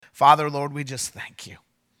Father, Lord, we just thank you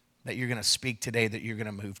that you're going to speak today, that you're going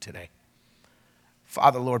to move today.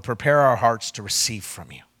 Father, Lord, prepare our hearts to receive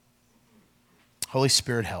from you. Holy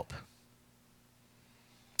Spirit, help.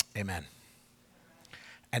 Amen.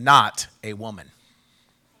 And not a woman.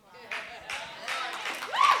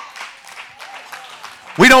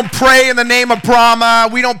 We don't pray in the name of Brahma.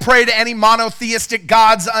 We don't pray to any monotheistic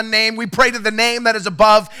gods unnamed. We pray to the name that is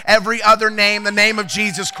above every other name, the name of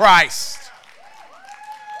Jesus Christ.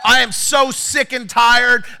 I am so sick and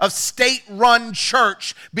tired of state-run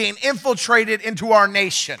church being infiltrated into our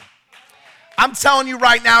nation. I'm telling you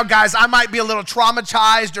right now, guys, I might be a little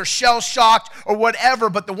traumatized or shell-shocked or whatever,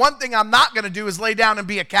 but the one thing I'm not going to do is lay down and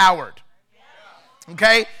be a coward.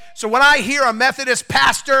 Okay? So when I hear a Methodist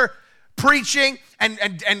pastor preaching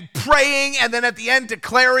and praying and then at the end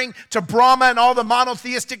declaring to Brahma and all the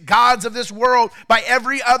monotheistic gods of this world by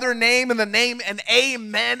every other name and the name and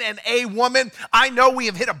amen and a woman, I know we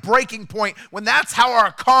have hit a breaking point when that's how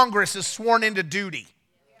our Congress is sworn into duty.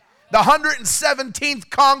 The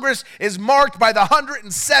 117th Congress is marked by the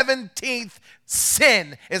 117th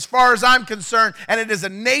sin as far as I'm concerned, and it is a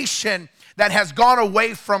nation that has gone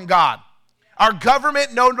away from God. Our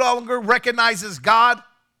government no longer recognizes God.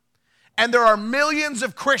 And there are millions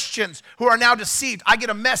of Christians who are now deceived. I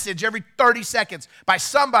get a message every 30 seconds by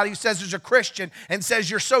somebody who says there's a Christian and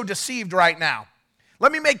says you're so deceived right now.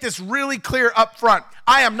 Let me make this really clear up front.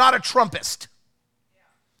 I am not a Trumpist.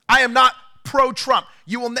 I am not pro-Trump.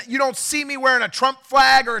 You don't see me wearing a Trump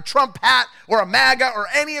flag or a Trump hat or a MAGA or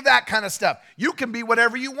any of that kind of stuff. You can be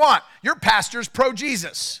whatever you want. Your pastor's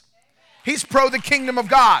pro-Jesus. He's pro the kingdom of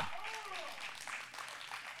God.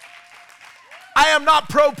 I am not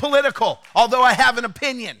pro-political, although I have an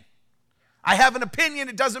opinion. I have an opinion.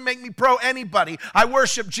 It doesn't make me pro anybody. I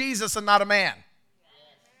worship Jesus and not a man.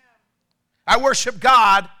 I worship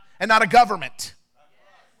God and not a government.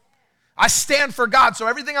 I stand for God, so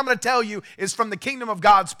everything I'm going to tell you is from the kingdom of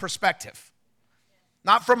God's perspective,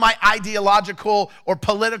 not from my ideological or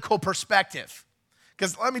political perspective.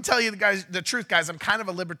 Because let me tell you the truth, guys, I'm kind of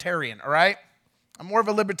a libertarian, all right? I'm more of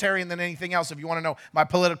a libertarian than anything else if you want to know my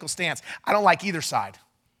political stance. I don't like either side.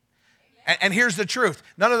 And here's the truth.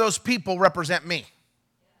 None of those people represent me.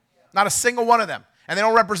 Not a single one of them. And they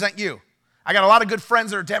don't represent you. I got a lot of good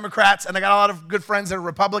friends that are Democrats, and I got a lot of good friends that are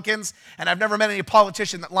Republicans, and I've never met any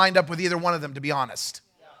politician that lined up with either one of them, to be honest.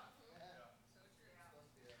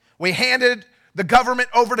 We handed the government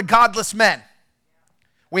over to godless men.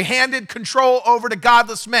 We handed control over to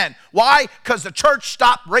godless men. Why? Because the church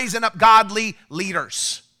stopped raising up godly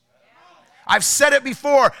leaders. I've said it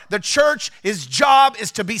before. The church, his job is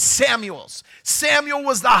to be Samuel's. Samuel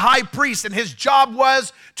was the high priest, and his job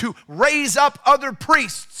was to raise up other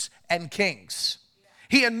priests and kings.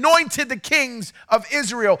 He anointed the kings of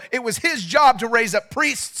Israel. It was his job to raise up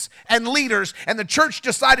priests and leaders, and the church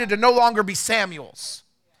decided to no longer be Samuel's.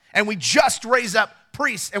 And we just raise up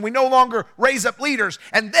priests, and we no longer raise up leaders.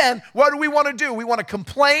 And then what do we want to do? We want to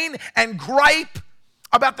complain and gripe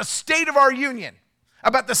about the state of our union,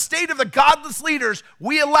 about the state of the godless leaders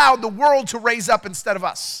we allowed the world to raise up instead of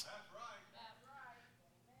us.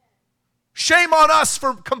 Shame on us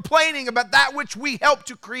for complaining about that which we helped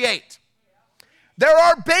to create. There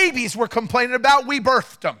are babies we're complaining about. We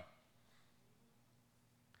birthed them.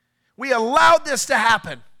 We allowed this to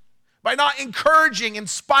happen by not encouraging,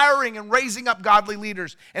 inspiring, and raising up godly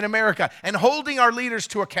leaders in America and holding our leaders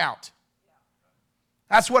to account.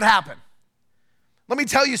 That's what happened. Let me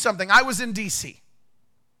tell you something. I was in D.C.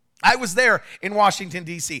 I was there in Washington,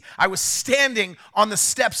 D.C. I was standing on the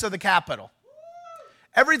steps of the Capitol.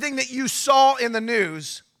 Everything that you saw in the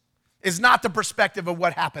news is not the perspective of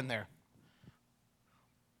what happened there.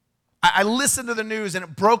 I listened to the news, and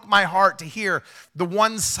it broke my heart to hear the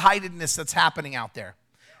one-sidedness that's happening out there.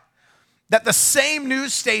 That the same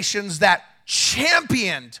news stations that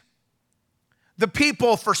championed the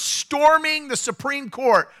people for storming the Supreme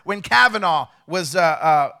Court when Kavanaugh was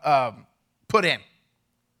put in.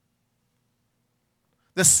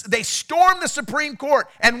 They stormed the Supreme Court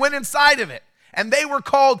and went inside of it, and they were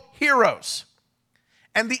called heroes.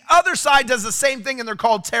 And the other side does the same thing, and they're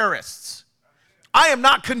called terrorists. I am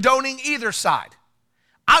not condoning either side.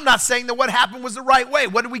 I'm not saying that what happened was the right way.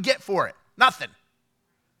 What did we get for it? Nothing.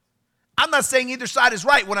 I'm not saying either side is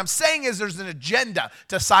right. What I'm saying is there's an agenda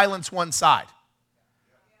to silence one side.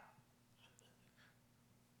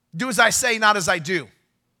 Do as I say, not as I do.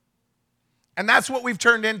 And that's what we've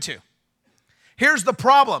turned into. Here's the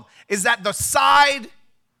problem, is that the side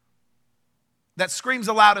that screams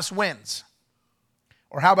the loudest wins.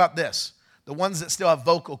 Or how about this? The ones that still have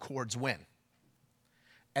vocal cords win.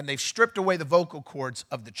 And they've stripped away the vocal cords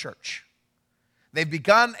of the church. They've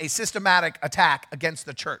begun a systematic attack against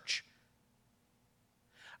the church.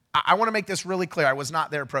 I want to make this really clear. I was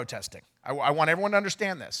not there protesting. I want everyone to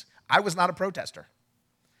understand this. I was not a protester.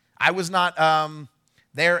 I was not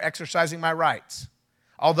there exercising my rights.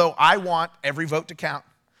 Although I want every vote to count,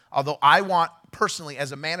 although I want personally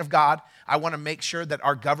as a man of God, I want to make sure that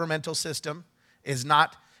our governmental system is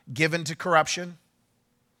not given to corruption,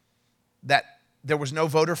 that there was no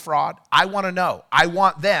voter fraud. I want to know. I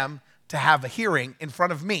want them to have a hearing in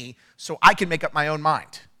front of me so I can make up my own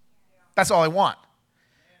mind. That's all I want.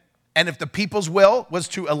 And if the people's will was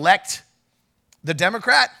to elect the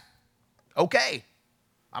Democrat, okay.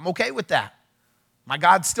 I'm okay with that. My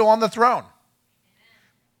God's still on the throne.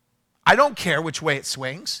 I don't care which way it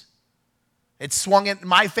swings. It swung in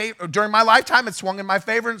my favor. During my lifetime, it swung in my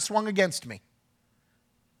favor and it swung against me.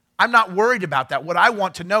 I'm not worried about that. What I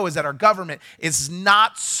want to know is that our government is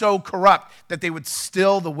not so corrupt that they would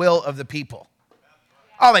still the will of the people.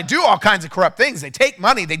 Oh, they do all kinds of corrupt things. They take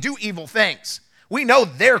money. They do evil things. We know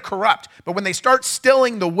they're corrupt. But when they start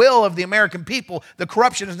stilling the will of the American people, the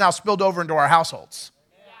corruption is now spilled over into our households.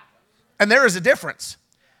 And there is a difference.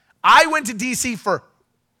 I went to D.C. for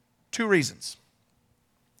 2 reasons.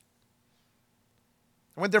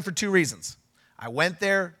 I went there for 2 reasons. I went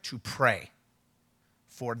there to pray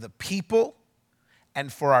for the people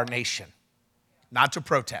and for our nation, not to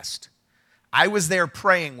protest. I was there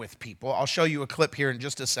praying with people. I'll show you a clip here in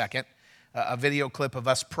just a second, a video clip of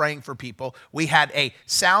us praying for people. We had a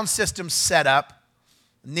sound system set up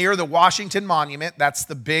near the Washington Monument. That's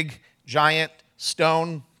the big, giant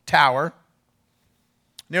stone tower.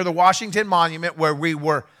 Near the Washington Monument, where we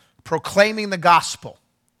were proclaiming the gospel,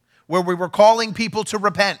 where we were calling people to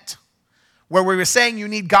repent, where we were saying you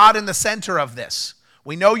need God in the center of this.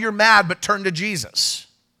 We know you're mad, but turn to Jesus.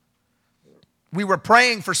 We were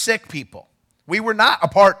praying for sick people. We were not a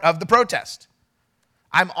part of the protest.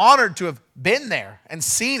 I'm honored to have been there and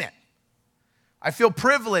seen it. I feel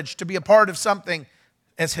privileged to be a part of something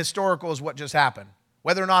as historical as what just happened.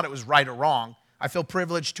 Whether or not it was right or wrong, I feel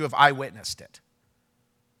privileged to have eyewitnessed it.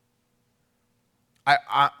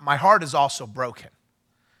 My heart is also broken.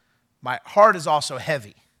 My heart is also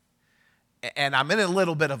heavy. And I'm in a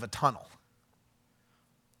little bit of a tunnel.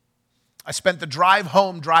 I spent the drive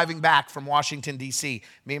home driving back from Washington, D.C.,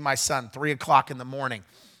 me and my son, 3 o'clock in the morning.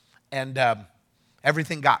 And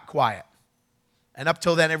everything got quiet. And up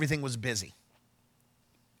till then, everything was busy.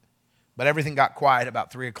 But everything got quiet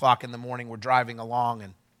about 3 o'clock in the morning. We're driving along,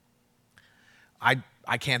 and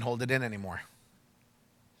I can't hold it in anymore.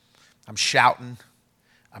 I'm shouting.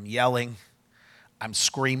 I'm yelling. I'm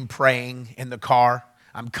scream praying in the car.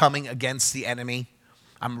 I'm coming against the enemy.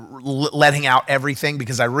 I'm letting out everything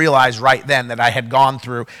because I realized right then that I had gone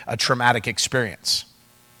through a traumatic experience.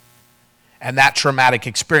 And that traumatic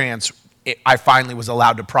experience, I finally was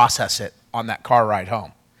allowed to process it on that car ride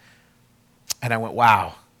home. And I went,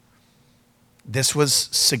 wow, this was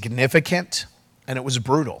significant and it was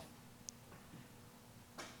brutal.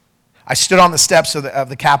 I stood on the steps of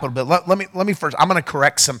the Capitol, but let me first, I'm going to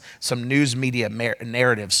correct some news media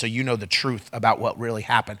narratives so you know the truth about what really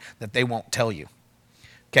happened that they won't tell you.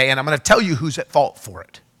 Okay, and I'm going to tell you who's at fault for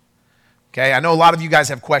it. Okay, I know a lot of you guys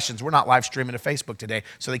have questions. We're not live streaming to Facebook today,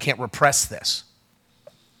 so they can't repress this.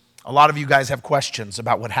 A lot of you guys have questions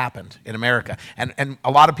about what happened in America. And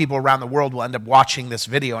a lot of people around the world will end up watching this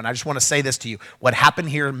video, and I just want to say this to you. What happened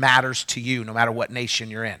here matters to you no matter what nation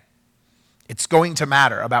you're in. It's going to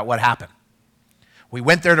matter about what happened. We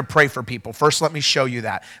went there to pray for people. First, let me show you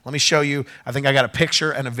that. Let me show you, I think I got a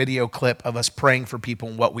picture and a video clip of us praying for people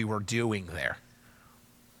and what we were doing there.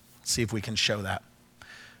 Let's see if we can show that.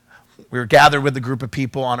 We were gathered with a group of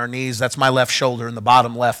people on our knees. That's my left shoulder in the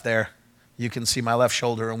bottom left there. You can see my left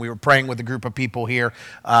shoulder. And we were praying with a group of people here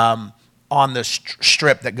on the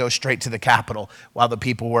strip that goes straight to the Capitol while the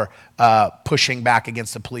people were pushing back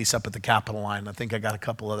against the police up at the Capitol line. I think I got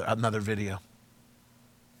another video.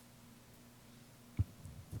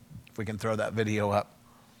 If we can throw that video up.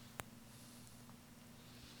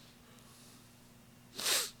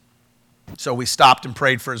 So we stopped and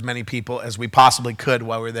prayed for as many people as we possibly could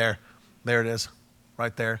while we were there. There it is,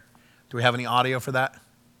 right there. Do we have any audio for that?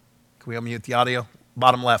 Can we unmute the audio?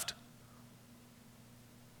 Bottom left.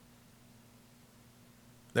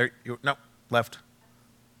 No, left.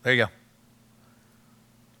 There you go.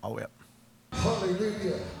 All the way up.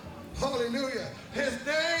 Hallelujah. Hallelujah. His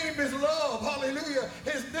name is love. Hallelujah.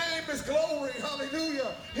 His name is glory.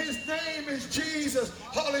 Hallelujah. His name is Jesus.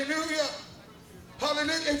 Hallelujah.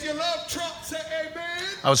 Hallelujah. If you love Trump, say amen.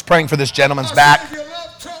 I was praying for this gentleman's back. If you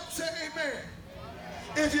love Trump, say amen.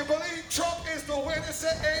 If you believe Trump is the winner,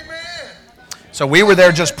 say amen. So we were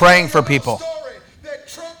there just praying for people.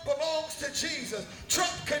 belongs to Jesus.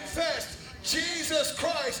 Trump confessed Jesus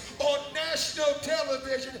Christ on national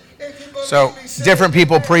television. If you believe So me, say different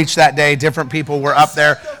people amen. preached that day. Different people were up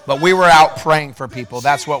there. But we were out praying for people.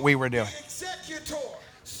 That's what we were doing. The executor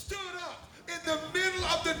stood up in the middle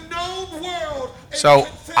of the known world. And So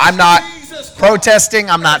confessed I'm not Jesus Christ protesting.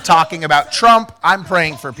 I'm not as talking about Lord. Trump. I'm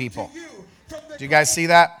praying for people. To you from the Do you guys see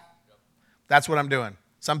that? That's what I'm doing.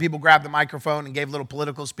 Some people grabbed the microphone and gave little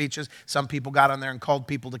political speeches. Some people got on there and called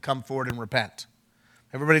people to come forward and repent.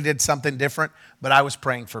 Everybody did something different, but I was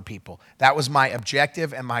praying for people. That was my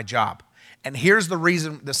objective and my job. And here's the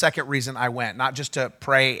reason, the second reason I went, not just to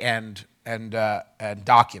pray and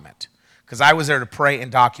document, because I was there to pray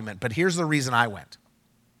and document, but here's the reason I went.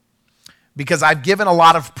 Because I've given a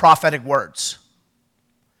lot of prophetic words.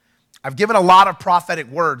 I've given a lot of prophetic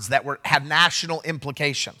words that had national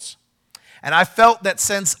implications. And I felt that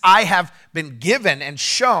since I have been given and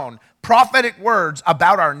shown prophetic words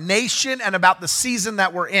about our nation and about the season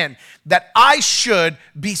that we're in, that I should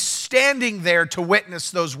be standing there to witness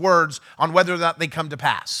those words on whether or not they come to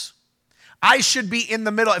pass. I should be in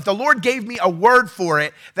the middle. If the Lord gave me a word for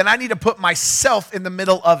it, then I need to put myself in the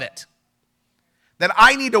middle of it. That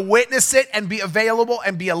I need to witness it and be available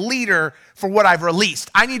and be a leader for what I've released.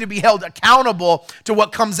 I need to be held accountable to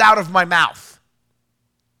what comes out of my mouth.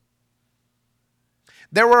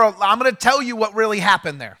 I'm going to tell you what really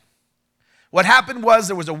happened there. What happened was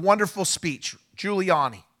there was a wonderful speech.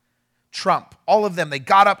 Giuliani, Trump, all of them, they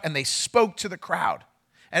got up and they spoke to the crowd.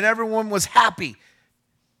 And everyone was happy.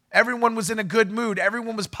 Everyone was in a good mood.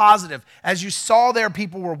 Everyone was positive. As you saw there,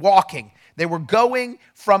 people were walking. They were going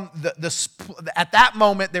from at that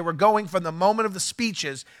moment, they were going from the moment of the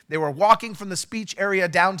speeches, they were walking from the speech area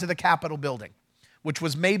down to the Capitol building, which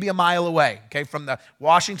was maybe a mile away, okay, from the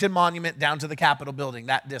Washington Monument down to the Capitol building,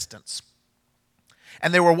 that distance.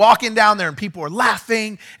 And they were walking down there and people were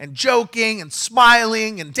laughing and joking and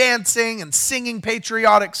smiling and dancing and singing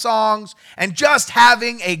patriotic songs and just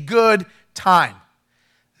having a good time.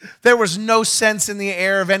 There was no sense in the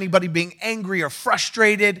air of anybody being angry or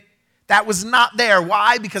frustrated. That was not there.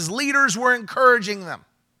 Why? Because leaders were encouraging them.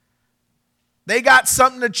 They got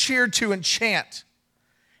something to cheer to and chant.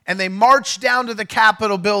 And they marched down to the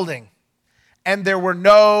Capitol building, and there were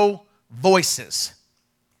no voices.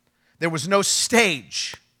 There was no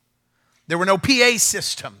stage. There were no PA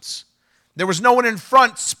systems. There was no one in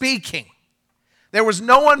front speaking. There was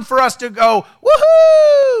no one for us to go,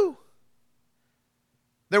 woohoo!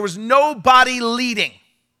 There was nobody leading.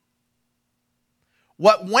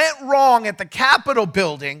 What went wrong at the Capitol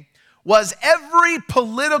building was every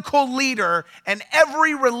political leader and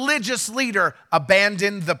every religious leader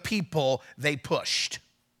abandoned the people they pushed.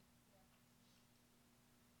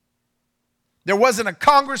 There wasn't a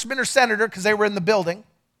congressman or senator because they were in the building,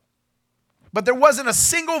 but there wasn't a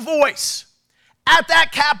single voice at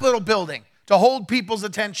that Capitol building to hold people's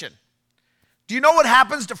attention. Do you know what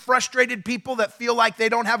happens to frustrated people that feel like they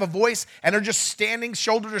don't have a voice and are just standing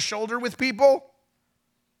shoulder to shoulder with people?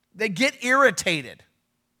 They get irritated.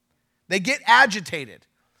 They get agitated.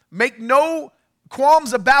 Make no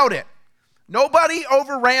qualms about it. Nobody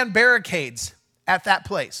overran barricades at that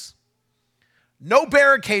place. No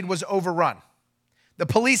barricade was overrun. The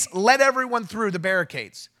police let everyone through the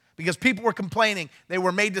barricades because people were complaining they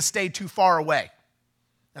were made to stay too far away.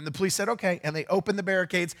 And the police said, okay, and they opened the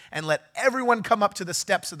barricades and let everyone come up to the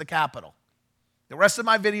steps of the Capitol. The rest of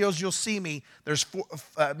my videos, you'll see me, there's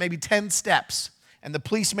maybe 10 steps, and the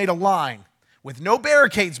police made a line with no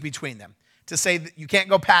barricades between them to say that you can't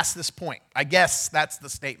go past this point. I guess that's the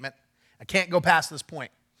statement. I can't go past this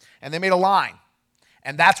point. And they made a line,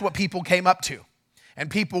 and that's what people came up to. And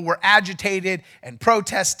people were agitated and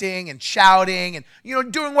protesting and shouting and,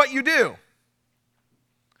 doing what you do.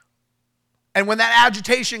 And when that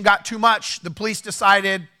agitation got too much, the police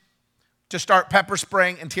decided to start pepper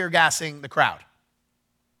spraying and tear gassing the crowd.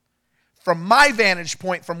 From my vantage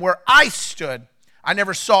point, from where I stood, I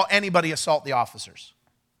never saw anybody assault the officers.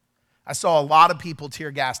 I saw a lot of people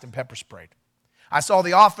tear gassed and pepper sprayed. I saw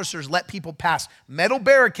the officers let people pass metal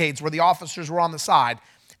barricades where the officers were on the side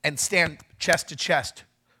and stand chest to chest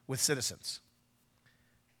with citizens.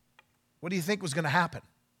 What do you think was going to happen?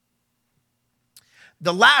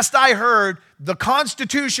 The last I heard, the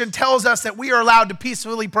Constitution tells us that we are allowed to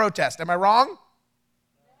peacefully protest. Am I wrong?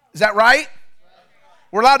 Is that right?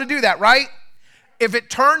 We're allowed to do that, right? If it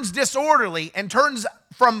turns disorderly and turns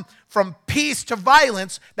from peace to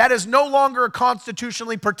violence, that is no longer a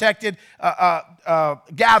constitutionally protected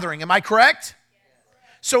gathering. Am I correct?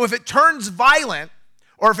 So if it turns violent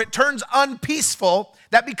or if it turns unpeaceful,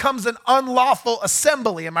 that becomes an unlawful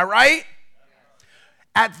assembly. Am I right?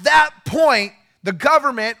 At that point, the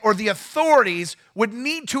government or the authorities would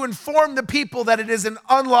need to inform the people that it is an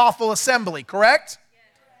unlawful assembly, correct?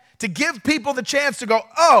 To give people the chance to go,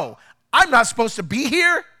 oh, I'm not supposed to be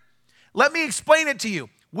here? Let me explain it to you.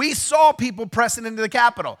 We saw people pressing into the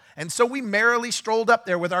Capitol, and so we merrily strolled up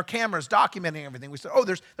there with our cameras documenting everything. We said, oh,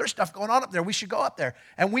 there's stuff going on up there. We should go up there.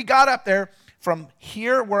 And we got up there from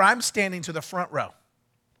here where I'm standing to the front row.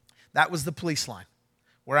 That was the police line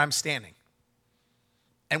where I'm standing.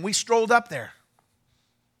 And we strolled up there.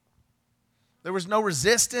 There was no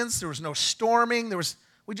resistance. There was no storming.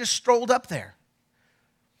 We just strolled up there.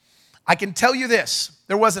 I can tell you this.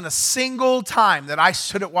 There wasn't a single time that I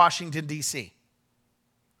stood at Washington, D.C.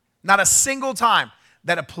 Not a single time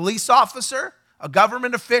that a police officer, a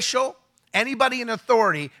government official, anybody in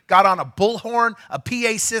authority got on a bullhorn, a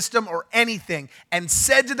PA system, or anything and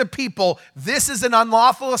said to the people, this is an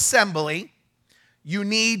unlawful assembly. You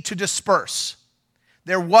need to disperse.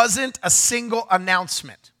 There wasn't a single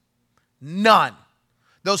announcement. None.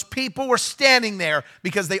 Those people were standing there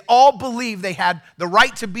because they all believed they had the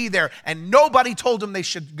right to be there, and nobody told them they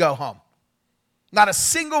should go home. Not a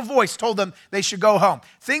single voice told them they should go home.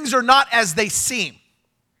 Things are not as they seem.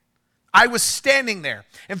 I was standing there.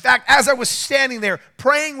 In fact, as I was standing there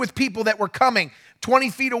praying with people that were coming 20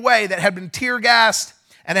 feet away that had been tear gassed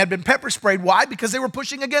and had been pepper sprayed. Why? Because they were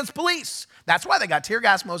pushing against police. That's why they got tear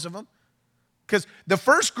gassed, most of them. Because the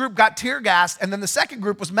first group got tear gassed and then the second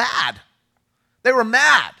group was mad. They were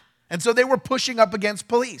mad. And so they were pushing up against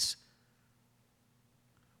police.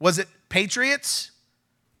 Was it patriots?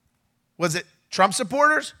 Was it Trump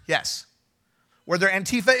supporters? Yes. Were there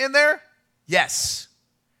Antifa in there? Yes.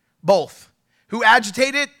 Both. Who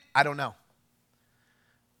agitated? I don't know.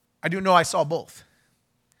 I do know I saw both.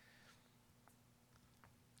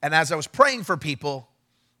 And as I was praying for people,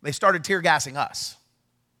 they started tear gassing us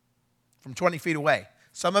from 20 feet away.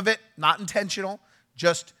 Some of it not intentional,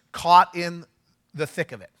 just caught in the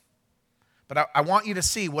thick of it. But I want you to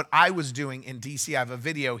see what I was doing in D.C. I have a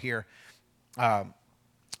video here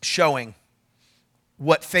showing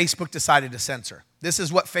what Facebook decided to censor. This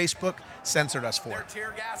is what Facebook censored us for. They're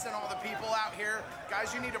tear gassing all the people out here.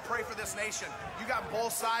 Guys, you need to pray for this nation. You got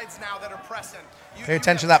both sides now that are pressing. Pay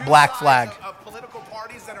attention to that black flag. Of political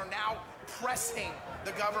parties that are now pressing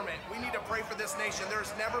the government. We need to pray for this nation.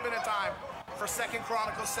 There's never been a time for 2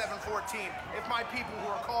 Chronicles 7:14. If my people who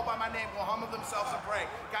are called by my name will humble themselves and pray.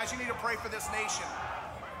 Guys, you need to pray for this nation.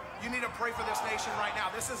 You need to pray for this nation right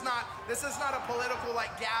now. This is not a political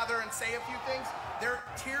gather and say a few things. They're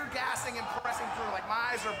tear gassing and pressing through.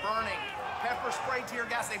 My eyes are burning. Pepper spray, tear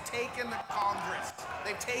gas. They've taken the Congress.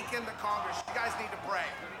 They've taken the Congress. You guys need to pray.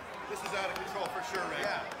 This is out of control for sure, man.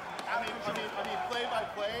 Yeah. I mean, play by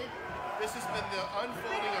play, this has been the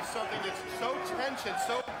unfolding of something that's so tension,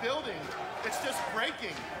 so building. It's just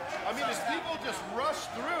breaking. I mean, as people just rush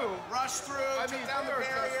through. Took down the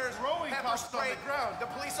barriers, throwing pepper cups on spray. the ground. The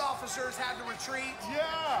police officers had to retreat.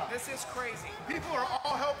 Yeah. This is crazy. People are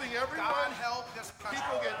all helping everyone. God help this country.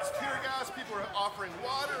 People get tear gas. People are offering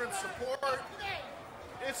water and support.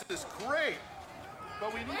 This is great.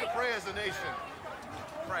 But we need to pray as a nation.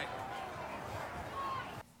 Pray.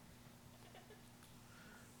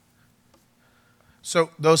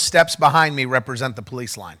 So those steps behind me represent the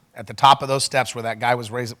police line. At the top of those steps where that guy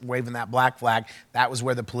was waving that black flag, that was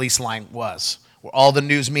where the police line was. Where all the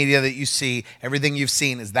news media that you see, everything you've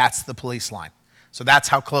seen that's the police line. So that's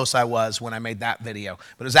how close I was when I made that video.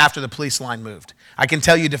 But it was after the police line moved. I can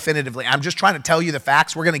tell you definitively. I'm just trying to tell you the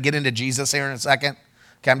facts. We're going to get into Jesus here in a second.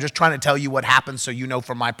 Okay, I'm just trying to tell you what happened so you know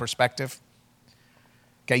from my perspective.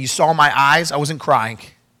 Okay, you saw my eyes. I wasn't crying.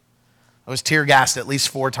 I was tear gassed at least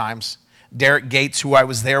 4 times. Derek Gates, who I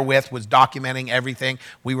was there with, was documenting everything.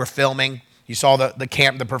 We were filming. You saw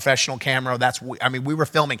the professional camera. We were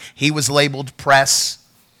filming. He was labeled press,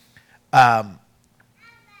 and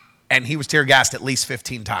he was tear gassed at least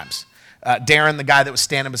 15 times. Darren, the guy that was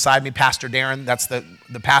standing beside me, Pastor Darren, that's the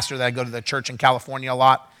pastor that I go to the church in California a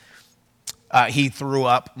lot. He threw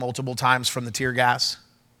up multiple times from the tear gas.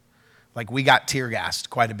 We got tear gassed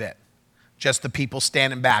quite a bit. Just the people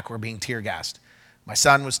standing back were being tear gassed. My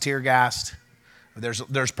son was tear gassed.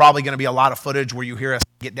 There's probably going to be a lot of footage where you hear us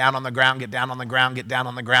get down on the ground, get down on the ground, get down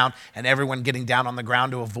on the ground, and everyone getting down on the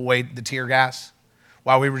ground to avoid the tear gas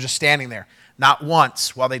while we were just standing there. Not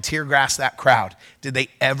once while they tear gassed that crowd did they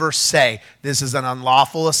ever say, this is an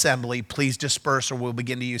unlawful assembly, please disperse or we'll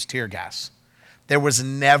begin to use tear gas. There was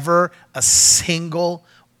never a single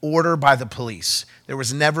order by the police. There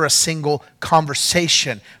was never a single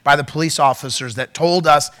conversation by the police officers that told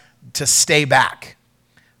us to stay back.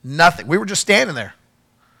 Nothing. We were just standing there.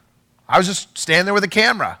 I was just standing there with a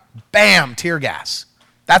camera. Bam, tear gas.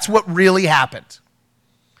 That's what really happened.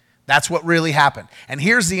 That's what really happened. And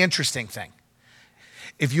here's the interesting thing.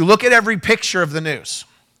 If you look at every picture of the news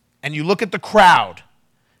and you look at the crowd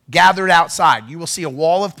gathered outside, you will see a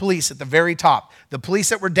wall of police at the very top. The police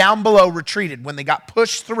that were down below retreated. When they got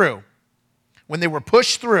pushed through, when they were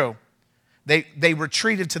pushed through, they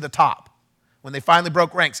retreated to the top. When they finally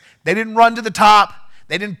broke ranks, they didn't run to the top.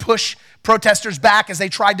 They didn't push protesters back as they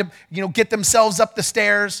tried to, get themselves up the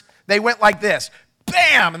stairs. They went like this.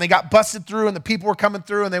 Bam! And they got busted through, and the people were coming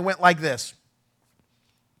through, and they went like this.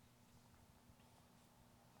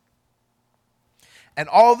 And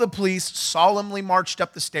all the police solemnly marched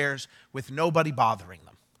up the stairs with nobody bothering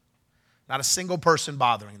them. Not a single person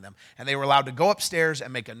bothering them. And they were allowed to go upstairs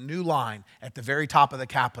and make a new line at the very top of the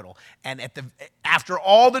Capitol. And after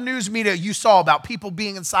all the news media you saw about people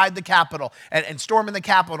being inside the Capitol and storming the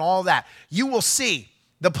Capitol and all that, you will see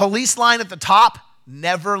the police line at the top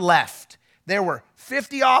never left. There were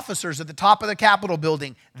 50 officers at the top of the Capitol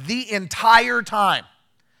building the entire time.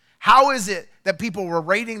 How is it that people were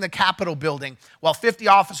raiding the Capitol building while 50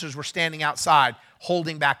 officers were standing outside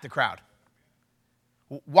holding back the crowd?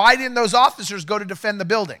 Why didn't those officers go to defend the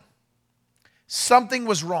building? Something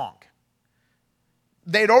was wrong.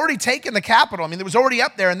 They'd already taken the Capitol. It was already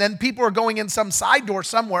up there, and then people were going in some side door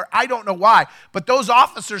somewhere. I don't know why, but those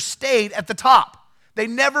officers stayed at the top. They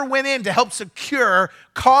never went in to help secure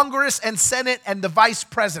Congress and Senate and the vice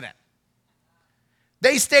president.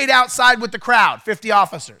 They stayed outside with the crowd, 50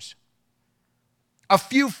 officers. A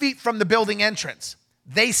few feet from the building entrance.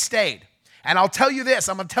 They stayed. And I'll tell you this,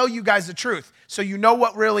 I'm going to tell you guys the truth so you know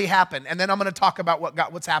what really happened. And then I'm going to talk about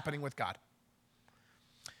what's happening with God.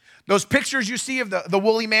 Those pictures you see of the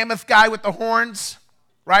woolly mammoth guy with the horns,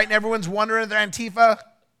 right? And everyone's wondering if they're Antifa.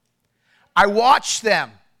 I watched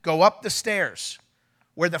them go up the stairs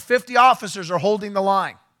where the 50 officers are holding the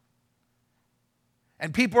line.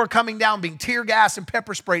 And people are coming down, being tear gassed and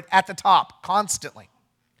pepper sprayed at the top constantly.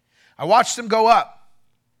 I watched them go up.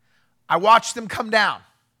 I watched them come down.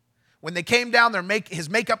 When they came down, his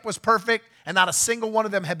makeup was perfect, and not a single one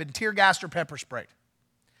of them had been tear gassed or pepper sprayed.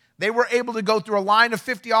 They were able to go through a line of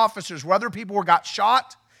 50 officers where other people got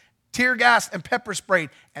shot, tear gassed, and pepper sprayed,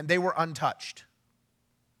 and they were untouched.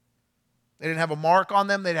 They didn't have a mark on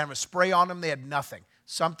them. They didn't have a spray on them. They had nothing.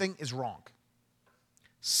 Something is wrong.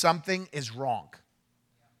 Something is wrong.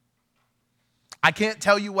 I can't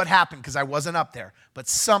tell you what happened because I wasn't up there, but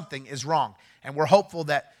something is wrong. And we're hopeful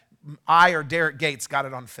that I or Derek Gates got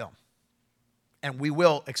it on film. And we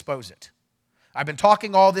will expose it. I've been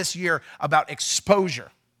talking all this year about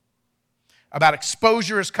exposure. About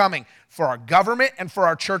exposure is coming for our government and for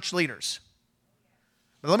our church leaders.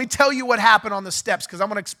 But let me tell you what happened on the steps because I'm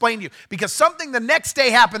going to explain to you. Because something the next day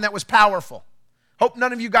happened that was powerful. Hope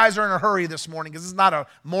none of you guys are in a hurry this morning because this is not a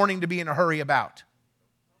morning to be in a hurry about.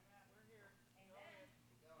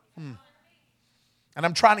 And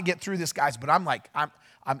I'm trying to get through this, guys, but I'm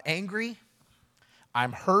angry.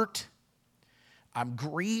 I'm hurt. I'm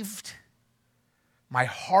grieved. My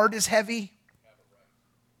heart is heavy.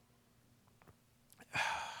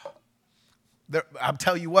 I'll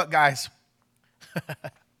tell you what, guys.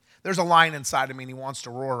 There's a lion inside of me and he wants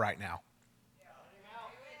to roar right now.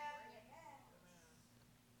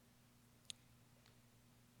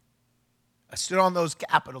 I stood on those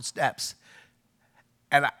Capitol steps.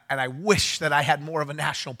 And I wish that I had more of a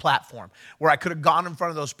national platform where I could have gone in front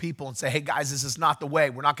of those people and say, hey, guys, this is not the way.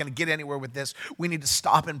 We're not going to get anywhere with this. We need to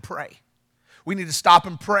stop and pray. We need to stop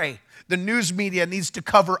and pray. The news media needs to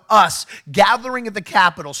cover us gathering at the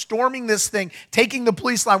Capitol, storming this thing, taking the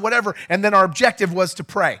police line, whatever, and then our objective was to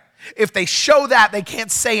pray. If they show that, they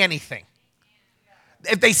can't say anything.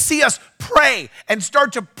 If they see us pray and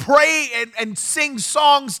start to pray and sing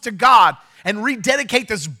songs to God, and rededicate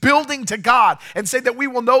this building to God and say that we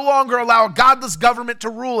will no longer allow a godless government to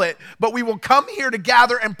rule it, but we will come here to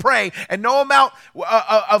gather and pray, and no amount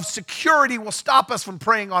of security will stop us from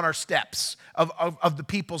praying on our steps of the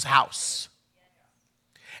people's house.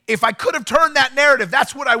 If I could have turned that narrative,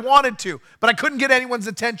 that's what I wanted to, but I couldn't get anyone's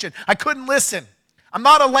attention. I couldn't listen. I'm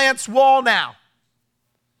not a Lance Wall now.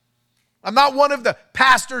 I'm not one of the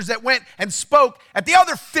pastors that went and spoke at the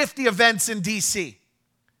other 50 events in D.C.,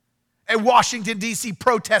 in Washington, D.C.,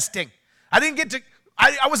 protesting.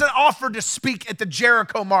 I wasn't offered to speak at the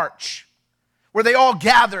Jericho March where they all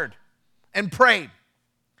gathered and prayed.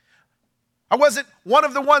 I wasn't one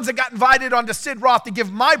of the ones that got invited onto Sid Roth to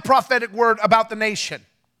give my prophetic word about the nation.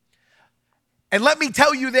 And let me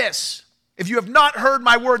tell you this, if you have not heard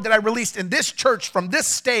my word that I released in this church, from this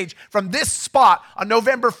stage, from this spot on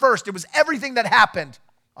November 1st, it was everything that happened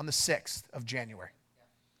on the 6th of January.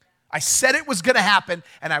 I said it was going to happen,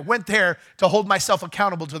 and I went there to hold myself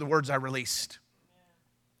accountable to the words I released.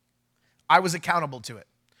 I was accountable to it.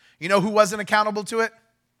 You know who wasn't accountable to it?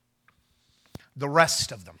 The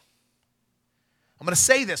rest of them. I'm going to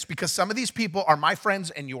say this because some of these people are my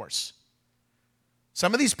friends and yours.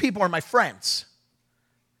 Some of these people are my friends.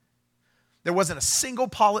 There wasn't a single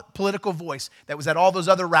political voice that was at all those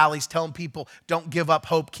other rallies telling people, don't give up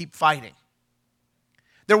hope, keep fighting.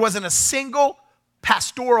 There wasn't a single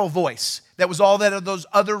pastoral voice that was all that of those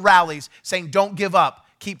other rallies saying, don't give up,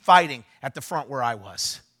 keep fighting at the front where I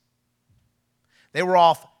was. They were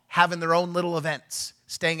off having their own little events,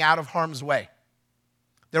 staying out of harm's way.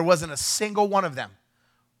 There wasn't a single one of them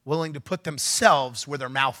willing to put themselves where their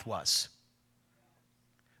mouth was.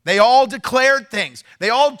 They all declared things. They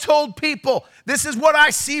all told people, this is what I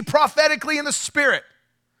see prophetically in the Spirit.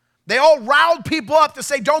 They all riled people up to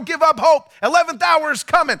say, don't give up hope. 11th hour is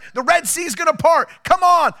coming. The Red Sea is going to part. Come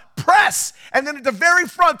on, press. And then at the very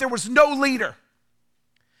front, there was no leader.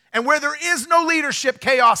 And where there is no leadership,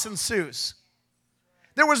 chaos ensues.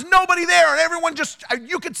 There was nobody there, and everyone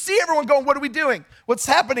you could see everyone going, what are we doing? What's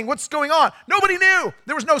happening? What's going on? Nobody knew.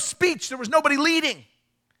 There was no speech. There was nobody leading.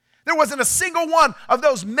 There wasn't a single one of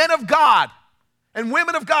those men of God and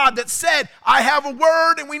women of God that said, I have a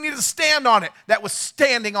word and we need to stand on it, that was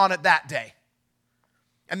standing on it that day.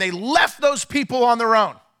 And they left those people on their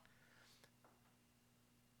own.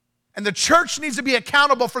 And the church needs to be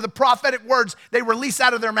accountable for the prophetic words they release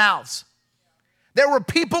out of their mouths. There were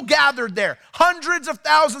people gathered there, hundreds of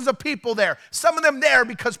thousands of people there, some of them there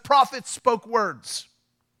because prophets spoke words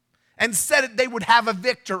and said that they would have a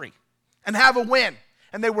victory and have a win.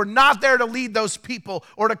 And they were not there to lead those people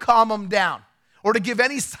or to calm them down or to give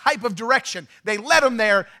any type of direction. They led them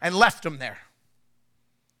there and left them there.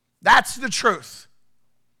 That's the truth.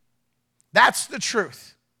 That's the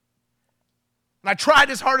truth. And I tried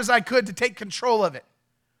as hard as I could to take control of it.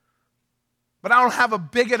 But I don't have a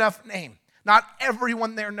big enough name. Not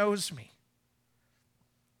everyone there knows me.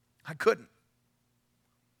 I couldn't.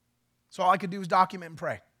 So all I could do was document and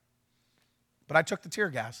pray. But I took the tear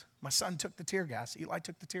gas. My son took the tear gas. Eli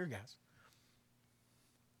took the tear gas.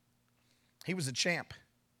 He was a champ.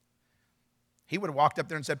 He would have walked up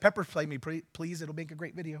there and said, Pepper, play me, please. It'll make a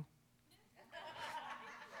great video.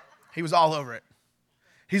 He was all over it.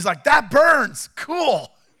 He's like, that burns. Cool.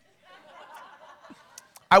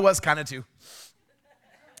 I was kind of too.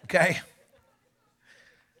 Okay.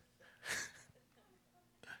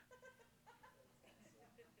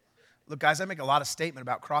 Look, guys, I make a lot of statement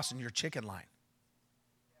about crossing your chicken line.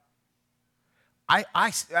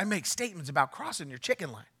 I make statements about crossing your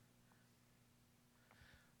chicken line.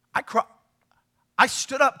 I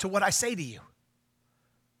stood up to what I say to you.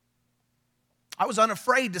 I was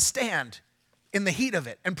unafraid to stand in the heat of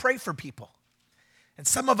it and pray for people. And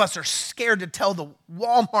some of us are scared to tell the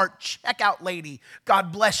Walmart checkout lady,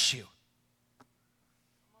 God bless you.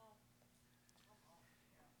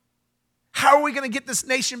 How are we going to get this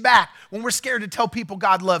nation back when we're scared to tell people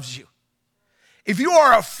God loves you? If you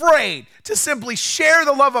are afraid to simply share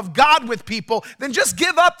the love of God with people, then just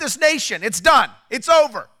give up this nation. It's done. It's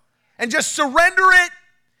over. And just surrender it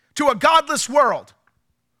to a godless world.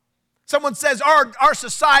 Someone says, our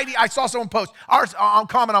society, I saw someone post, I'll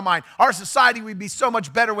comment on mine, our society would be so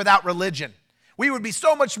much better without religion. We would be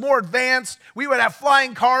so much more advanced. We would have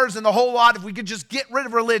flying cars and the whole lot if we could just get rid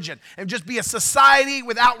of religion and just be a society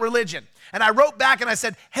without religion. And I wrote back and I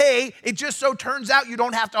said, hey, it just so turns out you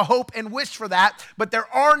don't have to hope and wish for that, but there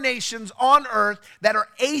are nations on earth that are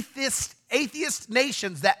atheist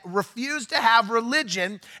nations that refuse to have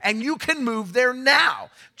religion, and you can move there now.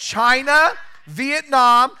 China,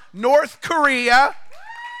 Vietnam, North Korea,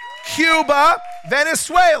 Cuba,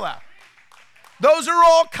 Venezuela. Those are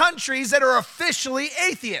all countries that are officially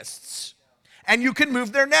atheists, and you can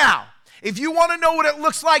move there now. If you want to know what it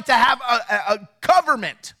looks like to have a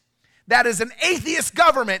government that is an atheist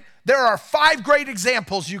government, there are 5 great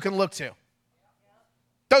examples you can look to.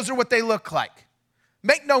 Those are what they look like.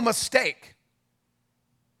 Make no mistake.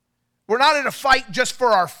 We're not in a fight just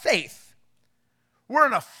for our faith. We're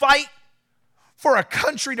in a fight for a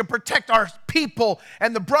country to protect our people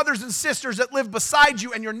and the brothers and sisters that live beside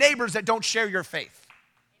you and your neighbors that don't share your faith.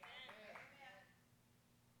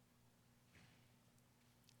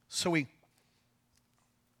 So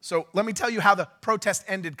let me tell you how the protest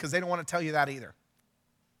ended, because they don't want to tell you that either.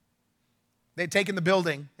 They'd taken the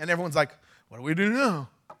building and everyone's like, what do we do now?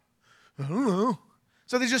 I don't know.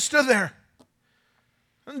 So they just stood there.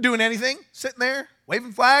 Not doing anything, sitting there,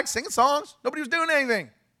 waving flags, singing songs. Nobody was doing anything.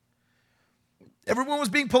 Everyone was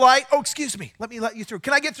being polite. Oh, excuse me, let you through.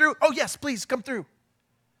 Can I get through? Oh, yes, please, come through.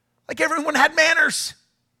 Like everyone had manners.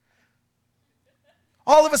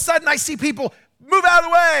 All of a sudden, I see people move out of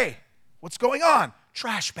the way. What's going on?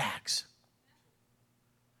 Trash bags.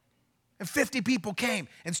 And 50 people came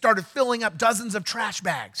and started filling up dozens of trash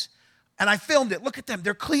bags. And I filmed it. Look at them.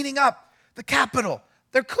 They're cleaning up the Capitol.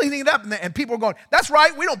 They're cleaning it up. And people are going, that's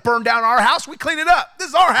right. We don't burn down our house. We clean it up. This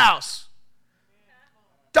is our house.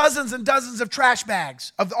 Dozens and dozens of trash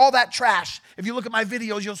bags of all that trash. If you look at my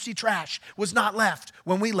videos, you'll see trash was not left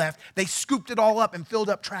when we left. They scooped it all up and filled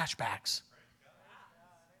up trash bags.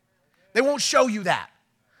 They won't show you that.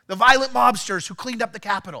 The violent mobsters who cleaned up the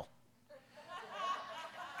Capitol.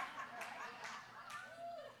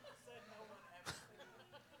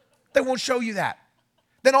 They won't show you that.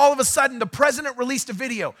 Then all of a sudden, the president released a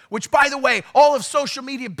video, which, by the way, all of social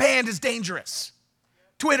media banned as dangerous.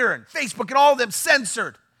 Twitter and Facebook and all of them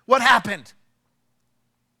censored. What happened?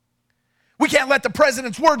 We can't let the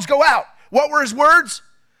president's words go out. What were his words?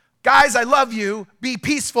 Guys, I love you. Be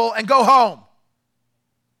peaceful and go home.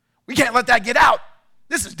 We can't let that get out.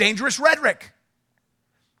 This is dangerous rhetoric.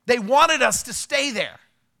 They wanted us to stay there.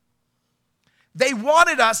 They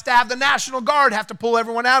wanted us to have the National Guard have to pull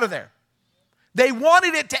everyone out of there. They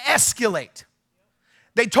wanted it to escalate.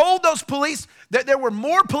 They told those police that there were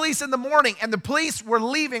more police in the morning, and the police were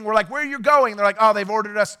leaving. We're like, where are you going? They're like, oh, they've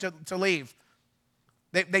ordered us to leave.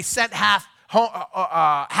 They sent half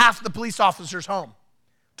the police officers home,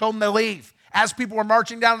 told them to leave. As people were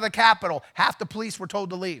marching down to the Capitol, half the police were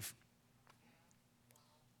told to leave.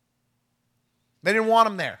 They didn't want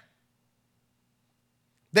them there.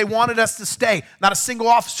 They wanted us to stay. Not a single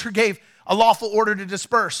officer gave a lawful order to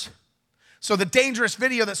disperse. So the dangerous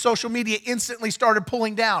video that social media instantly started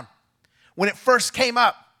pulling down. When it first came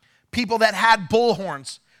up, people that had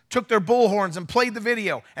bullhorns took their bullhorns and played the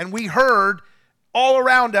video. And we heard, all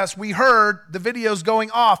around us, we heard the videos going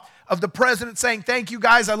off of the president saying, thank you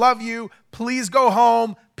guys, I love you. Please go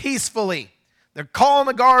home peacefully. They're calling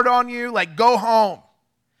the guard on you, like go home.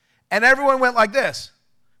 And everyone went like this.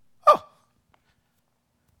 Oh.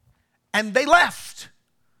 And they left.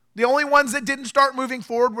 The only ones that didn't start moving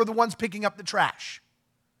forward were the ones picking up the trash.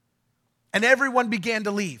 And everyone began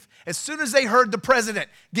to leave. As soon as they heard the president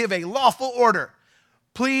give a lawful order,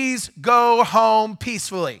 please go home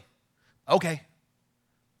peacefully. Okay.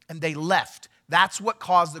 And they left. That's what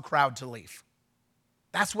caused the crowd to leave.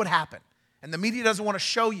 That's what happened. And the media doesn't want to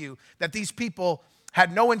show you that these people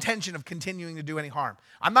had no intention of continuing to do any harm.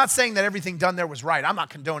 I'm not saying that everything done there was right. I'm not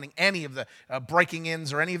condoning any of the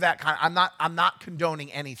breaking-ins or any of that kind. I'm not condoning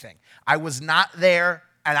anything. I was not there,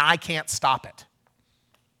 and I can't stop it.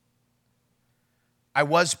 I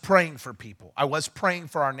was praying for people. I was praying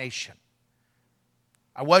for our nation.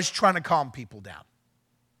 I was trying to calm people down.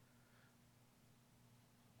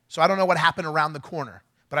 So I don't know what happened around the corner,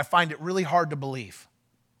 but I find it really hard to believe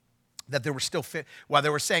that there were still, while they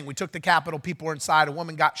were saying we took the Capitol, people were inside, a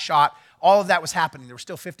woman got shot, all of that was happening. There were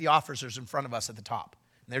still 50 officers in front of us at the top,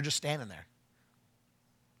 and they're just standing there.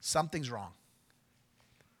 Something's wrong.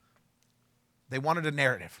 They wanted a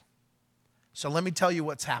narrative. So let me tell you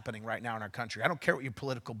what's happening right now in our country. I don't care what your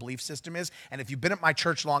political belief system is, and if you've been at my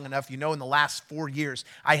church long enough, you know in the last 4 years,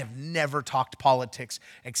 I have never talked politics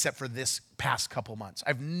except for this past couple months.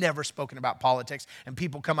 I've never spoken about politics, and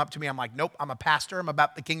people come up to me, I'm like, nope, I'm a pastor, I'm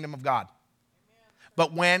about the kingdom of God. Amen.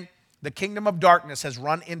 But when the kingdom of darkness has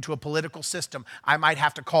run into a political system, I might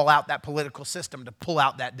have to call out that political system to pull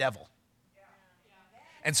out that devil.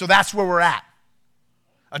 And so that's where we're at,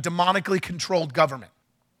 a demonically controlled government.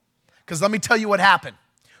 Because let me tell you what happened.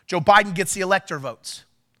 Joe Biden gets the elector votes.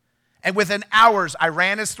 And within hours,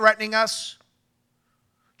 Iran is threatening us.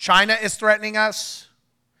 China is threatening us.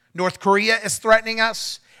 North Korea is threatening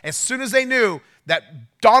us. As soon as they knew that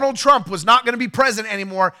Donald Trump was not going to be president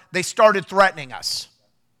anymore, they started threatening us.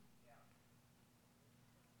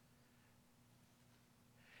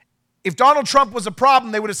 If Donald Trump was a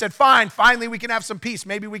problem, they would have said, fine, finally we can have some peace.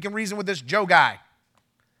 Maybe we can reason with this Joe guy.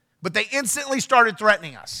 But they instantly started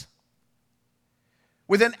threatening us.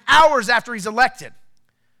 Within hours after he's elected,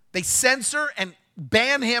 they censor and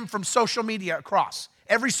ban him from social media across.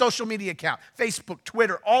 Every social media account, Facebook,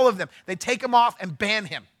 Twitter, all of them. They take him off and ban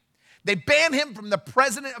him. They ban him from the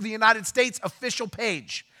President of the United States official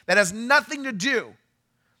page. That has nothing to do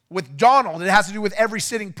with Donald. It has to do with every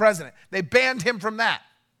sitting president. They banned him from that.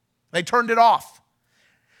 They turned it off.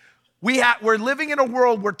 We're living in a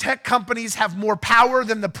world where tech companies have more power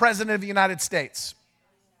than the President of the United States.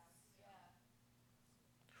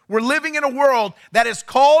 We're living in a world that is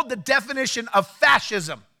called the definition of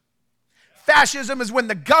fascism. Fascism is when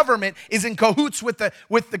the government is in cahoots with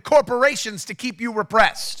the corporations to keep you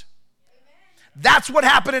repressed. That's what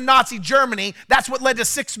happened in Nazi Germany. That's what led to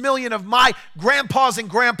 6 million of my grandpas and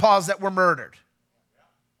grandpas that were murdered.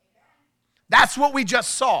 That's what we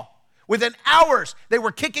just saw. Within hours, they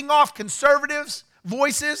were kicking off conservatives'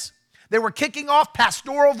 voices. They were kicking off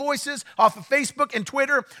pastoral voices off of Facebook and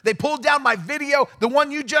Twitter. They pulled down my video, the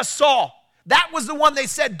one you just saw. That was the one they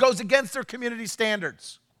said goes against their community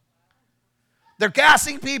standards. They're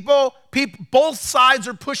gassing people. Both sides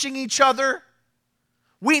are pushing each other.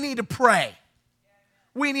 We need to pray.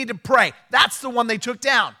 We need to pray. That's the one they took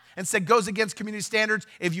down and said goes against community standards.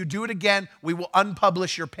 If you do it again, we will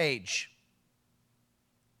unpublish your page.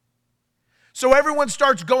 So everyone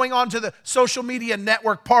starts going on to the social media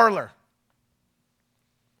network Parler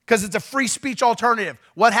because it's a free speech alternative.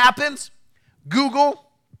 What happens? Google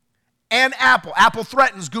and Apple. Apple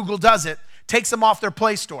threatens, Google does it, takes them off their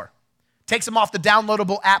Play Store, takes them off the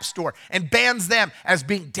downloadable App Store, and bans them as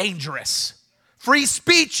being dangerous. Free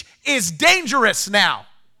speech is dangerous now.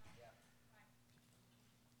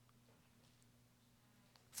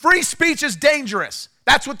 Free speech is dangerous.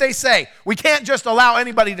 That's what they say. We can't just allow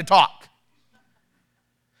anybody to talk.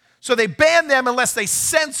 So they ban them unless they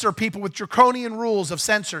censor people with draconian rules of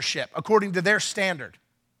censorship according to their standard.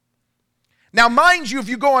 Now, mind you, if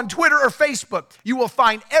you go on Twitter or Facebook, you will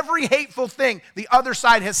find every hateful thing the other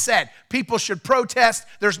side has said. People should protest.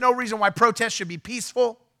 There's no reason why protests should be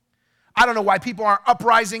peaceful. I don't know why people aren't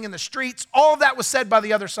uprising in the streets. All of that was said by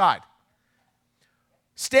the other side.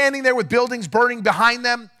 Standing there with buildings burning behind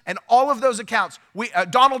them, and all of those accounts.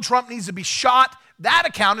 Donald Trump needs to be shot. That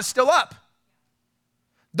account is still up.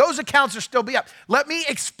 Those accounts are still up. Let me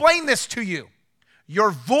explain this to you.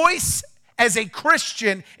 Your voice as a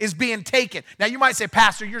Christian is being taken. Now you might say,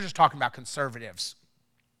 Pastor, you're just talking about conservatives.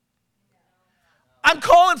 I'm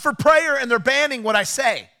calling for prayer and they're banning what I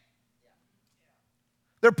say.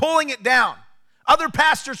 They're pulling it down. Other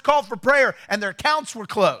pastors called for prayer and their accounts were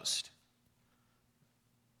closed.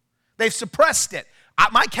 They've suppressed it.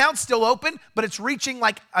 My account's still open, but it's reaching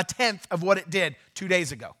like a tenth of what it did 2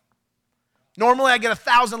 days ago. Normally I get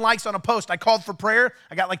 1,000 likes on a post. I called for prayer.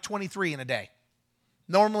 I got like 23 in a day.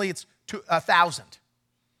 Normally it's 1,000.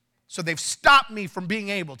 So they've stopped me from being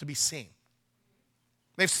able to be seen.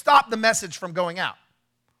 They've stopped the message from going out.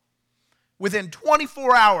 Within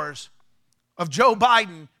 24 hours of Joe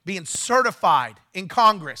Biden being certified in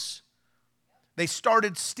Congress, they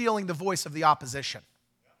started stealing the voice of the opposition.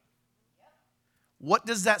 What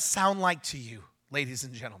does that sound like to you, ladies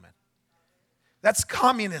and gentlemen? That's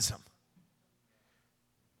communism.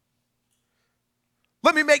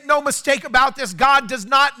 Let me make no mistake about this. God does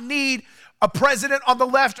not need a president on the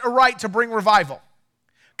left or right to bring revival.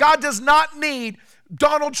 God does not need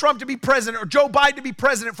Donald Trump to be president or Joe Biden to be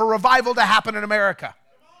president for revival to happen in America.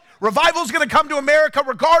 Revival is going to come to America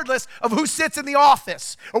regardless of who sits in the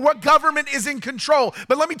office or what government is in control.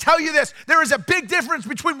 But let me tell you this, there is a big difference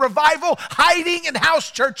between revival hiding in house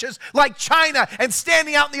churches like China and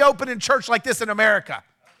standing out in the open in church like this in America.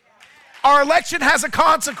 Our election has a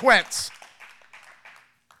consequence.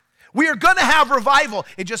 We are going to have revival.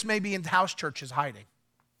 It just may be in house churches hiding.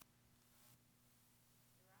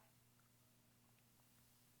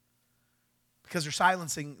 Because they're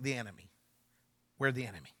silencing the enemy. We're the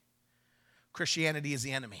enemy. Christianity is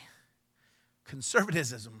the enemy.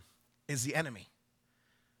 Conservatism is the enemy.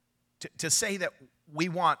 To say that we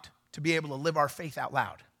want to be able to live our faith out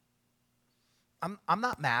loud. I'm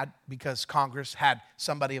not mad because Congress had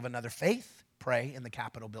somebody of another faith pray in the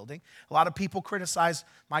Capitol building. A lot of people criticize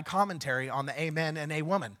my commentary on the Amen and A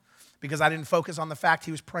woman because I didn't focus on the fact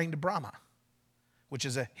he was praying to Brahma, which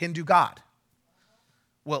is a Hindu god.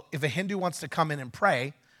 Well, if a Hindu wants to come in and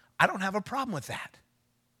pray, I don't have a problem with that.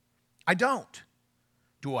 I don't.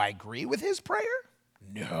 Do I agree with his prayer?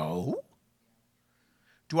 No.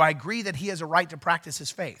 Do I agree that he has a right to practice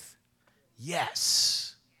his faith?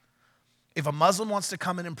 Yes. If a Muslim wants to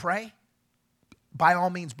come in and pray, by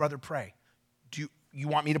all means, brother, pray. Do you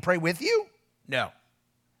want me to pray with you? No.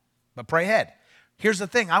 But pray ahead. Here's the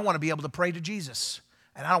thing. I want to be able to pray to Jesus,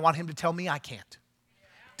 and I don't want him to tell me I can't.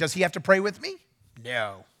 Does he have to pray with me?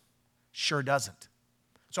 No. Sure doesn't.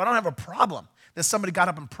 So I don't have a problem that somebody got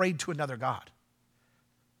up and prayed to another God.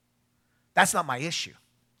 That's not my issue.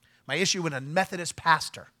 My issue when a Methodist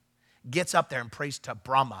pastor gets up there and prays to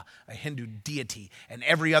Brahma, a Hindu deity, and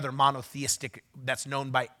every other monotheistic that's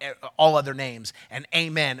known by all other names, and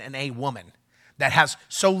Amen and A woman, that has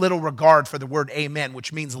so little regard for the word amen,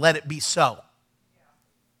 which means let it be so.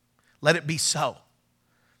 Let it be so.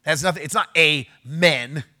 It has nothing, it's not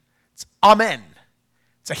amen, it's amen.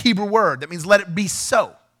 It's a Hebrew word that means let it be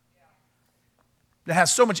so. It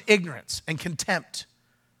has so much ignorance and contempt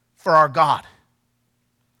for our God.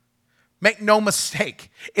 Make no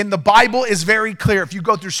mistake, in the Bible is very clear. If you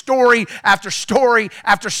go through story after story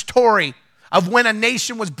after story of when a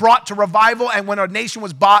nation was brought to revival and when a nation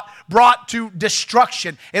was brought to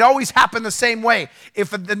destruction. It always happened the same way. If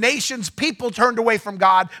the nation's people turned away from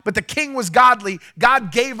God, but the king was godly,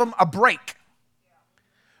 God gave them a break.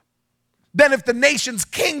 Then if the nation's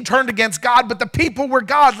king turned against God, but the people were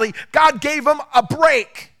godly, God gave them a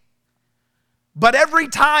break. But every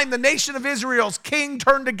time the nation of Israel's king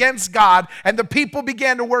turned against God and the people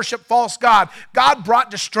began to worship false God, God brought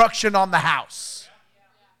destruction on the house.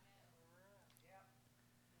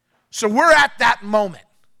 So we're at that moment.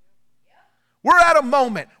 We're at a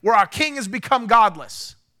moment where our king has become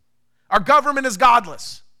godless. Our government is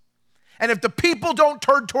godless. And if the people don't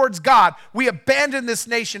turn towards God, we abandon this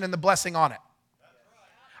nation and the blessing on it.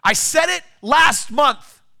 I said it last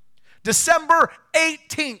month. December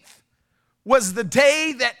 18th was the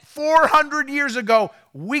day that 400 years ago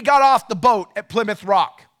we got off the boat at Plymouth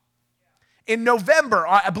Rock. In November,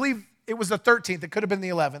 I believe it was the 13th, it could have been the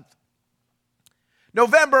 11th.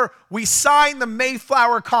 November, we signed the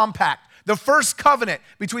Mayflower Compact, the first covenant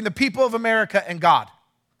between the people of America and God.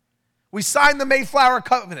 We signed the Mayflower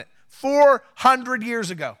Covenant 400 years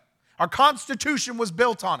ago. Our Constitution was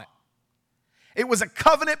built on it. It was a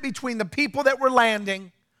covenant between the people that were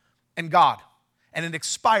landing and God, and it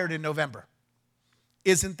expired in November.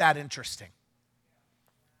 Isn't that interesting?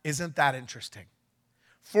 Isn't that interesting?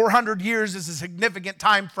 400 years is a significant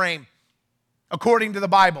time frame according to the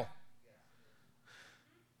Bible.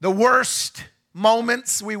 The worst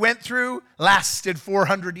moments we went through lasted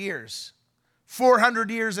 400 years. 400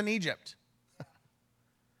 years in Egypt.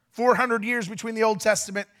 400 years between the Old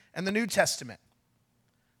Testament and the New Testament.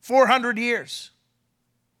 400 years.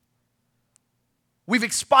 We've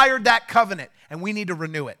expired that covenant and we need to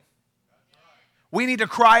renew it. We need to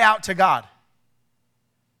cry out to God.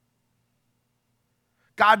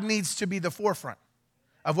 God needs to be the forefront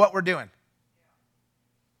of what we're doing.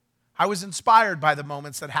 I was inspired by the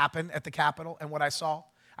moments that happened at the Capitol and what I saw.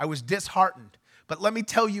 I was disheartened. But let me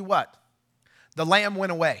tell you what. The lamb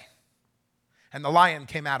went away and the lion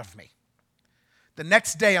came out of me. The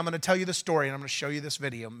next day, I'm going to tell you the story and I'm going to show you this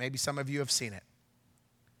video. Maybe some of you have seen it.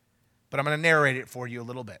 But I'm going to narrate it for you a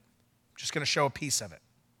little bit. I'm just going to show a piece of it.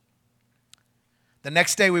 The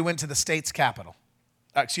next day, we went to the state's Capitol.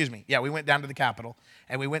 We went down to the Capitol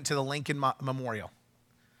and we went to the Lincoln Memorial.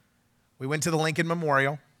 We went to the Lincoln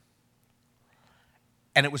Memorial.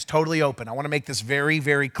 And it was totally open. I want to make this very,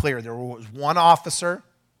 very clear. There was one officer,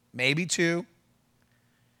 maybe two.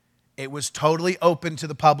 It was totally open to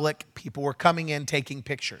the public. People were coming in, taking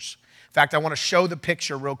pictures. In fact, I want to show the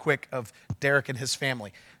picture real quick of Derek and his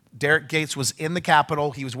family. Derek Gates was in the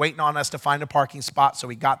Capitol. He was waiting on us to find a parking spot, so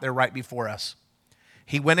he got there right before us.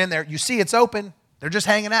 He went in there. You see, it's open. They're just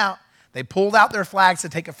hanging out. They pulled out their flags to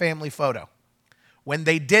take a family photo. When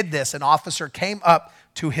they did this, an officer came up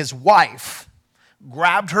to his wife,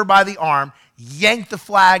 grabbed her by the arm, yanked the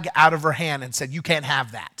flag out of her hand and said, "You can't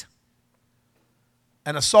have that,"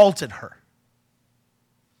 and assaulted her.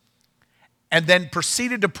 And then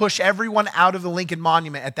proceeded to push everyone out of the Lincoln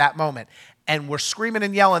Monument at that moment and were screaming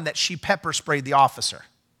and yelling that she pepper sprayed the officer.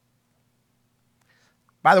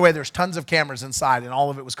 By the way, there's tons of cameras inside and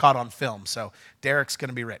all of it was caught on film, so Derek's going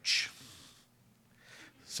to be rich.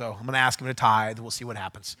 So I'm going to ask him to tithe. We'll see what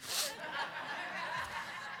happens.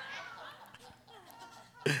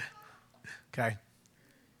 Okay.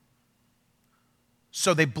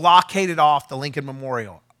 So they blockaded off the Lincoln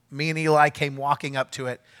Memorial. Me and Eli came walking up to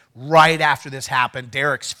it right after this happened.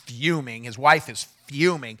 Derek's fuming. His wife is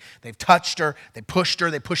fuming. They've touched her. They pushed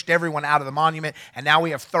her. They pushed everyone out of the monument. And now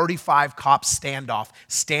we have 35 cops standoff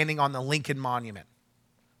standing on the Lincoln Monument,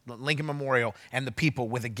 the Lincoln Memorial, and the people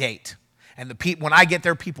with a gate. And the people, when I get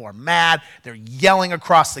there, people are mad. They're yelling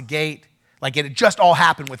across the gate like it had just all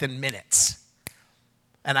happened within minutes.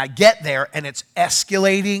 And I get there, and it's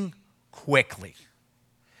escalating quickly.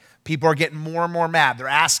 People are getting more and more mad. They're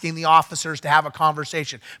asking the officers to have a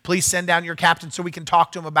conversation. Please send down your captain so we can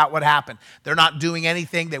talk to him about what happened. They're not doing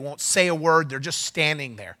anything. They won't say a word. They're just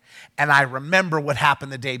standing there. And I remember what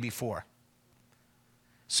happened the day before.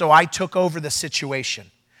 So I took over the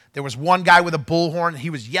situation. There was one guy with a bullhorn.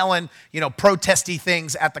 He was yelling, protesty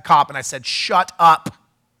things at the cop. And I said, "Shut up."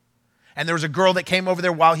 And there was a girl that came over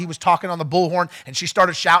there while he was talking on the bullhorn, and she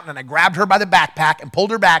started shouting, and I grabbed her by the backpack and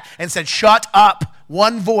pulled her back and said, "Shut up,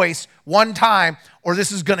 one voice, one time, or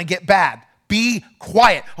this is going to get bad. Be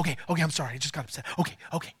quiet." Okay, I'm sorry. I just got upset.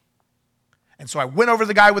 Okay. And so I went over to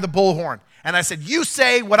the guy with the bullhorn, and I said, "You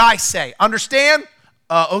say what I say. Understand?"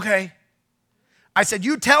 Okay. I said,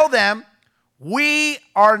 "You tell them we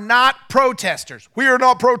are not protesters. We are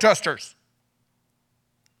not protesters."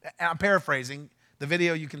 And I'm paraphrasing. The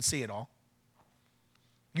video, you can see it all.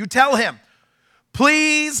 You tell him,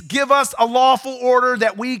 Please give us a lawful order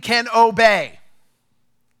that we can obey.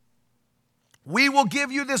 We will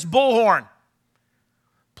give you this bullhorn.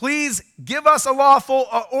 Please give us a lawful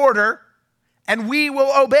order and we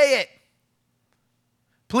will obey it.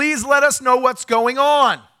 Please let us know what's going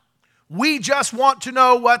on. We just want to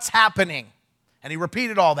know what's happening. And he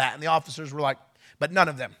repeated all that, and the officers were like, but none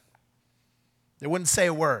of them. They wouldn't say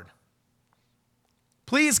a word.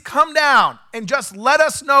 Please come down and just let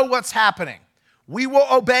us know what's happening. We will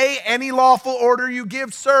obey any lawful order you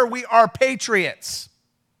give, sir. We are patriots.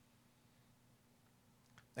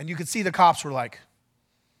 And you could see the cops were like,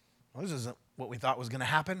 well, this isn't what we thought was going to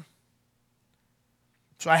happen.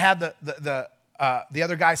 So I had the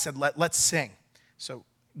other guy said, let's sing. So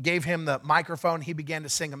gave him the microphone. He began to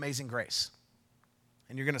sing Amazing Grace.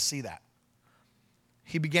 And you're going to see that.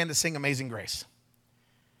 He began to sing Amazing Grace.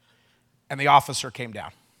 And the officer came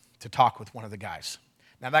down to talk with one of the guys.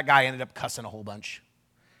 Now, that guy ended up cussing a whole bunch.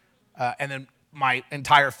 And then my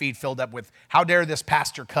entire feed filled up with, how dare this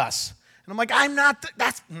pastor cuss? And I'm like, I'm not,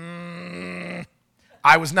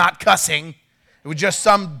 I was not cussing. It was just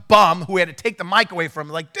some bum who had to take the mic away from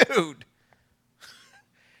him. Like, dude.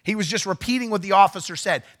 He was just repeating what the officer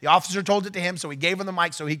said. The officer told it to him, so he gave him the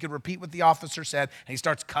mic so he could repeat what the officer said, and he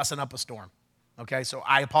starts cussing up a storm. Okay, so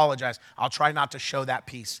I apologize. I'll try not to show that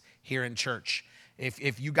piece here in church.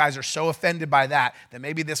 If you guys are so offended by that, then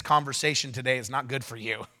maybe this conversation today is not good for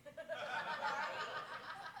you.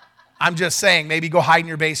 I'm just saying, maybe go hide in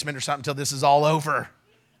your basement or something until this is all over.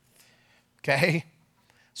 Okay?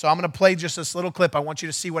 So I'm going to play just this little clip. I want you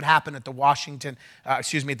to see what happened at the at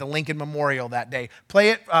the Lincoln Memorial that day.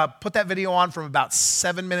 Play it, put that video on from about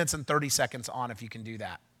 7 minutes and 30 seconds on if you can do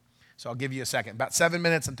that. So I'll give you a second. About 7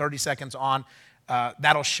 minutes and 30 seconds on,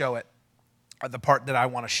 that'll show it, the part that I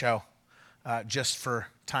want to show, just for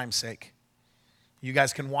time's sake. You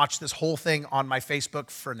guys can watch this whole thing on my Facebook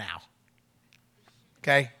for now.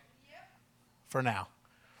 Okay? For now.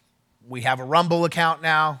 We have a Rumble account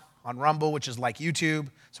now on Rumble, which is like YouTube.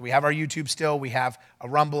 So we have our YouTube still. We have a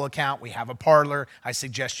Rumble account. We have a Parler. I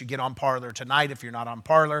suggest you get on Parler tonight if you're not on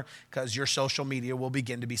Parler, because your social media will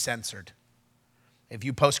begin to be censored. If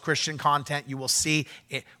you post Christian content, you will see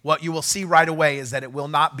it. What you will see right away is that it will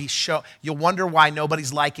not be shown. You'll wonder why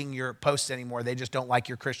nobody's liking your posts anymore. They just don't like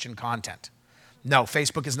your Christian content. No,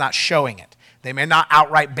 Facebook is not showing it. They may not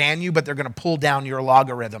outright ban you, but they're going to pull down your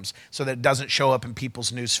logarithms so that it doesn't show up in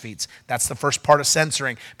people's news feeds. That's the first part of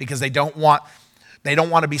censoring, because they don't want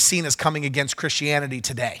to be seen as coming against Christianity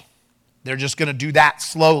today. They're just going to do that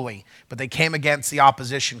slowly, but they came against the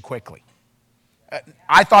opposition quickly.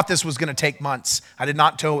 I thought this was going to take months. I did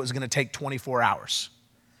not know it was going to take 24 hours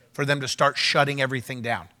for them to start shutting everything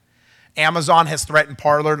down. Amazon has threatened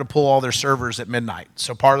Parler to pull all their servers at midnight,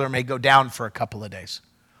 so Parler may go down for a couple of days.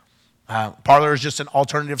 Parler is just an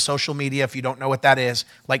alternative social media, if you don't know what that is,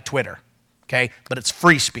 like Twitter, okay? But it's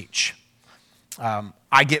free speech.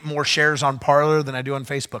 I get more shares on Parler than I do on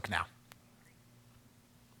Facebook now.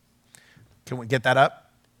 Can we get that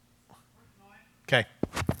up? Okay.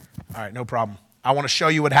 All right, no problem. I want to show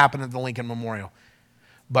you what happened at the Lincoln Memorial,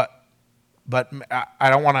 but I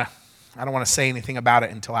don't want to say anything about it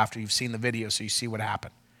until after you've seen the video, so you see what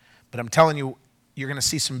happened. But I'm telling you, you're going to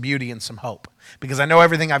see some beauty and some hope, because I know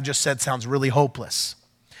everything I've just said sounds really hopeless.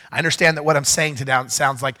 I understand that what I'm saying today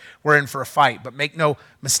sounds like we're in for a fight, but make no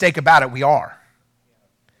mistake about it, we are.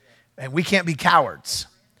 And we can't be cowards,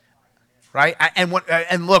 right? And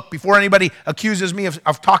look, before anybody accuses me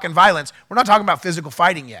of talking violence, we're not talking about physical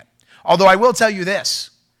fighting yet. Although I will tell you this.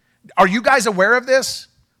 Are you guys aware of this?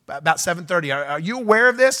 About 7:30. Are you aware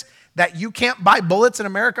of this? That you can't buy bullets in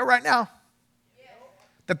America right now?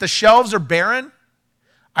 That the shelves are barren?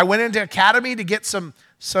 I went into Academy to get some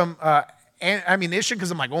ammunition, because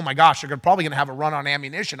I'm like, oh my gosh, they're probably going to have a run on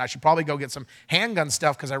ammunition. I should probably go get some handgun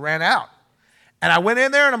stuff because I ran out. And I went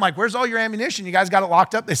in there and I'm like, where's all your ammunition? You guys got it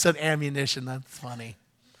locked up? They said, ammunition. That's funny.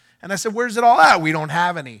 And I said, where's it all at? We don't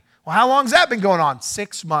have any. Well, how long's that been going on?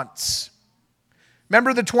 6 months.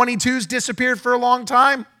 Remember the 22s disappeared for a long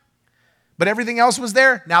time? But everything else was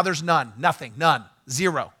there? Now there's none. Nothing. None.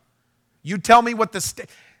 Zero. You tell me what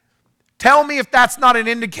tell me if that's not an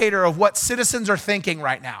indicator of what citizens are thinking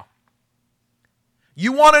right now.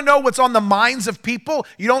 You want to know what's on the minds of people?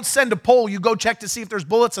 You don't send a poll. You go check to see if there's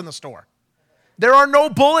bullets in the store. There are no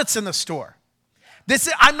bullets in the store.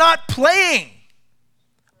 I'm not playing.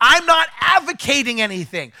 I'm not advocating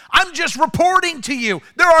anything. I'm just reporting to you.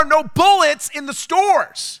 There are no bullets in the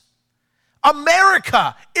stores.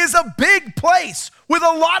 America is a big place with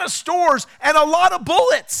a lot of stores and a lot of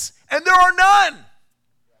bullets, and there are none.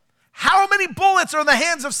 How many bullets are in the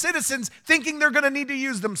hands of citizens thinking they're going to need to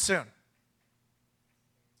use them soon?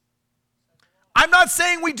 I'm not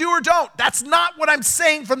saying we do or don't. That's not what I'm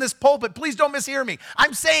saying from this pulpit. Please don't mishear me.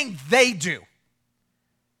 I'm saying they do.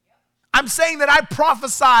 I'm saying that I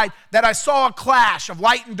prophesied that I saw a clash of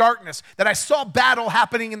light and darkness, that I saw battle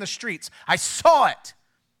happening in the streets. I saw it,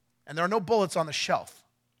 and there are no bullets on the shelf.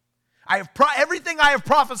 Everything I have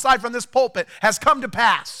prophesied from this pulpit has come to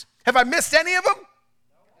pass. Have I missed any of them? No.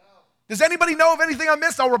 Does anybody know of anything I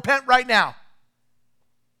missed? I'll repent right now.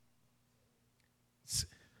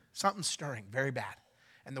 Something's stirring very bad,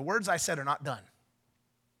 and the words I said are not done.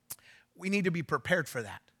 We need to be prepared for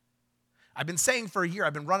that. I've been saying for a year,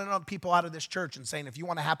 I've been running on people out of this church and saying, if you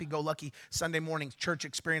want a happy-go-lucky Sunday morning church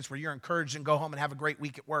experience where you're encouraged and go home and have a great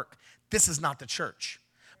week at work, this is not the church.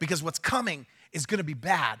 Because what's coming is going to be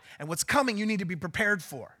bad. And what's coming, you need to be prepared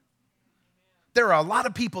for. There are a lot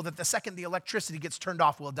of people that the second the electricity gets turned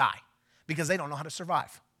off will die because they don't know how to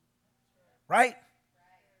survive. Right?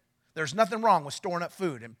 There's nothing wrong with storing up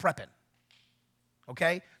food and prepping.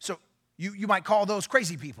 Okay? So you might call those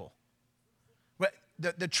crazy people. But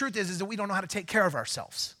the truth is that we don't know how to take care of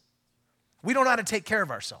ourselves. We don't know how to take care of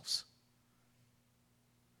ourselves.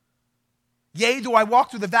 Yea, though I walk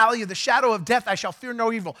through the valley of the shadow of death, I shall fear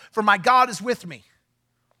no evil, for my God is with me.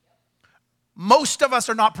 Most of us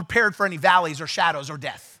are not prepared for any valleys or shadows or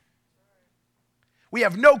death. We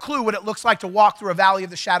have no clue what it looks like to walk through a valley of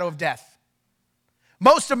the shadow of death.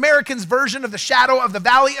 Most Americans' version of the shadow of the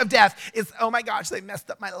valley of death is, oh my gosh, they messed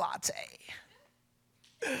up my latte.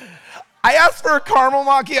 I asked for a caramel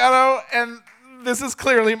macchiato, and this is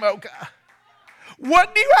clearly mocha.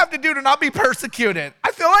 What do you have to do to not be persecuted?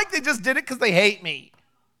 I feel like they just did it because they hate me.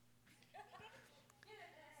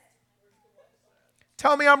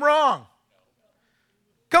 Tell me I'm wrong.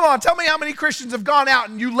 Come on, tell me how many Christians have gone out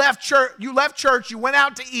and you left church, you went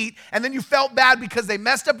out to eat, and then you felt bad because they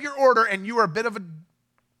messed up your order and you were a bit of a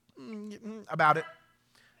about it.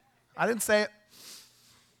 I didn't say it.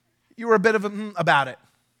 You were a bit of a about it.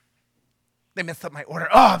 They messed up my order.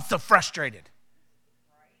 Oh, I'm so frustrated.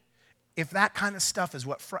 If that kind of stuff is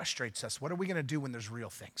what frustrates us, what are we going to do when there's real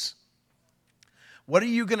things? What are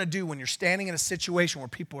you going to do when you're standing in a situation where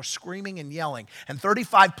people are screaming and yelling and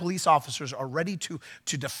 35 police officers are ready to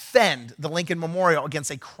defend the Lincoln Memorial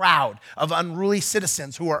against a crowd of unruly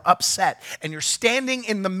citizens who are upset, and you're standing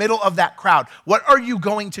in the middle of that crowd? What are you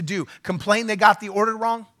going to do? Complain they got the order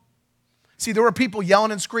wrong? See, there were people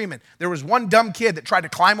yelling and screaming. There was one dumb kid that tried to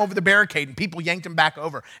climb over the barricade, and people yanked him back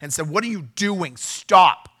over and said, "What are you doing?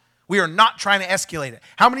 Stop. We are not trying to escalate it."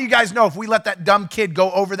 How many of you guys know if we let that dumb kid go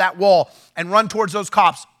over that wall and run towards those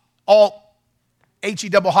cops, all HE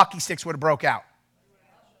double hockey sticks would have broke out?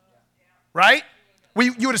 Right?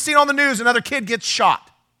 You would have seen on the news another kid gets shot.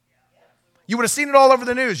 You would have seen it all over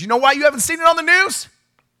the news. You know why you haven't seen it on the news?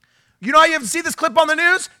 You know why you haven't seen this clip on the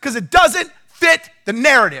news? Because it doesn't fit the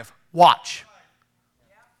narrative. Watch.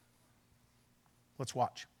 Let's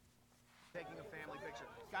watch. Taking a family picture.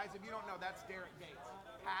 Guys, if you don't know, that's Derek Gates.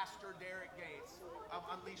 Pastor Derek Gates of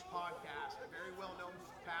Unleashed Podcast, a very well-known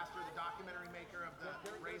pastor, the documentary maker of the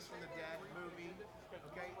Raised from the Dead movie.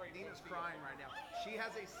 Okay, Nina's crying right now. She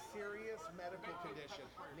has a serious medical condition.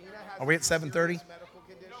 Nina has Are we at 7:30? medical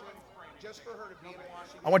condition. Just for her to be in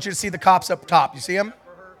Washington. I want you to see the cops up top. You see them?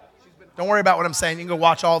 Don't worry about what I'm saying. You can go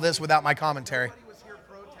watch all this without my commentary.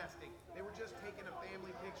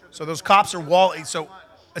 So those cops are so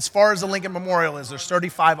as far as the Lincoln Memorial is, there's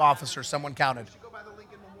 35 officers, someone counted. Go by the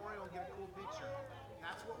Lincoln Memorial and get a cool picture.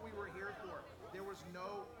 That's what we were here for.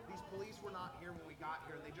 These police were not here when we got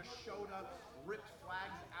here. They just showed up, ripped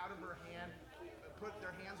flags out of her hand, put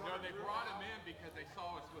their hands on her. No, they brought them in because they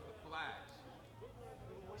saw us with the flags.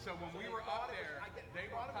 So when we were up there,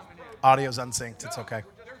 they were coming in. Audio's unsynced, it's okay.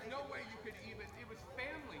 There's no way you could even, it was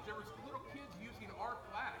families. There was little kids using our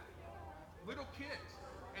flag. Little kids.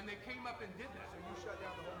 And they came up and did that. So you shut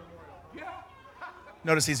down the whole memorial? Yeah.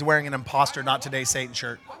 Notice he's wearing an imposter, not today Satan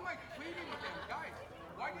shirt. I'm like pleading with them, guys.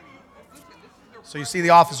 Why did you listen? This is their So you see the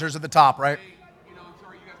officers at the top, right? You know, I'm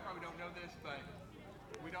sorry, you guys probably don't know this, but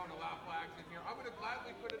we don't allow flags in here. I would have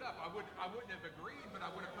gladly put it up. I wouldn't have agreed, but I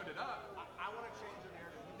would have put it up. I want to change the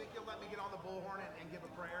narrative. You think you'll let me get on the bullhorn and give a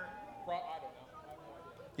prayer? I don't know.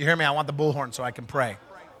 You hear me? I want the bullhorn so I can pray.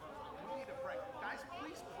 Pray. We need to pray. Guys,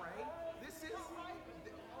 please pray. This is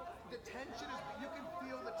the tension is, you can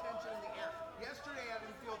feel the tension in the air. Yesterday I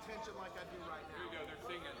didn't feel tension like I do right now. Here you go, they're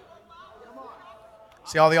singing. Come on.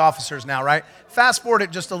 See all the officers now, right? Fast forward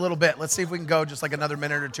it just a little bit. Let's see if we can go just like another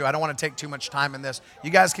minute or two. I don't want to take too much time in this. You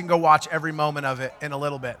guys can go watch every moment of it in a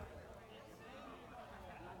little bit.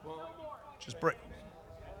 Just break.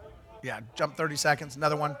 Yeah, jump 30 seconds.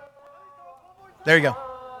 Another one. There you go.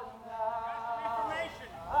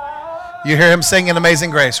 You hear him singing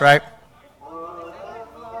Amazing Grace, right?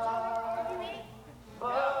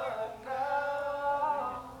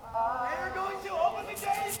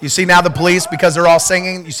 You see now the police, because they're all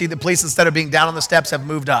singing, you see the police, instead of being down on the steps, have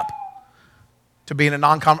moved up to being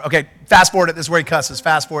a okay, fast forward it. This is where he cusses.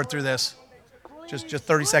 Fast forward through this. Just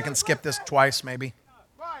 30 seconds. Skip this twice, maybe.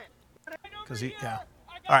 Because yeah.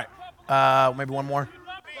 All right. Maybe one more.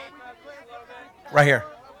 Right here.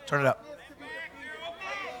 Turn it up.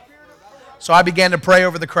 So I began to pray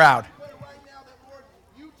over the crowd.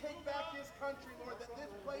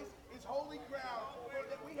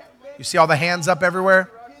 You see all the hands up everywhere?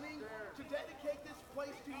 To dedicate this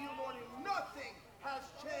place to you, Lord, and nothing has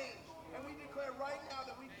changed. And we declare right now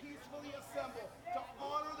that we peacefully assemble to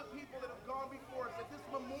honor the people that have gone before us at this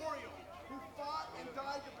memorial who fought and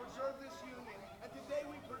died to preserve this union. And today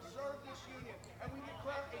we preserve this union. And we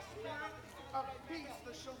declare a spirit of peace,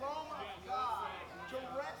 the shalom of God, to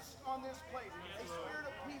rest on this place. A spirit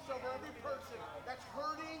of peace over every person that's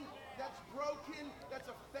hurting, that's broken, that's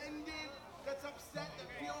offended, that's upset, that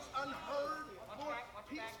feels unheard. Lord,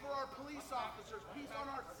 peace for our police officers, peace on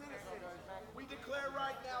our citizens. We declare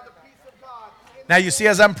right now the peace of God. Now you see,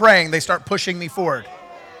 as I'm praying, they start pushing me forward.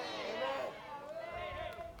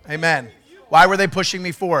 Amen. Why were they pushing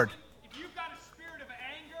me forward? If you've got a spirit of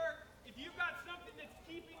anger, if you've got something that's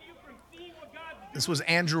keeping you from seeing what God's doing, This was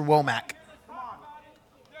Andrew Womack.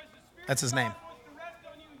 That's his name.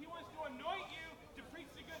 He wants to anoint you to preach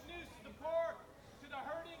the good news to the poor, to the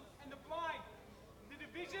hurting, and the blind. The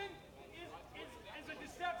division is a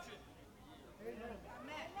deception.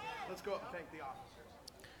 Let's go up and thank the officers.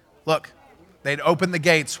 Look, they'd opened the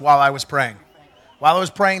gates while I was praying. While I was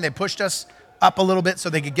praying, they pushed us up a little bit so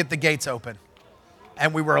they could get the gates open.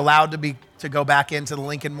 And we were allowed to go back into the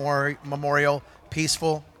Lincoln Memorial,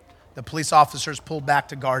 peaceful. The police officers pulled back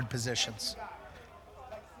to guard positions.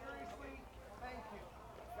 Seriously, thank you.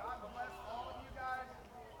 God bless all of you guys.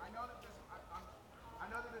 I know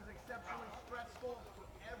that this is exceptionally stressful for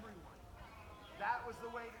everyone. That was the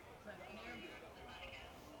way to handle it.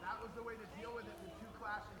 That was the way to deal with it with two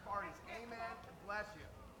clashing parties. Amen. And bless you.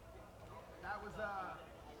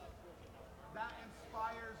 That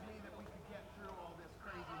inspires me that we could get through all this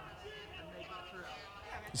craziness and make it through.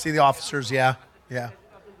 You see the officers? Yeah.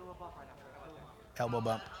 Elbow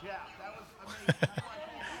bump. Yeah, that was amazing.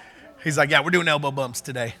 He's like, yeah, we're doing elbow bumps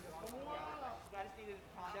today.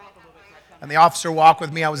 And the officer walked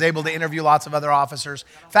with me. I was able to interview lots of other officers.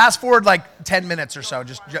 Fast forward like 10 minutes or so.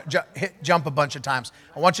 Just jump a bunch of times.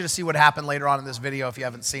 I want you to see what happened later on in this video if you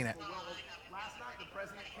haven't seen it. Last night the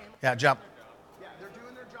president came. Yeah, jump. Yeah, they're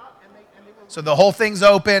doing their job, and they were. So the whole thing's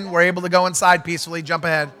open. We're able to go inside peacefully. Jump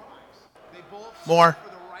ahead. They both More. for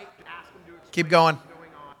the right to ask them to explain Keep going. what's going on.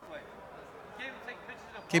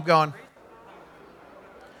 Keep going.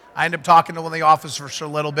 I end up talking to one of the officers for a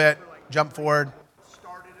little bit. Jump forward.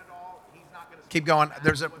 Started it all. He's not going to Keep going.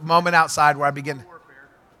 There's a moment outside where I begin. warfare.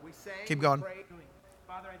 We say. Keep going. Pray.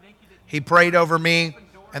 Father, I thank you that He prayed over me,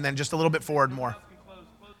 and then just a little bit forward more. you can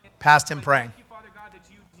close. Past him praying. Thank you, Father God, that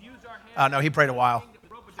you use our hands. Oh no, he prayed a while.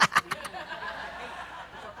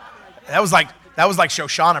 That was like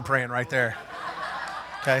Shoshana praying right there.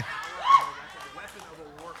 Okay.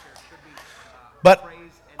 But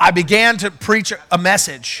I began to preach a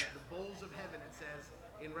message. The bowls of heaven, it says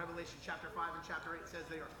in Revelation chapter 5 and chapter 8, says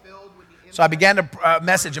they are filled with the So I began to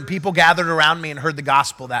message, and people gathered around me and heard the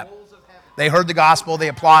gospel. They heard the gospel. They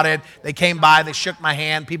applauded. They came by. They shook my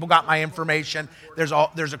hand. People got my information. There's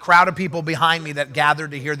a crowd of people behind me that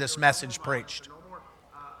gathered to hear this message preached.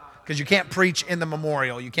 Because you can't preach in the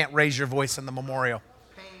memorial. You can't raise your voice in the memorial.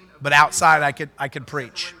 But outside, I could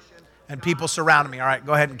preach. And people surrounded me. All right,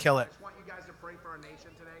 go ahead and kill it. I want you guys to pray for our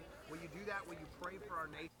nation today. Will you do that? Will you pray for our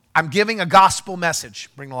nation? I'm giving a gospel message.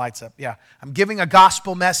 Bring the lights up. Yeah. I'm giving a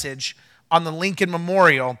gospel message on the Lincoln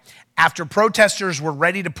Memorial after protesters were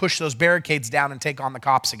ready to push those barricades down and take on the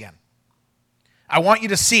cops again. I want you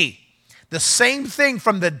to see the same thing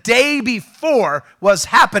from the day before was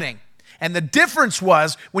happening. And the difference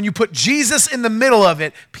was when you put Jesus in the middle of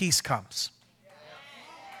it, peace comes.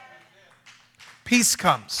 Peace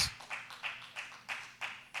comes.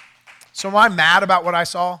 So am I mad about what I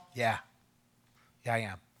saw? Yeah. Yeah, I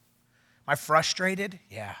am. Am I frustrated?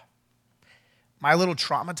 Yeah. Am I a little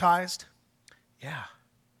traumatized? Yeah.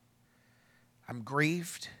 I'm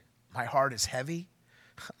grieved. My heart is heavy.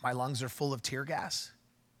 My lungs are full of tear gas.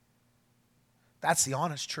 That's the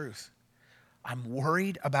honest truth. I'm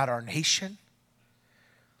worried about our nation.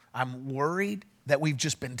 I'm worried that we've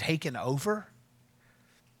just been taken over.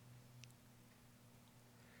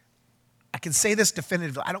 I can say this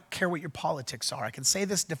definitively. I don't care what your politics are. I can say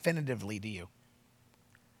this definitively to you.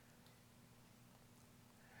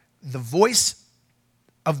 The voice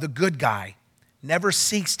of the good guy never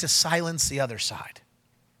seeks to silence the other side.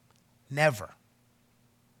 Never.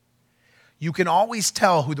 You can always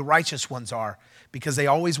tell who the righteous ones are because they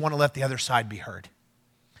always want to let the other side be heard.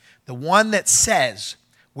 The one that says,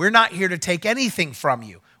 we're not here to take anything from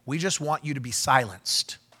you, we just want you to be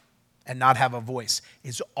silenced and not have a voice,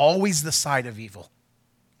 is always the side of evil.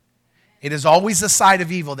 It is always the side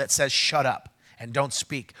of evil that says, shut up and don't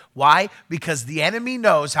speak. Why? Because the enemy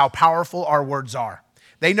knows how powerful our words are.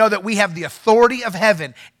 They know that we have the authority of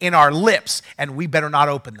heaven in our lips, and we better not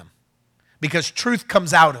open them because truth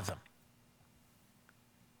comes out of them.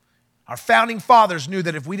 Our founding fathers knew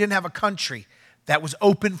that if we didn't have a country that was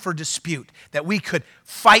open for dispute, that we could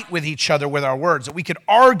fight with each other with our words, that we could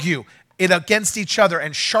argue it against each other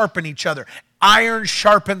and sharpen each other. Iron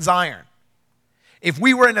sharpens iron. If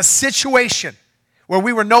we were in a situation where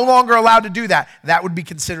we were no longer allowed to do that, that would be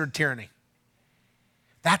considered tyranny.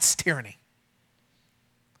 That's tyranny.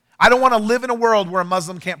 I don't want to live in a world where a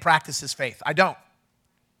Muslim can't practice his faith. I don't.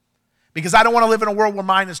 Because I don't want to live in a world where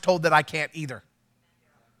mine is told that I can't either.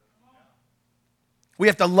 We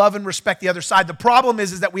have to love and respect the other side. The problem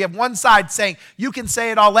is that we have one side saying, you can say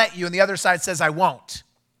it, I'll let you, and the other side says, I won't.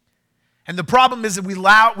 And the problem is that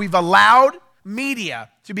we've allowed media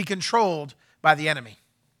to be controlled by the enemy.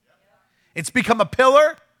 It's become a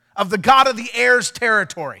pillar of the God of the air's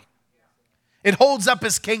territory. It holds up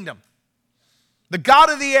his kingdom. The God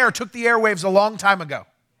of the air took the airwaves a long time ago.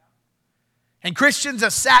 And Christians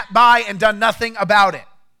have sat by and done nothing about it.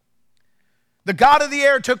 The God of the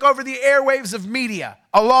air took over the airwaves of media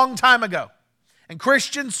a long time ago. And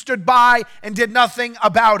Christians stood by and did nothing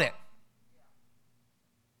about it.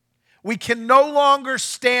 We can no longer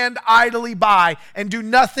stand idly by and do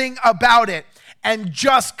nothing about it and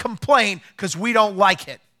just complain because we don't like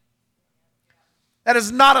it. That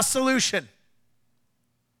is not a solution.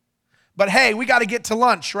 But hey, we got to get to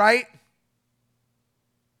lunch, right?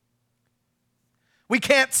 We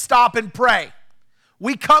can't stop and pray.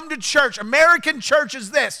 We come to church. American church is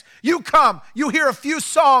this. You come, you hear a few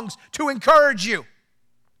songs to encourage you.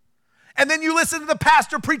 And then you listen to the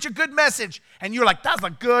pastor preach a good message. And you're like, that's a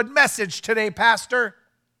good message today, pastor.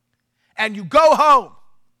 And you go home.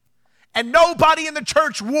 And nobody in the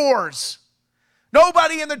church wars.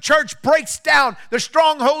 Nobody in the church breaks down the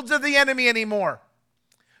strongholds of the enemy anymore.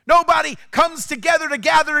 Nobody comes together to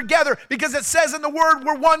gather together because it says in the word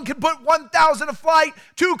where one can put 1,000 to flight,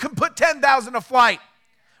 two can put 10,000 to flight.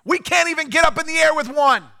 We can't even get up in the air with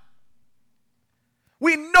one.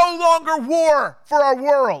 We no longer war for our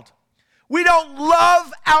world. We don't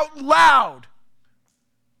love out loud.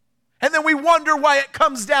 And then we wonder why it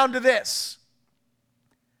comes down to this.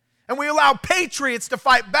 And we allow patriots to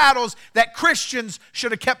fight battles that Christians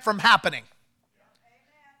should have kept from happening.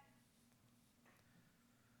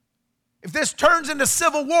 If this turns into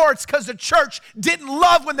civil war, it's because the church didn't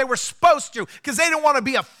love when they were supposed to, because they didn't want to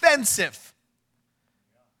be offensive.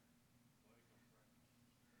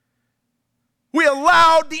 We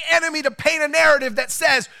allowed the enemy to paint a narrative that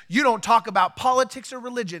says you don't talk about politics or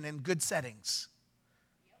religion in good settings.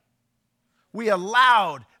 We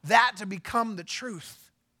allowed that to become the truth.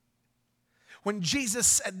 When Jesus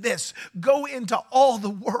said this, go into all the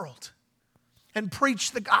world and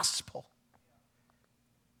preach the gospel.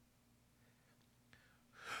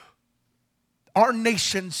 Our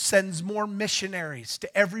nation sends more missionaries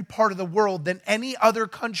to every part of the world than any other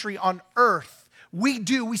country on earth. We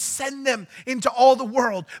do. We send them into all the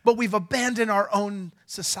world, but we've abandoned our own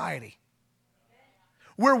society.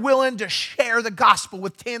 We're willing to share the gospel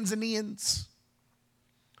with Tanzanians.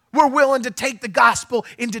 We're willing to take the gospel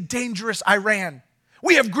into dangerous Iran.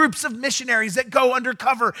 We have groups of missionaries that go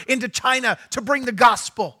undercover into China to bring the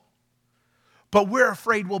gospel. But we're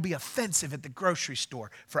afraid we'll be offensive at the grocery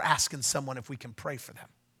store for asking someone if we can pray for them.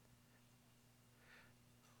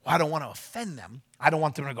 Well, I don't want to offend them. I don't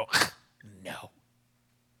want them to go, no.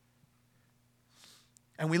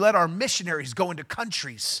 And we let our missionaries go into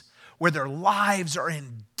countries where their lives are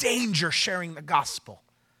in danger sharing the gospel.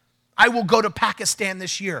 I will go to Pakistan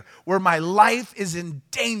this year where my life is in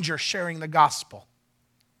danger sharing the gospel.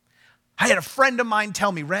 I had a friend of mine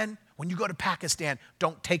tell me, Ren, when you go to Pakistan,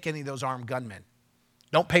 don't take any of those armed gunmen.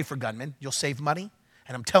 Don't pay for gunmen. You'll save money.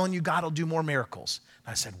 And I'm telling you, God will do more miracles.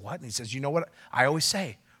 And I said, what? And he says, you know what I always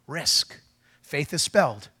say? Risk. Faith is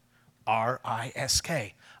spelled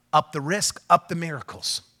R-I-S-K. Up the risk, up the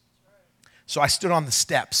miracles. So I stood on the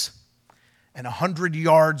steps, and 100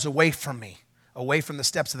 yards away from me, away from the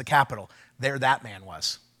steps of the Capitol, there that man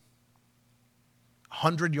was.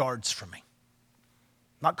 100 yards from me.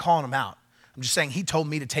 I'm not calling him out. I'm just saying he told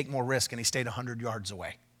me to take more risk, and he stayed 100 yards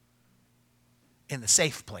away in the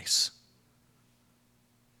safe place.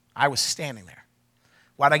 I was standing there.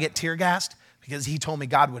 Why'd I get tear gassed? Because he told me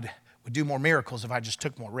God would do more miracles if I just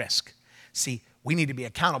took more risk. See, we need to be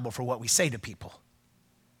accountable for what we say to people.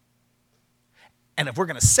 And if we're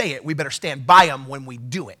going to say it, we better stand by them when we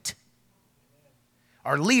do it.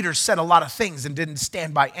 Our leaders said a lot of things and didn't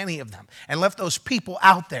stand by any of them and left those people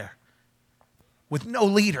out there with no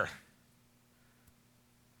leader.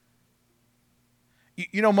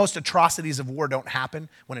 You know, most atrocities of war don't happen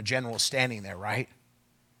when a general is standing there, right?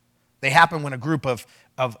 They happen when a group of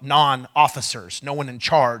non-officers, no one in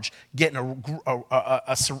charge, get in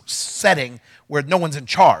a setting where no one's in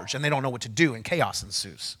charge and they don't know what to do, and chaos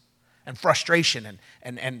ensues. And frustration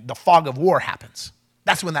and the fog of war happens.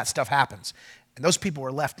 That's when that stuff happens. And those people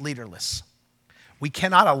were left leaderless. We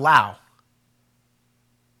cannot allow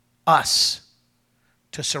us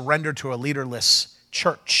to surrender to a leaderless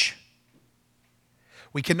church.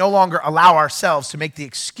 We can no longer allow ourselves to make the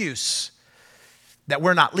excuse that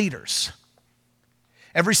we're not leaders.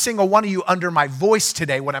 Every single one of you under my voice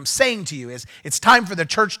today, what I'm saying to you is it's time for the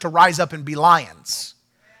church to rise up and be lions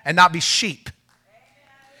and not be sheep.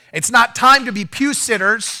 It's not time to be pew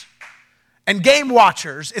sitters and game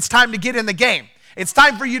watchers. It's time to get in the game. It's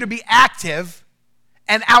time for you to be active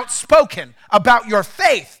and outspoken about your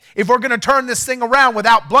faith if we're going to turn this thing around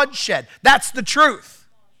without bloodshed. That's the truth.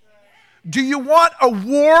 Do you want a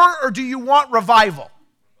war or do you want revival?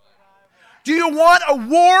 Do you want a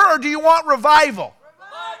war or do you want revival?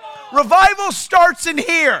 Revival starts in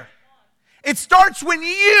here. It starts when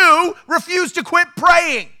you refuse to quit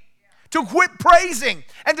praying, to quit praising,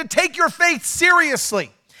 and to take your faith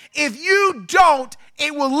seriously. If you don't,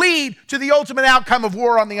 it will lead to the ultimate outcome of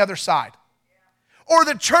war on the other side. Or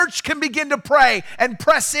the church can begin to pray and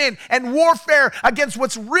press in and warfare against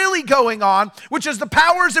what's really going on, which is the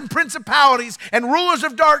powers and principalities and rulers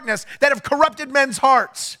of darkness that have corrupted men's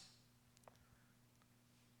hearts.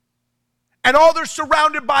 And all they're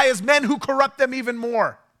surrounded by is men who corrupt them even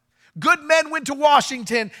more. Good men went to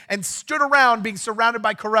Washington and stood around being surrounded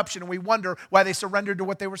by corruption, and we wonder why they surrendered to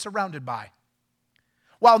what they were surrounded by.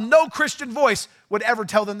 While no Christian voice would ever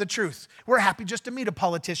tell them the truth. We're happy just to meet a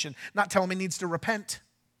politician, not tell him he needs to repent.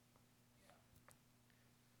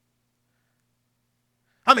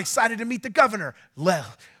 I'm excited to meet the governor. Well,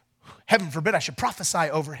 heaven forbid I should prophesy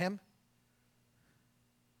over him.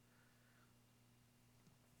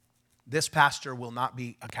 This pastor will not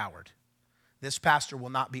be a coward. This pastor will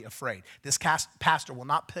not be afraid. This pastor will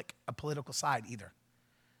not pick a political side either.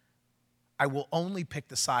 I will only pick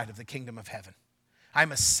the side of the kingdom of heaven.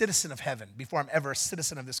 I'm a citizen of heaven before I'm ever a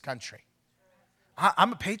citizen of this country.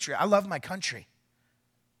 I'm a patriot. I love my country.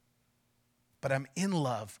 But I'm in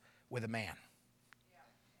love with a man.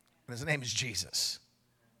 And his name is Jesus.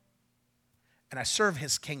 And I serve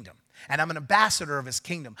his kingdom. And I'm an ambassador of his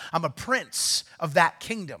kingdom. I'm a prince of that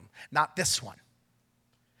kingdom, not this one.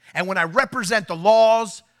 And when I represent the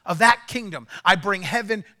laws of that kingdom, I bring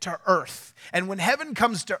heaven to earth. And when heaven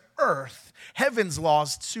comes to earth, heaven's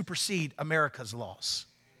laws supersede America's laws.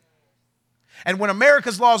 And when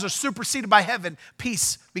America's laws are superseded by heaven,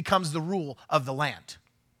 peace becomes the rule of the land.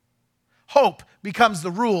 Hope becomes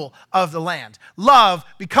the rule of the land. Love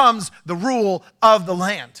becomes the rule of the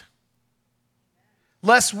land.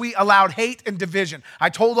 Lest we allowed hate and division. I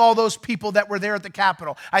told all those people that were there at the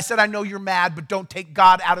Capitol, I said, I know you're mad, but don't take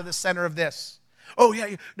God out of the center of this. Oh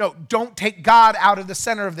yeah, no, don't take God out of the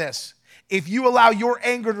center of this. If you allow your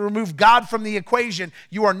anger to remove God from the equation,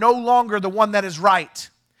 you are no longer the one that is right.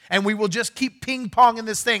 And we will just keep ping-ponging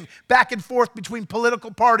this thing back and forth between political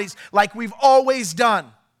parties like we've always done.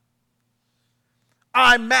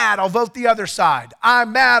 I'm mad, I'll vote the other side.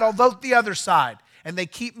 I'm mad, I'll vote the other side. And they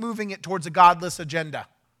keep moving it towards a godless agenda.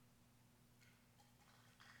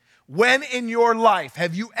 When in your life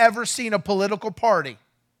have you ever seen a political party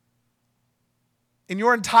in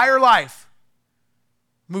your entire life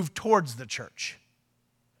move towards the church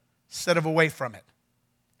instead of away from it?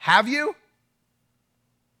 Have you?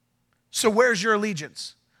 So where's your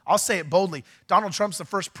allegiance? I'll say it boldly. Donald Trump's the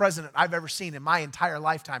first president I've ever seen in my entire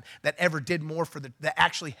lifetime that ever did more that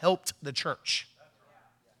actually helped the church.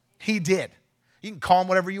 He did. You can call him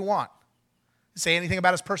whatever you want. Say anything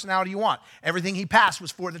about his personality you want. Everything he passed was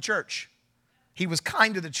for the church. He was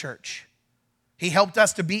kind to the church. He helped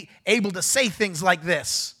us to be able to say things like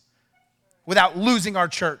this without losing our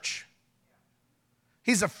church.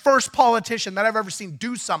 He's the first politician that I've ever seen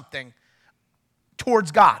do something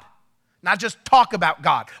towards God. Not just talk about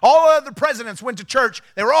God. All other presidents went to church.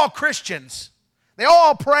 They were all Christians. They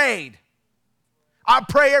all prayed. I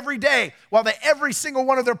pray every day while every single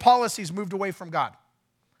one of their policies moved away from God.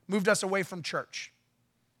 Moved us away from church.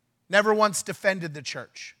 Never once defended the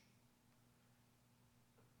church.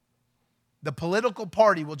 The political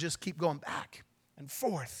party will just keep going back and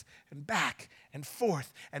forth and back and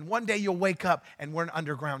forth. And one day you'll wake up and we're in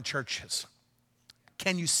underground churches.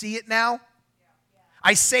 Can you see it now?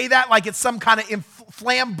 I say that like it's some kind of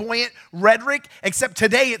flamboyant rhetoric, except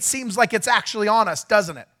today it seems like it's actually on us,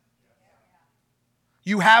 doesn't it?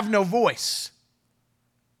 You have no voice.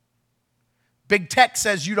 Big tech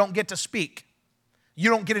says you don't get to speak.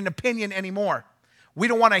 You don't get an opinion anymore. We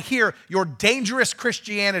don't want to hear your dangerous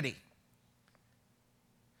Christianity,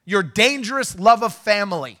 your dangerous love of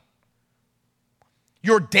family,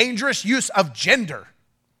 your dangerous use of gender.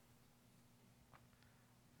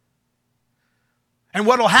 And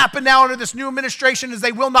what will happen now under this new administration is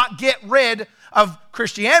they will not get rid of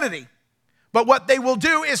Christianity. But what they will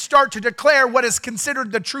do is start to declare what is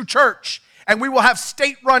considered the true church. And we will have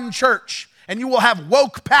state-run church. And you will have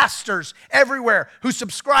woke pastors everywhere who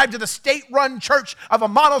subscribe to the state-run church of a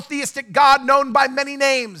monotheistic God known by many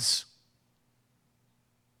names.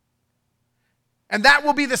 And that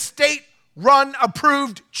will be the state-run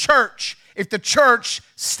approved church if the church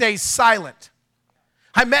stays silent.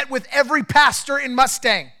 I met with every pastor in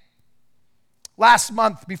Mustang last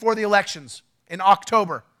month before the elections in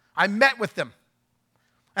October. I met with them.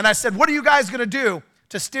 And I said, what are you guys going to do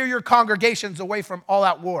to steer your congregations away from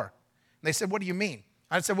all-out war? And they said, what do you mean?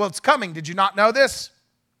 I said, well, it's coming. Did you not know this?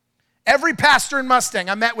 Every pastor in Mustang,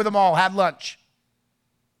 I met with them all, had lunch.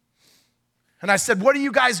 And I said, what are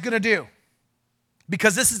you guys going to do?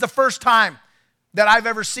 Because this is the first time that I've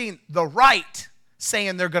ever seen the right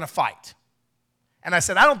saying they're going to fight. And I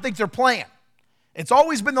said, I don't think they're playing. It's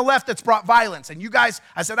always been the left that's brought violence. And you guys,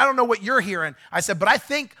 I said, I don't know what you're hearing. I said, but I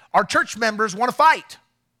think our church members want to fight.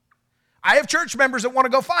 I have church members that want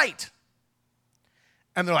to go fight.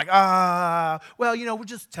 And they're like, well, you know, we're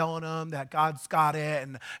just telling them that God's got it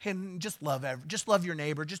and just love your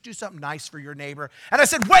neighbor. Just do something nice for your neighbor. And I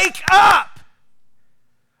said, wake up.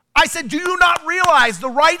 I said, do you not realize the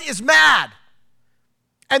right is mad?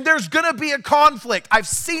 And there's going to be a conflict. I've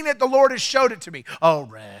seen it. The Lord has showed it to me. Oh,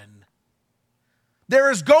 Ren. There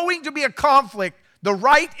is going to be a conflict. The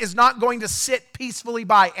right is not going to sit peacefully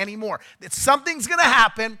by anymore. Something's going to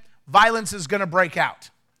happen. Violence is going to break out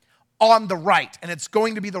on the right. And it's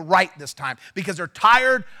going to be the right this time because they're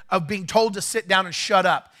tired of being told to sit down and shut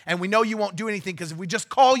up. And we know you won't do anything because if we just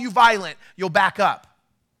call you violent, you'll back up.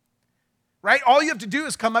 Right? All you have to do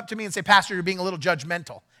is come up to me and say, Pastor, you're being a little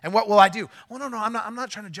judgmental. And what will I do? Well, no, I'm not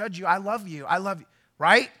trying to judge you. I love you.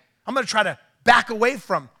 Right? I'm going to try to back away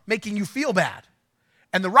from making you feel bad.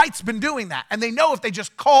 And the right's been doing that. And they know if they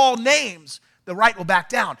just call names, the right will back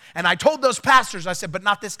down. And I told those pastors, I said, but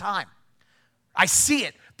not this time. I see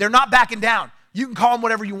it. They're not backing down. You can call them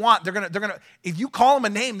whatever you want. They're gonna. If you call them a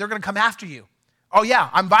name, they're gonna come after you. Oh yeah,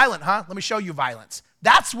 I'm violent, huh? Let me show you violence.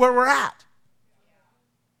 That's where we're at.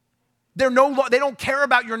 They don't care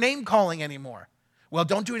about your name calling anymore. Well,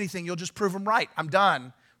 don't do anything. You'll just prove them right. I'm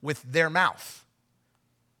done with their mouth.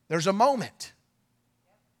 There's a moment.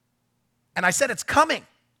 And I said, it's coming.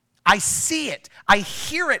 I see it. I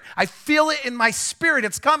hear it. I feel it in my spirit.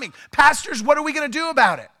 It's coming. Pastors, what are we going to do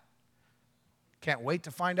about it? Can't wait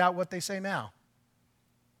to find out what they say now.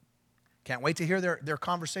 Can't wait to hear their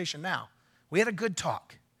conversation now. We had a good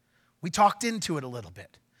talk. We talked into it a little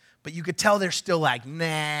bit. But you could tell they're still like,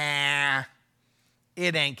 nah,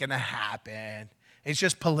 it ain't going to happen. It's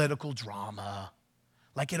just political drama,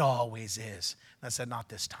 like it always is. And I said, not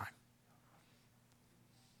this time.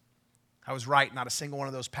 I was right. Not a single one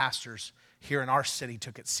of those pastors here in our city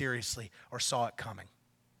took it seriously or saw it coming.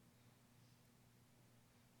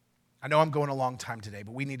 I know I'm going a long time today,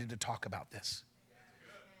 but we needed to talk about this.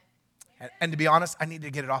 And to be honest, I need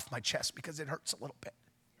to get it off my chest because it hurts a little bit.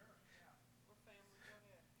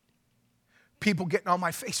 People getting on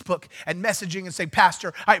my Facebook and messaging and saying,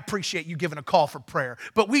 Pastor, I appreciate you giving a call for prayer,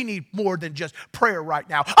 but we need more than just prayer right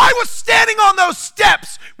now. I was standing on those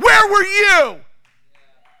steps. Where were you?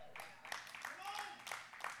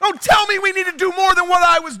 Don't tell me we need to do more than what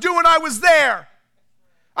I was doing. I was there.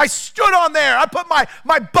 I stood on there. I put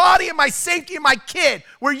my body and my safety and my kid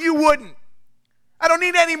where you wouldn't. I don't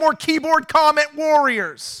need any more keyboard comment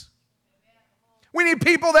warriors. We need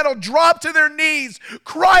people that'll drop to their knees,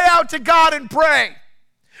 cry out to God and pray.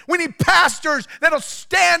 We need pastors that'll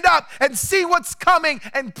stand up and see what's coming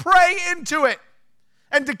and pray into it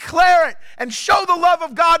and declare it and show the love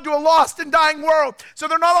of God to a lost and dying world so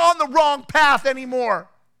they're not on the wrong path anymore.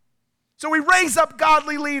 So we raise up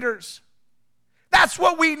godly leaders. That's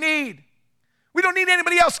what we need. We don't need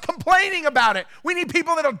anybody else complaining about it. We need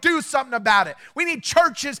people that'll do something about it. We need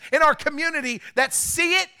churches in our community that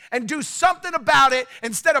see it and do something about it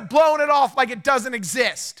instead of blowing it off like it doesn't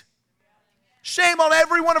exist. Shame on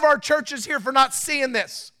every one of our churches here for not seeing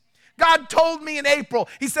this. God told me in April,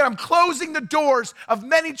 he said, I'm closing the doors of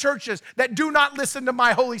many churches that do not listen to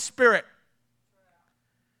my Holy Spirit.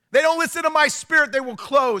 They don't listen to my Spirit, they will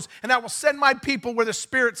close. And I will send my people where the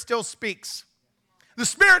Spirit still speaks. The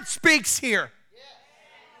Spirit speaks here.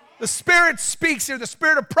 The Spirit speaks here. The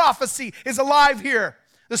Spirit of prophecy is alive here.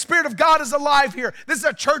 The Spirit of God is alive here. This is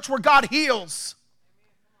a church where God heals.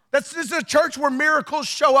 This is a church where miracles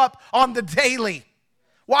show up on the daily.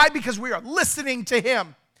 Why? Because we are listening to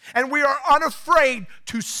him. And we are unafraid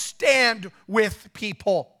to stand with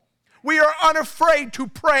people. We are unafraid to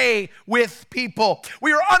pray with people.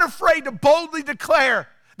 We are unafraid to boldly declare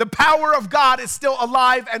the power of God is still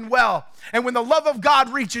alive and well. And when the love of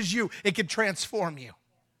God reaches you, it can transform you.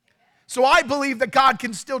 So I believe that God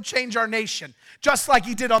can still change our nation, just like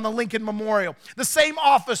he did on the Lincoln Memorial. The same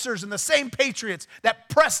officers and the same patriots that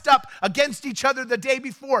pressed up against each other the day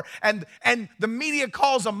before, and the media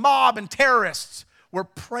calls a mob and terrorists, were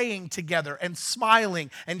praying together and smiling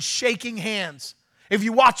and shaking hands. If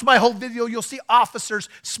you watch my whole video, you'll see officers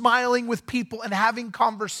smiling with people and having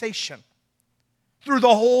conversation through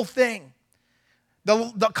the whole thing.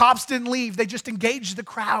 The cops didn't leave. They just engaged the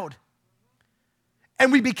crowd.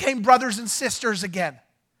 And we became brothers and sisters again.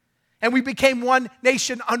 And we became one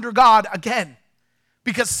nation under God again.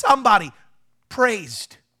 Because somebody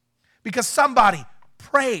praised. Because somebody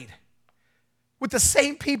prayed. With the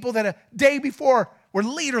same people that a day before were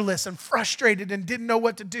leaderless and frustrated and didn't know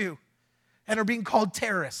what to do. And are being called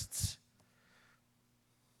terrorists.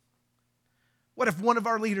 What if one of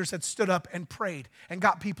our leaders had stood up and prayed and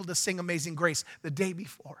got people to sing Amazing Grace the day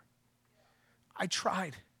before? I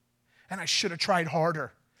tried. And I should have tried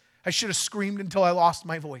harder. I should have screamed until I lost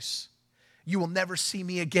my voice. You will never see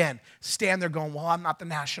me again stand there going, well, I'm not the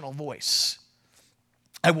national voice.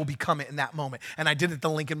 I will become it in that moment. And I did it at the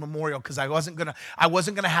Lincoln Memorial because I wasn't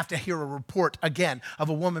gonna have to hear a report again of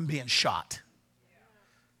a woman being shot.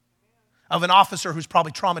 Of an officer who's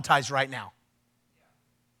probably traumatized right now.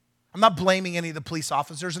 I'm not blaming any of the police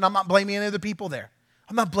officers, and I'm not blaming any of the people there.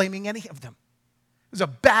 I'm not blaming any of them. It was a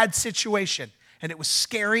bad situation. And it was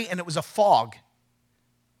scary, and it was a fog.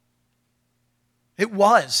 It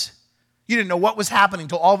was. You didn't know what was happening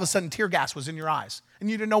until all of a sudden tear gas was in your eyes. And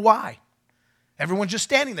you didn't know why. Everyone's just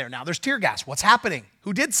standing there now. There's tear gas. What's happening?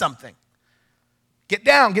 Who did something? Get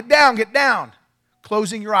down, get down, get down.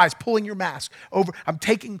 Closing your eyes, pulling your mask over. I'm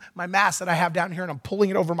taking my mask that I have down here and I'm pulling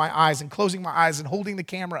it over my eyes and closing my eyes and holding the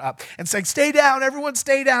camera up and saying, stay down, everyone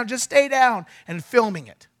stay down, just stay down, and filming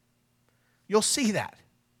it. You'll see that.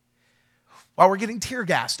 While we're getting tear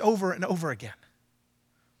gassed over and over again.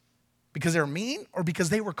 Because they're mean or because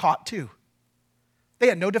they were caught too. They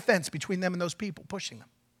had no defense between them and those people pushing them.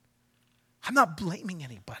 I'm not blaming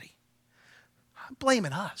anybody. I'm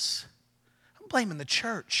blaming us. I'm blaming the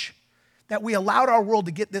church that we allowed our world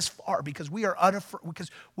to get this far because we are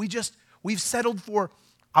because we've settled for,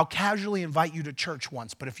 I'll casually invite you to church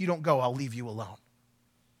once, but if you don't go, I'll leave you alone.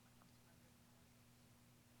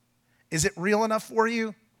 Is it real enough for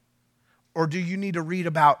you? Or do you need to read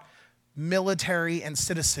about military and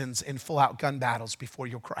citizens in full-out gun battles before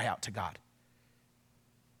you'll cry out to God?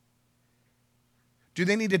 Do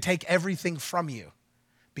they need to take everything from you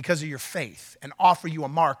because of your faith and offer you a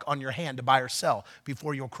mark on your hand to buy or sell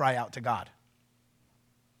before you'll cry out to God?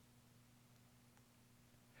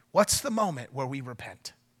 What's the moment where we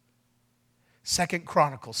repent? 2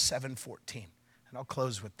 Chronicles 7:14, and I'll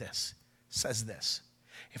close with this, says this.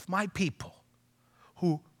 If my people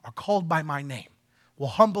who are called by my name will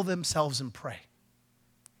humble themselves and pray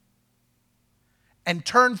and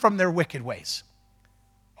turn from their wicked ways,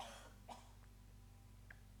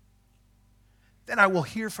 then I will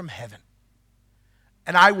hear from heaven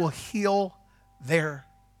and I will heal their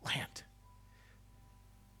land.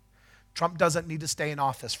 Trump doesn't need to stay in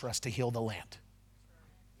office for us to heal the land.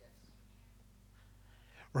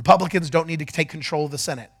 Republicans don't need to take control of the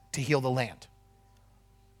Senate to heal the land.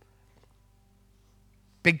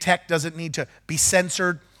 Big tech doesn't need to be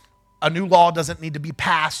censored. A new law doesn't need to be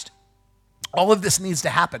passed. All of this needs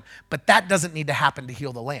to happen, but that doesn't need to happen to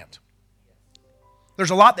heal the land.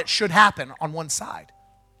 There's a lot that should happen on one side,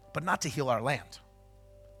 but not to heal our land.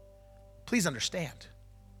 Please understand.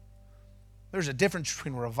 There's a difference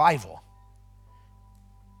between revival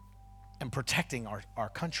and protecting our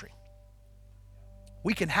country.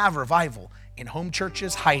 We can have revival in home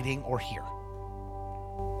churches, hiding, or here.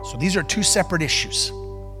 So these are two separate issues.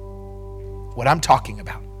 What I'm talking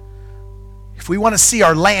about. If we want to see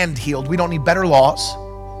our land healed, we don't need better laws.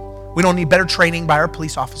 We don't need better training by our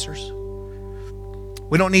police officers.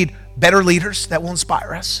 We don't need better leaders that will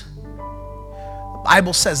inspire us. The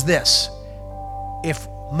Bible says this, if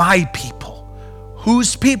my people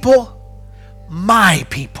Whose people? My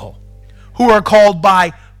people, who are called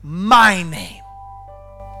by my name,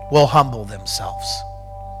 will humble themselves.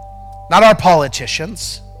 Not our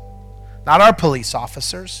politicians, not our police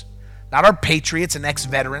officers, not our patriots and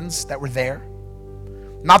ex-veterans that were there,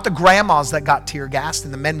 not the grandmas that got tear gassed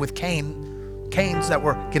and the men with canes that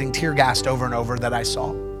were getting tear gassed over and over that I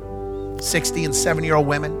saw. 60 and 70-year-old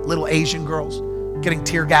women, little Asian girls getting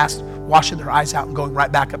tear gassed, washing their eyes out and going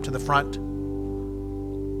right back up to the front.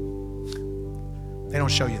 They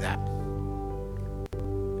don't show you that.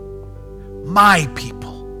 My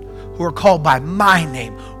people who are called by my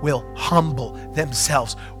name will humble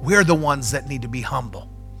themselves. We're the ones that need to be humble.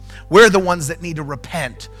 We're the ones that need to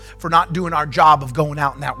repent for not doing our job of going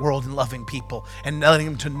out in that world and loving people and letting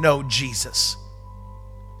them to know Jesus.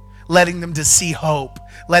 Letting them to see hope.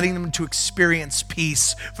 Letting them to experience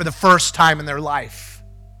peace for the first time in their life.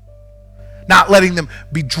 Not letting them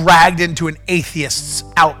be dragged into an atheist's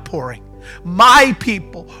outpouring. My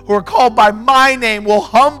people who are called by my name will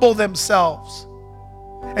humble themselves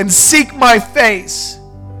and seek my face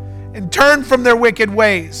and turn from their wicked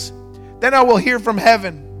ways. Then I will hear from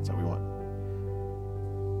heaven. That's what we want.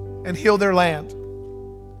 And heal their land.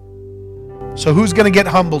 So who's going to get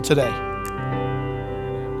humble today?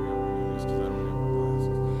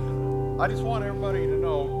 I just want everybody to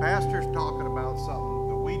know, Pastor's talking about something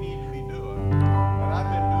that we need to be doing. And I've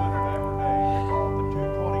been doing it every day. They call it the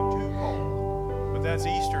 222 call. But that's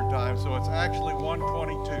Eastern time, so it's actually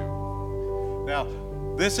 122. Now,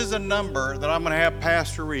 this is a number that I'm going to have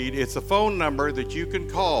Pastor read. It's a phone number that you can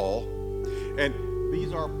call. And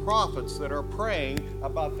these are prophets that are praying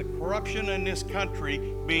about the corruption in this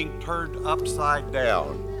country being turned upside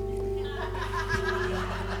down.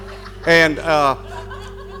 And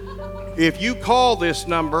if you call this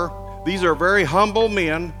number, these are very humble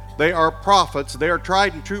men. They are prophets. They are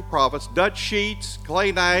tried and true prophets. Dutch Sheets,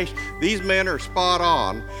 Clay Nash, these men are spot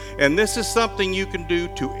on. And this is something you can do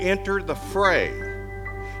to enter the fray.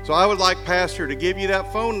 So I would like Pastor to give you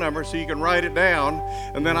that phone number so you can write it down.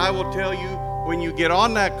 And then I will tell you when you get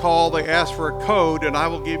on that call, they ask for a code, and I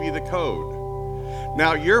will give you the code.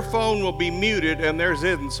 Now, your phone will be muted, and theirs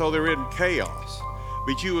isn't, so they're in chaos.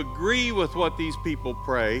 But you agree with what these people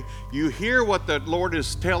pray. You hear what the Lord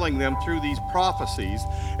is telling them through these prophecies.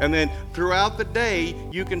 And then throughout the day,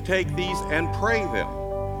 you can take these and pray them.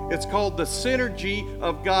 It's called the synergy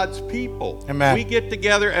of God's people. Amen. We get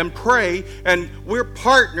together and pray, and we're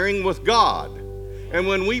partnering with God. And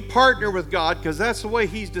when we partner with God, because that's the way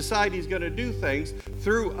He's decided He's going to do things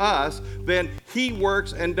through us, then He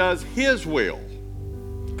works and does His will.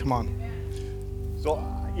 Come on. So,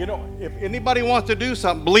 you know, if anybody wants to do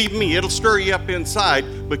something, believe me, it'll stir you up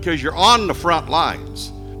inside because you're on the front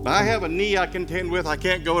lines. Now, I have a knee I contend with. I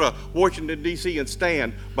can't go to Washington, D.C. and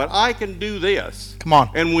stand, but I can do this. Come on.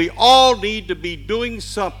 And we all need to be doing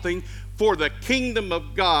something for the kingdom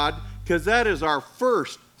of God because that is our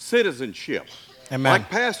first citizenship. Amen. Like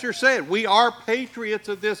Pastor said, we are patriots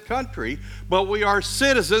of this country, but we are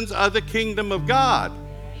citizens of the kingdom of God.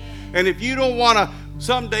 And if you don't want to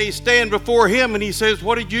someday stand before Him and He says,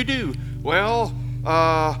 what did you do? Well,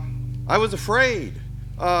 I was afraid.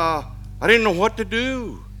 I didn't know what to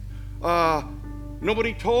do.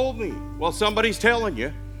 Nobody told me. Well, somebody's telling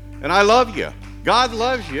you, and I love you. God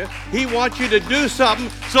loves you. He wants you to do something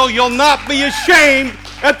so you'll not be ashamed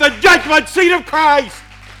at the judgment seat of Christ.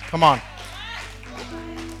 Come on.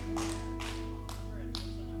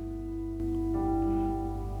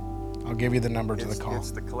 I'll give you the number to the call.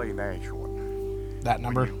 It's the Clay Nash one. That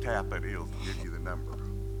number? When you tap it, it'll give you the number.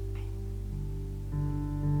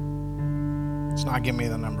 It's not giving me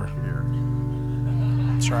the number. Here.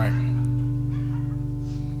 That's right.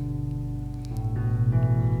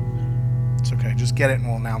 It's okay. Just get it and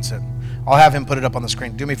we'll announce it. I'll have him put it up on the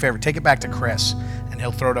screen. Do me a favor. Take it back to Chris and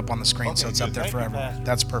he'll throw it up on the screen so it's up there forever.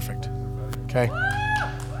 That's perfect. Okay.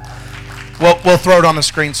 We'll throw it on the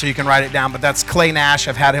screen so you can write it down. But that's Clay Nash.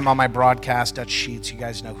 I've had him on my broadcast, Dutch Sheets. You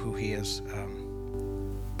guys know who he is.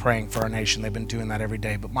 Praying for our nation. They've been doing that every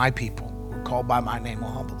day. But my people who are called by my name will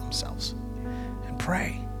humble themselves and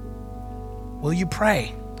pray. Will you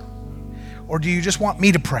pray? Or do you just want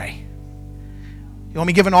me to pray? You want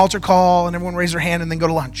me to give an altar call and everyone raise their hand and then go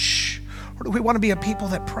to lunch? Or do we want to be a people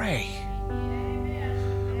that pray?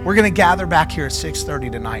 We're going to gather back here at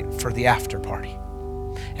 6:30 tonight for the after party.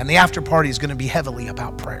 And the after party is going to be heavily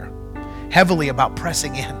about prayer, heavily about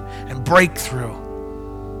pressing in and breakthrough.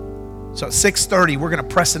 So at 6:30, we're going to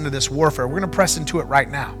press into this warfare. We're going to press into it right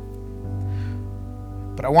now.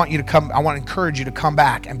 But I want you to come, I want to encourage you to come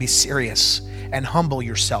back and be serious and humble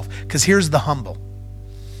yourself. Because here's the humble.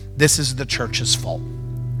 This is the church's fault.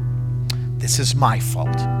 This is my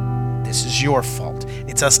fault. This is your fault.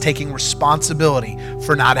 It's us taking responsibility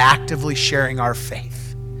for not actively sharing our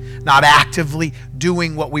faith, not actively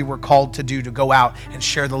doing what we were called to do, to go out and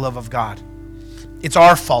share the love of God. It's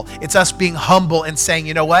our fault. It's us being humble and saying,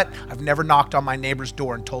 you know what? I've never knocked on my neighbor's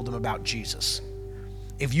door and told them about Jesus.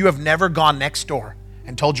 If you have never gone next door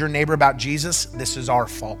and told your neighbor about Jesus, this is our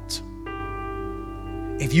fault.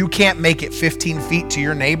 If you can't make it 15 feet to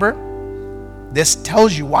your neighbor, this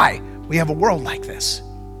tells you why we have a world like this.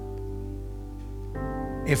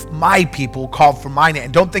 If my people called for my name,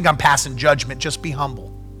 and don't think I'm passing judgment, just be humble.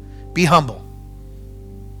 Be humble.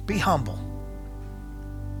 Be humble.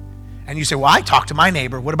 And you say, well, I talked to my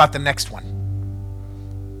neighbor. What about the next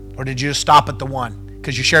one? Or did you just stop at the one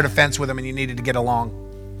because you shared a fence with him and you needed to get along?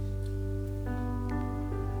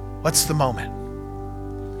 What's the moment?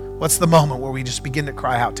 What's the moment where we just begin to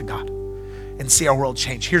cry out to God and see our world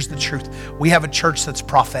change? Here's the truth. We have a church that's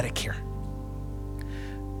prophetic here.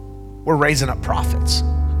 We're raising up prophets.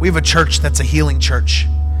 We have a church that's a healing church.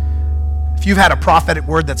 If you've had a prophetic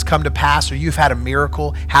word that's come to pass, or you've had a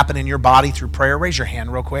miracle happen in your body through prayer, raise your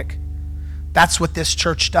hand real quick. That's what this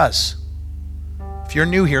church does. If you're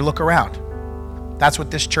new here, look around. That's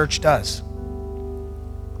what this church does.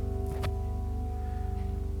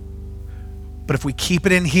 But if we keep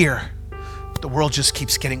it in here, the world just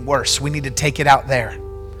keeps getting worse. We need to take it out there.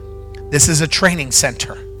 This is a training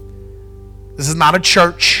center. This is not a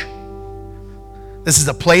church. This is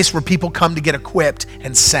a place where people come to get equipped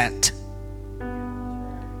and sent.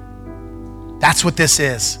 That's what this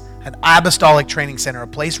is. An apostolic training center, a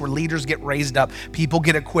place where leaders get raised up, people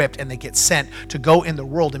get equipped, and they get sent to go in the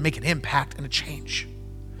world and make an impact and a change.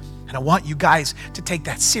 And I want you guys to take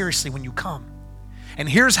that seriously when you come. And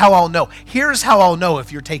here's how I'll know. Here's how I'll know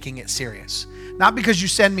if you're taking it serious. Not because you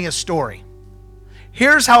send me a story.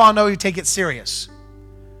 Here's how I'll know you take it serious.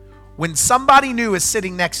 When somebody new is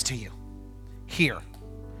sitting next to you, here,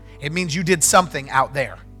 it means you did something out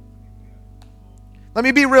there. Let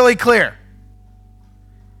me be really clear.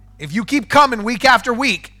 If you keep coming week after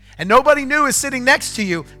week and nobody new is sitting next to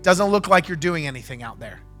you, doesn't look like you're doing anything out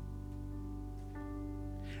there.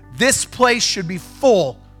 This place should be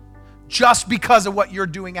full just because of what you're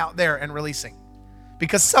doing out there and releasing.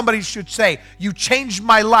 Because somebody should say, you changed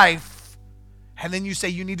my life, and then you say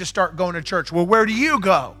you need to start going to church. Well, where do you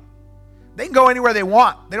go? They can go anywhere they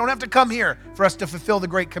want. They don't have to come here for us to fulfill the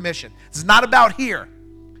Great Commission. It's not about here.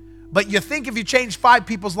 But you think if you change 5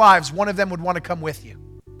 people's lives, one of them would want to come with you.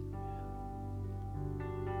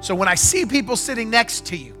 So when I see people sitting next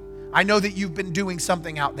to you, I know that you've been doing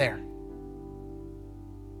something out there.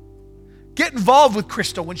 Get involved with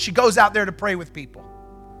Crystal when she goes out there to pray with people.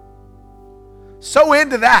 So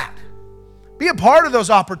into that. Be a part of those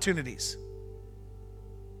opportunities.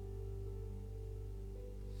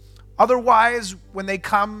 Otherwise, when they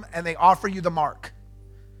come and they offer you the mark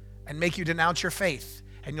and make you denounce your faith,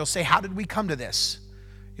 and you'll say, how did we come to this?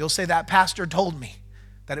 You'll say, that pastor told me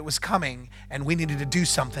that it was coming and we needed to do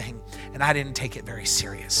something, and I didn't take it very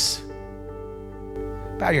serious.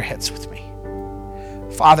 Bow your heads with me.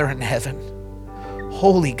 Father in heaven,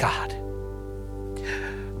 holy God,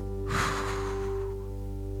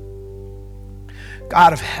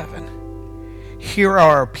 God of heaven, hear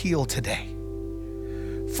our appeal today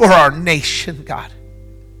for our nation, God.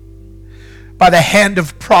 By the hand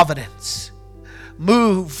of providence,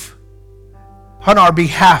 move on our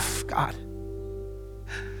behalf, God.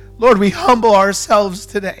 Lord, we humble ourselves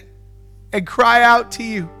today and cry out to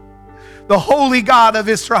you, the holy God of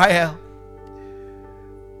Israel,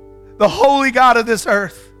 the holy God of this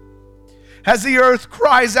earth. As the earth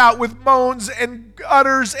cries out with moans and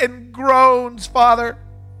utters and groans, Father,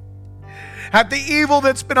 at the evil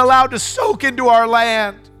that's been allowed to soak into our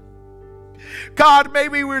land. God, may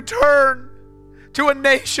we return to a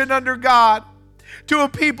nation under God, to a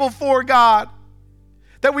people for God,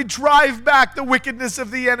 that we drive back the wickedness of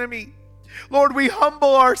the enemy. Lord, we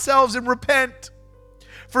humble ourselves and repent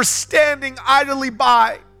for standing idly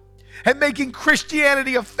by and making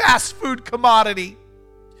Christianity a fast food commodity,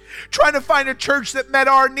 trying to find a church that met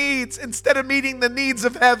our needs instead of meeting the needs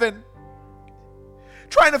of heaven,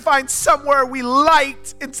 trying to find somewhere we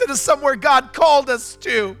liked instead of somewhere God called us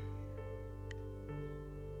to.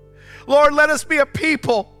 Lord, let us be a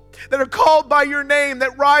people that are called by your name,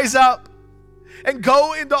 that rise up and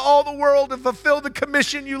go into all the world and fulfill the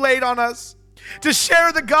commission you laid on us, to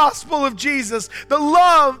share the gospel of Jesus, the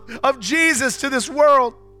love of Jesus to this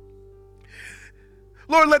world.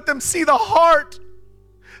 Lord, let them see the heart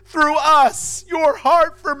through us, your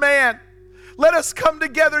heart for man. Let us come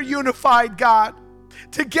together unified, God,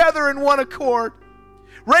 together in one accord,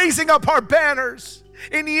 raising up our banners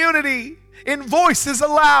in unity in voices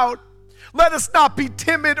aloud. Let us not be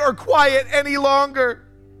timid or quiet any longer.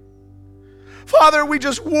 Father, we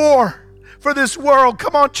just war for this world.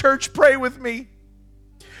 Come on, church, pray with me.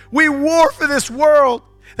 We war for this world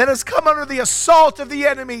that has come under the assault of the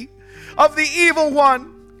enemy, of the evil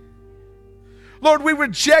one. Lord, we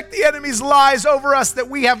reject the enemy's lies over us that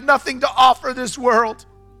we have nothing to offer this world.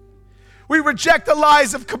 We reject the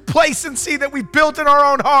lies of complacency that we built in our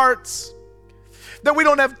own hearts, that we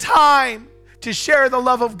don't have time to share the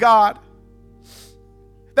love of God,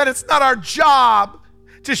 that it's not our job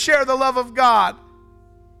to share the love of God.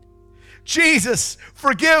 Jesus,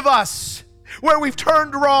 forgive us where we've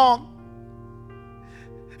turned wrong,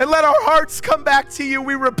 and let our hearts come back to you.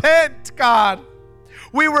 We repent, God.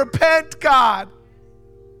 We repent, God.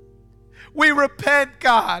 We repent,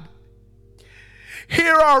 God.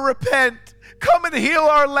 Hear our repent. Come and heal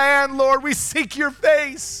our land, Lord. We seek your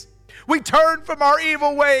face. We turn from our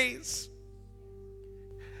evil ways,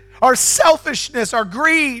 our selfishness, our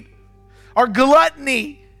greed, our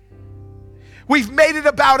gluttony. We've made it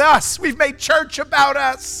about us. We've made church about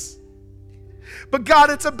us. But God,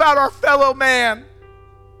 it's about our fellow man.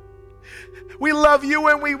 We love you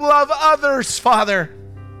and we love others, Father.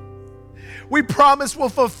 We promise we'll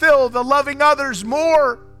fulfill the loving others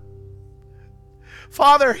more.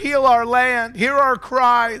 Father, heal our land. Hear our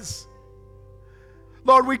cries.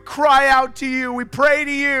 Lord, we cry out to you. We pray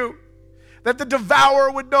to you that the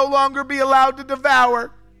devourer would no longer be allowed to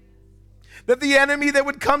devour. That the enemy that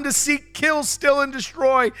would come to seek, kill, steal, and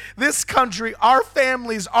destroy this country, our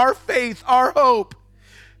families, our faith, our hope,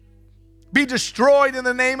 be destroyed in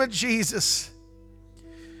the name of Jesus.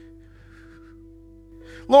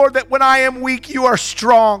 Lord, that when I am weak, you are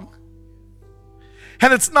strong.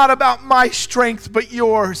 And it's not about my strength, but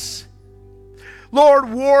yours. Lord,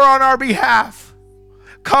 war on our behalf.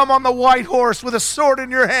 Come on the white horse with a sword in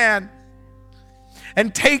your hand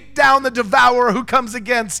and take down the devourer who comes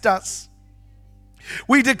against us.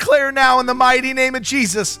 We declare now in the mighty name of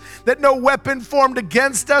Jesus that no weapon formed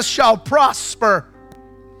against us shall prosper.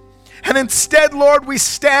 And instead, Lord, we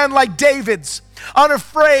stand like David's,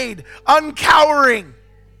 unafraid, uncowering,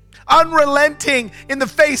 unrelenting in the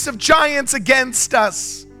face of giants against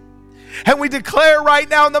us. And we declare right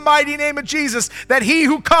now in the mighty name of Jesus that he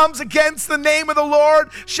who comes against the name of the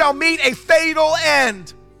Lord shall meet a fatal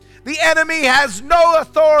end. The enemy has no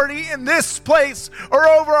authority in this place or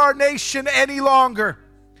over our nation any longer.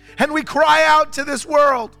 And we cry out to this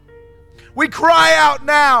world. We cry out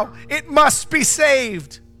now, it must be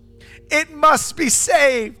saved. It must be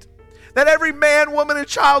saved. That every man, woman, and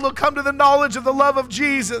child will come to the knowledge of the love of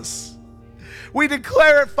Jesus. We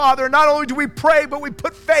declare it, Father. Not only do we pray, but we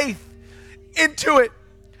put faith into it.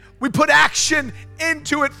 We put action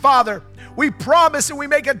into it, Father. We promise and we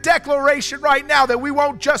make a declaration right now that we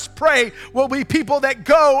won't just pray. We'll be people that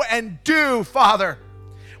go and do, Father.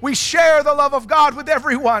 We share the love of God with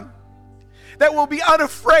everyone. That will be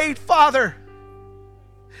unafraid, Father.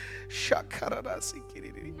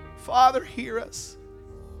 Father, hear us.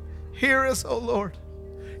 Hear us, oh Lord.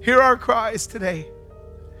 Hear our cries today.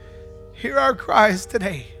 Hear our cries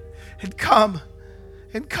today. And come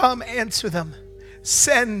answer them.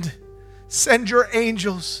 Send your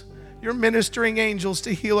angels, your ministering angels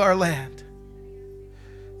to heal our land.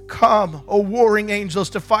 Come, O warring angels,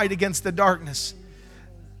 to fight against the darkness.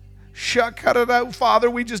 Father,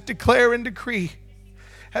 we just declare and decree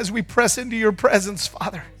as we press into your presence,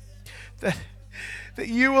 Father, that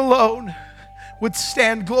you alone would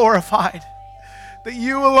stand glorified, that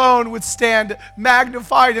you alone would stand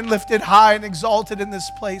magnified and lifted high and exalted in this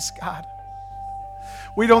place, God.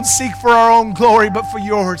 We don't seek for our own glory, but for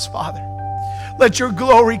yours, Father. Let your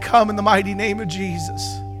glory come in the mighty name of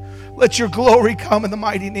Jesus. Let your glory come in the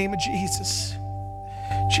mighty name of Jesus.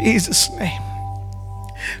 Jesus' name.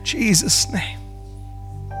 Jesus' name.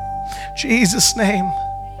 Jesus' name.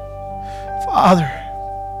 Father,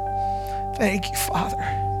 thank you,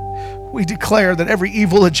 Father. We declare that every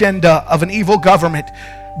evil agenda of an evil government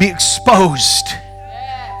be exposed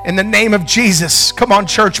in the name of Jesus. Come on,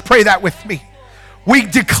 church, pray that with me. We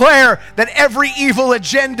declare that every evil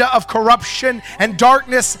agenda of corruption and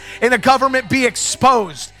darkness in a government be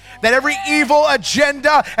exposed. That every evil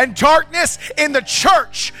agenda and darkness in the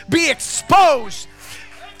church be exposed.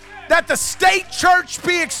 That the state church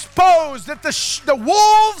be exposed. That the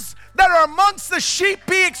wolves that are amongst the sheep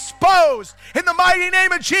be exposed in the mighty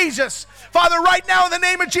name of Jesus. Father, right now in the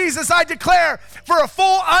name of Jesus, I declare for a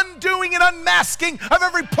full undoing and unmasking of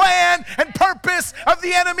every plan and purpose of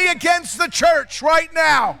the enemy against the church right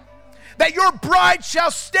now. That your bride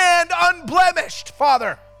shall stand unblemished,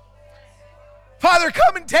 Father. Father,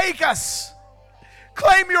 come and take us.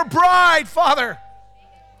 Claim your bride, Father.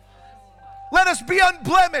 Let us be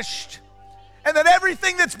unblemished, and that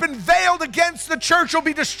everything that's been veiled against the church will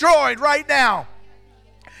be destroyed right now.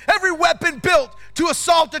 Every weapon built to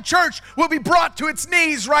assault the church will be brought to its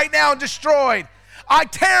knees right now and destroyed. I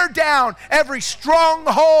tear down every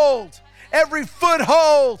stronghold, every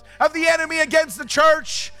foothold of the enemy against the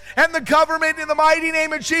church and the government in the mighty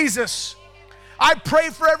name of Jesus. I pray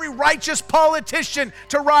for every righteous politician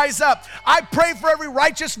to rise up. I pray for every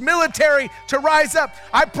righteous military to rise up.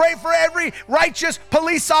 I pray for every righteous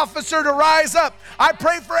police officer to rise up. I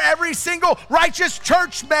pray for every single righteous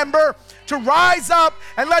church member to rise up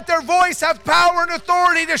and let their voice have power and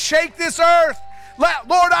authority to shake this earth.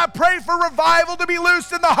 Lord, I pray for revival to be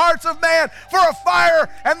loosed in the hearts of man, for a fire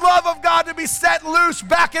and love of God to be set loose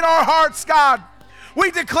back in our hearts, God. We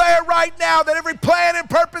declare right now that every plan and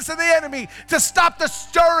purpose of the enemy to stop the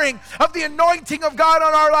stirring of the anointing of God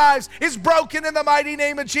on our lives is broken in the mighty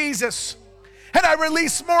name of Jesus. And I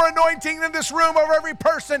release more anointing in this room over every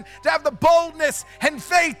person to have the boldness and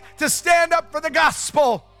faith to stand up for the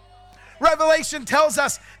gospel. Revelation tells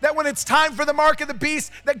us that when it's time for the mark of the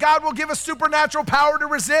beast, that God will give us supernatural power to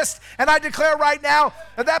resist. And I declare right now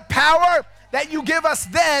that that power that you give us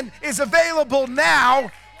then is available now.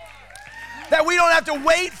 That we don't have to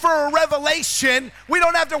wait for a revelation. We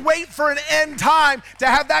don't have to wait for an end time to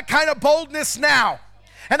have that kind of boldness now.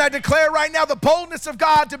 And I declare right now the boldness of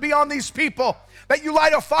God to be on these people. That you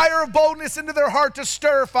light a fire of boldness into their heart to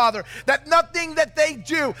stir, Father. That nothing that they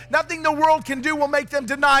do, nothing the world can do will make them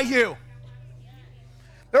deny you.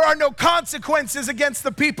 There are no consequences against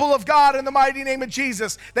the people of God in the mighty name of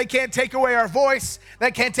Jesus. They can't take away our voice.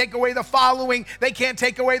 They can't take away the following. They can't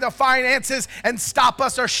take away the finances and stop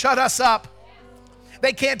us or shut us up.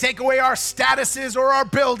 They can't take away our statuses or our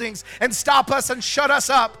buildings and stop us and shut us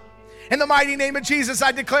up. In the mighty name of Jesus,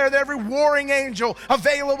 I declare that every warring angel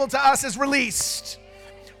available to us is released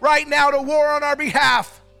right now to war on our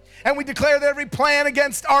behalf. And we declare that every plan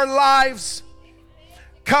against our lives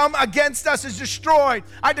come against us is destroyed.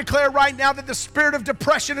 I declare right now that the spirit of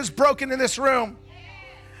depression is broken in this room.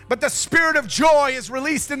 But the spirit of joy is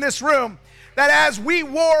released in this room. That as we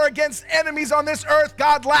war against enemies on this earth,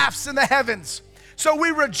 God laughs in the heavens. So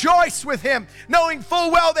we rejoice with him, knowing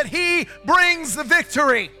full well that he brings the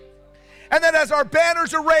victory. And that as our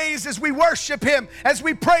banners are raised, as we worship him, as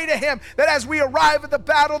we pray to him, that as we arrive at the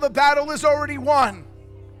battle is already won.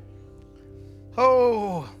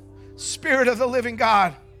 Oh, Spirit of the living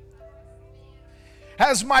God,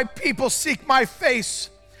 as my people seek my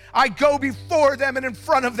face, I go before them and in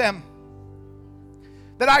front of them,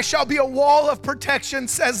 that I shall be a wall of protection,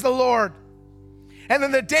 says the Lord. And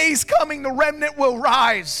in the days coming, the remnant will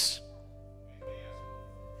rise.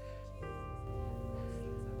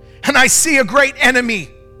 And I see a great enemy,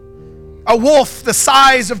 a wolf the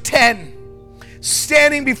size of 10,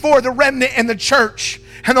 standing before the remnant in the church.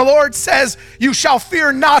 And the Lord says, you shall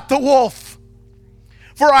fear not the wolf,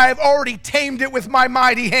 for I have already tamed it with my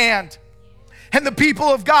mighty hand. And the people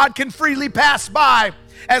of God can freely pass by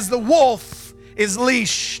as the wolf is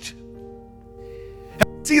leashed.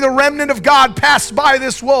 See the remnant of God pass by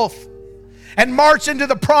this wolf and march into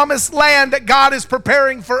the promised land that God is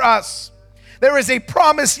preparing for us. There is a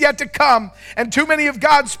promise yet to come, and too many of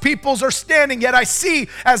God's peoples are standing. Yet I see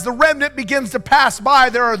as the remnant begins to pass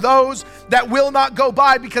by, there are those that will not go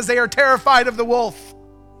by because they are terrified of the wolf.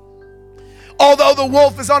 Although the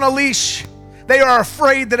wolf is on a leash, they are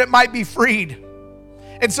afraid that it might be freed.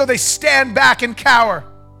 And so they stand back and cower.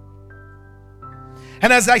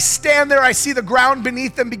 And as I stand there, I see the ground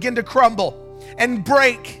beneath them begin to crumble and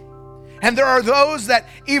break. And there are those that,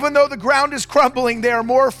 even though the ground is crumbling, they are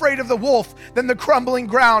more afraid of the wolf than the crumbling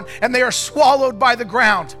ground, and they are swallowed by the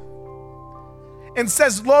ground. And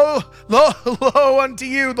says, lo, lo, lo unto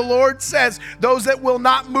you, the Lord says, those that will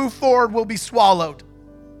not move forward will be swallowed.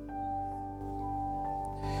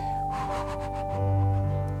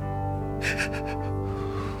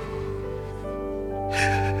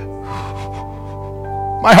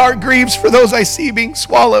 My heart grieves for those I see being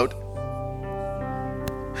swallowed.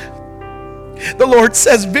 The Lord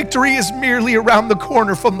says victory is merely around the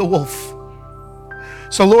corner from the wolf.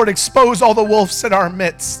 So Lord, expose all the wolves in our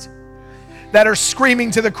midst that are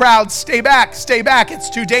screaming to the crowd, stay back, it's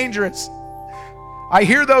too dangerous. I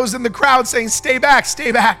hear those in the crowd saying, stay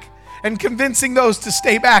back, and convincing those to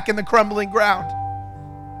stay back in the crumbling ground.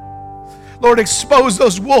 Lord, expose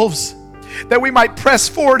those wolves that we might press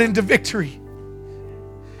forward into victory.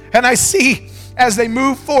 And I see as they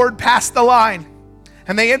move forward past the line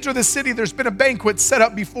and they enter the city, there's been a banquet set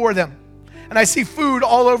up before them. And I see food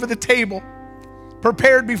all over the table,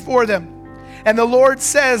 prepared before them. And the Lord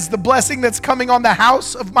says the blessing that's coming on the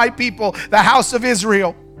house of my people, the house of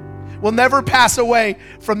Israel, will never pass away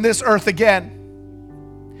from this earth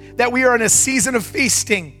again. That we are in a season of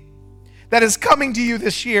feasting that is coming to you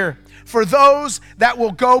this year for those that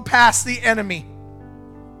will go past the enemy,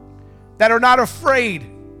 that are not afraid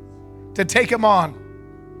to take him on.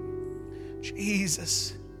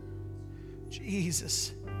 Jesus,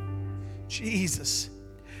 Jesus, Jesus.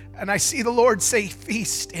 And I see the Lord say,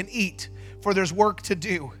 feast and eat, for there's work to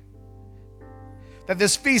do. That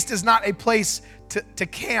this feast is not a place to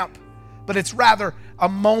camp, but it's rather a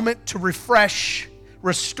moment to refresh,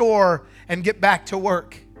 restore, and get back to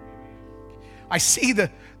work. I see the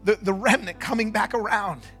remnant coming back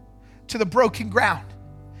around to the broken ground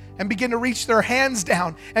and begin to reach their hands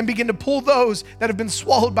down and begin to pull those that have been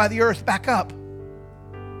swallowed by the earth back up.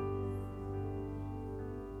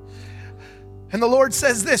 And the Lord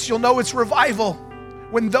says this, you'll know it's revival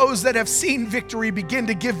when those that have seen victory begin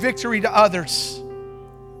to give victory to others.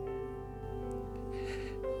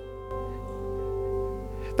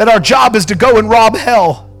 That our job is to go and rob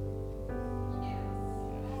hell.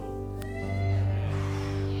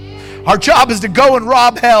 Our job is to go and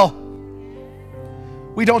rob hell.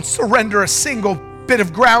 We don't surrender a single bit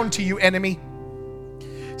of ground to you, enemy.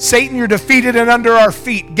 Satan, you're defeated and under our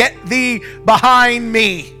feet. Get thee behind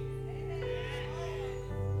me.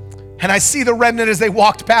 And I see the remnant as they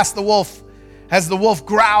walked past the wolf, as the wolf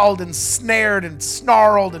growled and snared and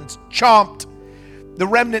snarled and chomped. The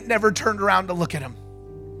remnant never turned around to look at him.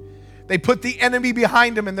 They put the enemy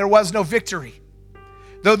behind him and there was no victory.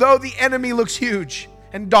 Though the enemy looks huge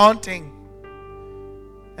and daunting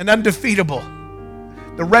and undefeatable,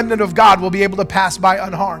 the remnant of God will be able to pass by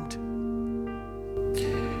unharmed.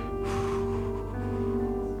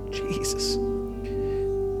 Jesus.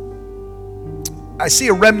 I see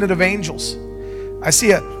a remnant of angels. I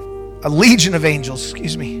see a legion of angels,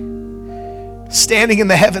 standing in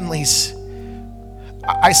the heavenlies.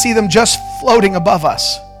 I see them just floating above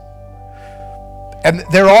us. And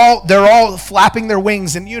they're all flapping their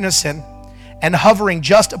wings in unison and hovering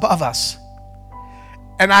just above us.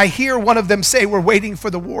 And I hear one of them say, we're waiting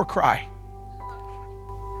for the war cry.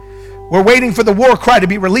 We're waiting for the war cry to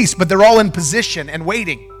be released, but they're all in position and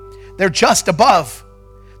waiting. They're just above.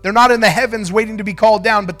 They're not in the heavens waiting to be called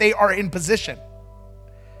down, but they are in position.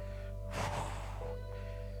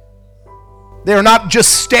 They are not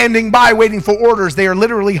just standing by waiting for orders. They are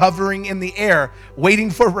literally hovering in the air,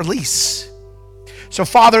 waiting for release. So,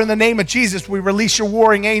 Father, in the name of Jesus, we release your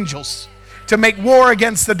warring angels to make war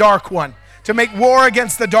against the dark one, to make war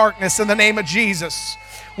against the darkness in the name of Jesus.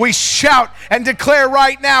 We shout and declare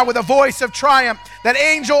right now with a voice of triumph that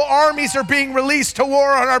angel armies are being released to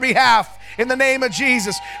war on our behalf in the name of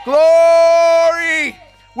Jesus. Glory!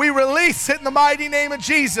 We release it in the mighty name of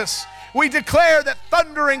Jesus. We declare that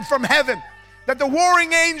thundering from heaven, that the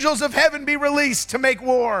warring angels of heaven be released to make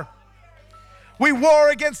war. We war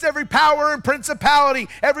against every power and principality,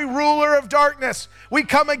 every ruler of darkness. We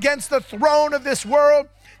come against the throne of this world,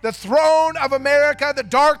 the throne of America, the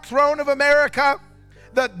dark throne of America,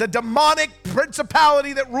 the demonic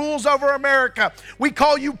principality that rules over America. We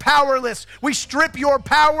call you powerless. We strip your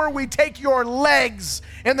power. We take your legs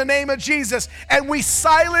in the name of Jesus, and we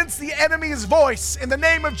silence the enemy's voice in the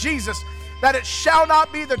name of Jesus, that it shall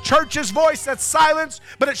not be the church's voice that's silenced,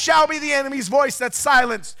 but it shall be the enemy's voice that's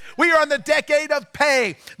silenced. We are in the decade of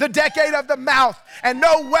pay, the decade of the mouth, and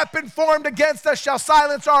no weapon formed against us shall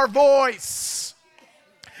silence our voice.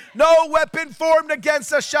 No weapon formed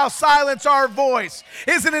against us shall silence our voice.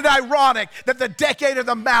 Isn't it ironic that the decade of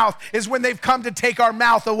the mouth is when they've come to take our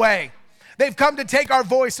mouth away? They've come to take our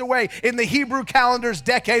voice away in the Hebrew calendar's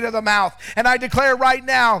decade of the mouth. And I declare right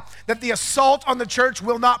now that the assault on the church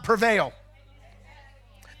will not prevail.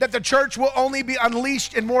 That the church will only be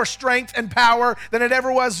unleashed in more strength and power than it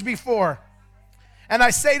ever was before. And I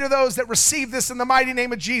say to those that receive this in the mighty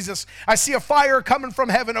name of Jesus, I see a fire coming from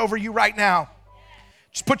heaven over you right now.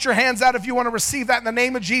 Just put your hands out if you want to receive that in the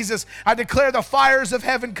name of Jesus. I declare the fires of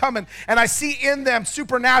heaven coming, and I see in them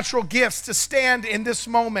supernatural gifts to stand in this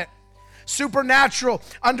moment. Supernatural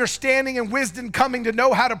understanding and wisdom coming to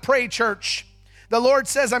know how to pray, church. The Lord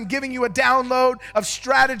says, I'm giving you a download of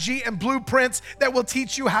strategy and blueprints that will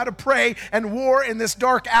teach you how to pray and war in this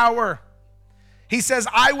dark hour. He says,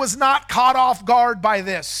 I was not caught off guard by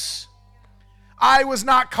this. I was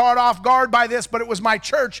not caught off guard by this, but it was my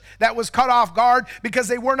church that was caught off guard because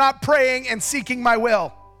they were not praying and seeking my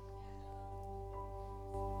will.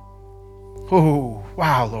 Oh,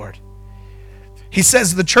 wow, Lord. He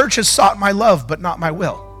says, the church has sought my love, but not my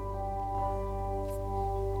will.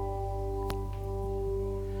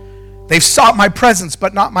 They've sought my presence,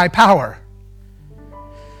 but not my power.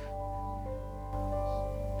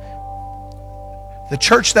 The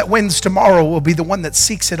church that wins tomorrow will be the one that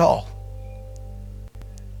seeks it all.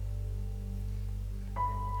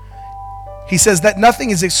 He says that nothing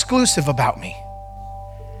is exclusive about me.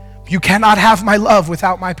 You cannot have my love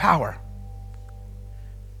without my power.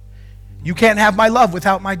 You can't have my love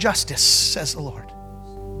without my justice, says the Lord.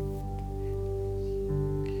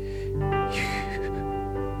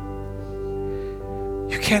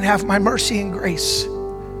 You can't have my mercy and grace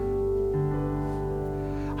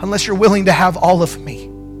unless you're willing to have all of me.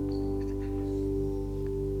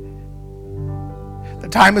 The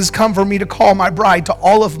time has come for me to call my bride to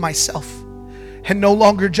all of myself and no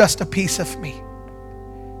longer just a piece of me.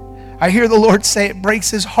 I hear the Lord say it breaks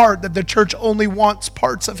his heart that the church only wants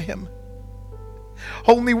parts of him,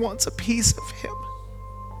 only wants a piece of him.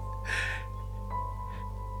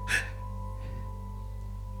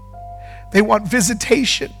 They want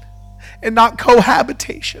visitation and not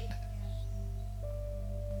cohabitation.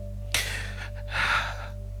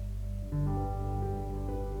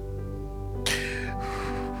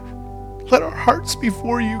 Let our hearts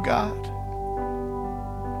before you, God.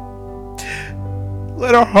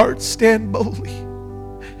 Let our hearts stand boldly.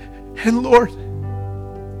 And Lord,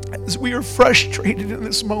 as we are frustrated in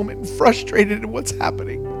this moment, frustrated in what's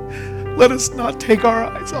happening, let us not take our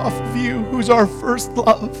eyes off of you, who's our first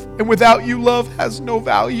love. And without you, love has no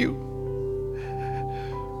value.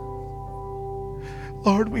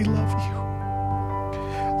 Lord, we love you.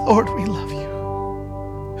 Lord, we love you.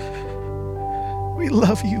 We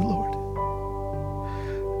love you, Lord.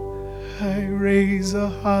 I raise a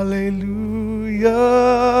hallelujah.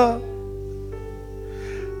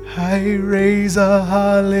 I raise a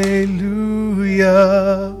hallelujah.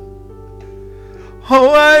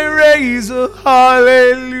 Oh, I raise a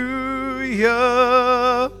hallelujah.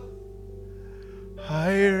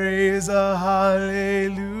 I raise a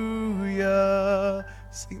hallelujah.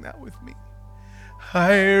 Sing that with me.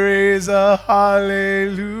 I raise a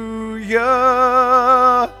hallelujah.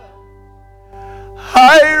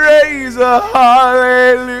 I raise a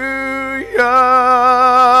hallelujah.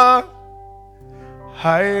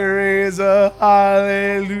 I raise a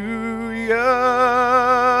hallelujah.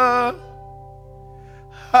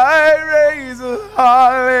 I raise a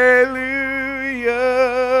hallelujah.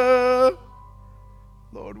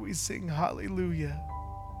 Lord, we sing hallelujah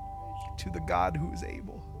to the God who is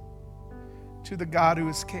able, to the God who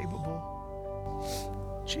is capable.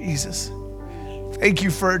 Jesus, thank you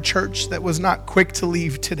for a church that was not quick to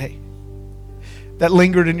leave today, that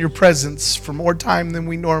lingered in your presence for more time than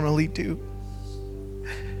we normally do.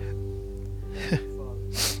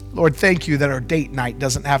 Lord, thank you that our date night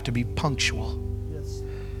doesn't have to be punctual.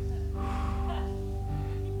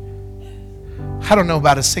 I don't know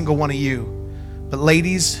about a single one of you, but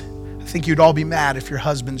ladies, I think you'd all be mad if your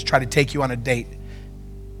husbands try to take you on a date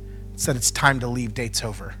and said it's time to leave, date's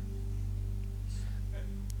over.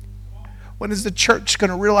 When is the church going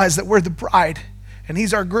to realize that we're the bride and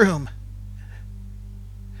he's our groom?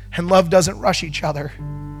 And love doesn't rush each other.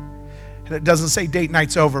 And it doesn't say date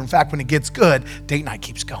night's over. In fact, when it gets good, date night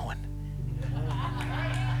keeps going.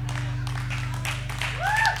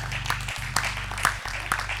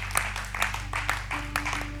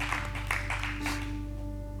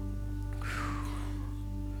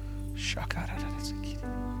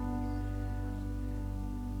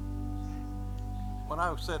 When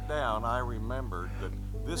I sat down, I remembered that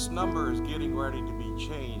this number is getting ready to be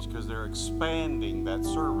changed because they're expanding that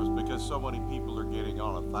service because so many people are getting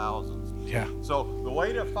on thousands. Yeah. So the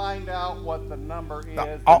way to find out what the number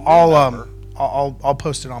is, I'll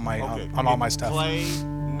post it on my on all my stuff.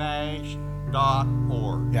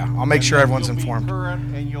 ClayNash.org. Yeah, I'll make sure everyone's informed.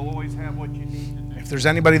 Current, and you'll always have what you need to do. If there's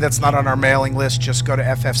anybody that's not on our mailing list, just go to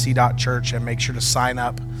ffc.church and make sure to sign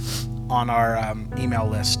up on our email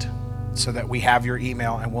list, so that we have your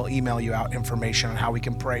email and we'll email you out information on how we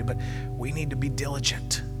can pray. But we need to be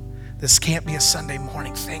diligent. This can't be a Sunday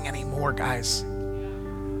morning thing anymore, guys.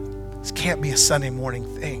 This can't be a Sunday morning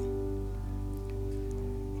thing.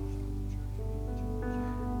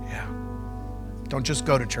 Yeah. Don't just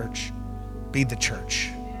go to church. Be the church.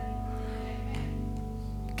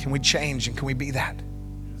 Can we change and can we be that?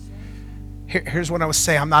 Here's what I was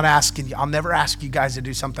saying. I'm not asking you. I'll never ask you guys to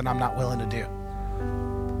do something I'm not willing to do.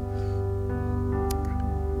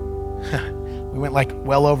 We went like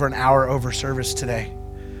well over an hour over service today.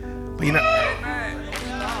 But you know,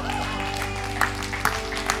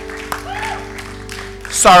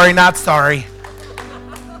 sorry, not sorry.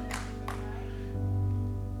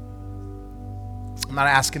 I'm not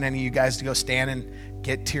asking any of you guys to go stand and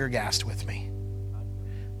get tear gassed with me.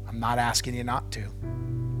 I'm not asking you not to.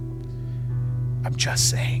 I'm just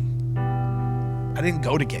saying, I didn't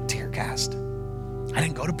go to get tear gassed. I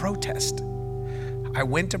didn't go to protest. I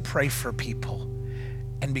went to pray for people.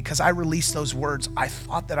 And because I released those words, I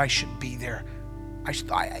thought that I should be there.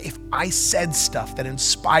 If I said stuff that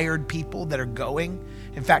inspired people that are going,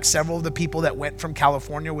 in fact, several of the people that went from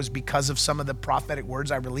California was because of some of the prophetic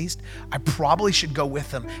words I released, I probably should go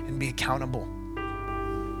with them and be accountable.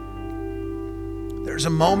 There's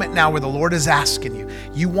a moment now where the Lord is asking you,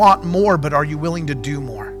 you want more, but are you willing to do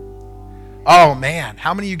more? Oh man,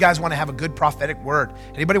 how many of you guys want to have a good prophetic word?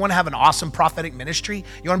 Anybody want to have an awesome prophetic ministry?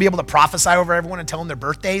 You want to be able to prophesy over everyone and tell them their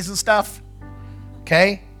birthdays and stuff?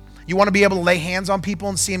 Okay? You want to be able to lay hands on people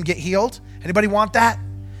and see them get healed? Anybody want that?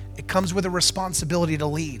 It comes with a responsibility to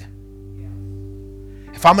lead.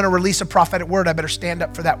 If I'm going to release a prophetic word, I better stand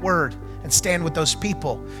up for that word and stand with those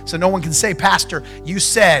people. So no one can say, Pastor, you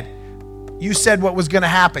said what was going to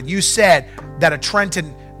happen. You said that a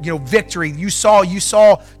Trenton, victory. You saw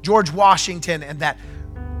George Washington and that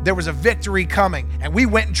there was a victory coming. And we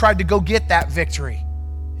went and tried to go get that victory.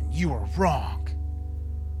 And you were wrong.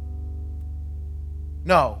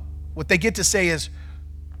 No, what they get to say is,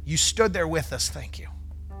 you stood there with us, thank you.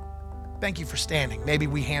 Thank you for standing. Maybe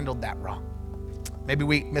we handled that wrong. Maybe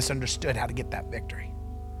we misunderstood how to get that victory.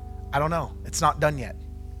 I don't know. It's not done yet.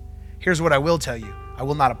 Here's what I will tell you. I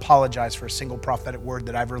will not apologize for a single prophetic word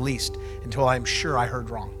that I've released until I'm sure I heard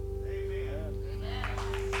wrong.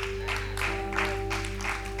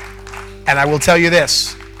 And I will tell you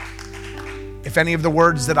this. If any of the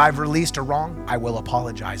words that I've released are wrong, I will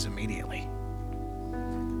apologize immediately.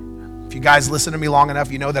 If you guys listen to me long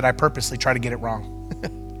enough, you know that I purposely try to get it wrong.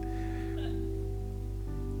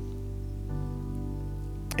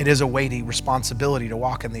 It is a weighty responsibility to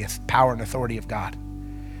walk in the power and authority of God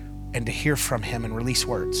and to hear from him and release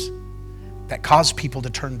words that cause people to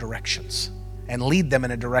turn directions and lead them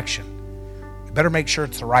in a direction. You better make sure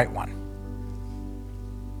it's the right one.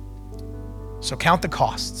 So count the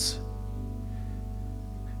costs.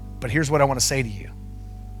 But here's what I want to say to you.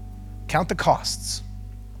 Count the costs.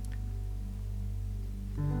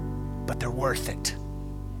 But they're worth it.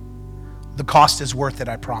 The cost is worth it,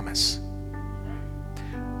 I promise.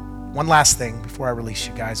 One last thing before I release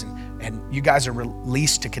you guys, and you guys are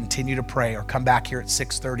released to continue to pray or come back here at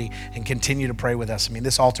 6:30 and continue to pray with us. I mean,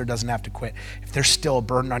 this altar doesn't have to quit. If there's still a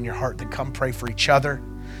burden on your heart, then come pray for each other.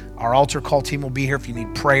 Our altar call team will be here if you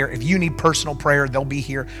need prayer. If you need personal prayer, they'll be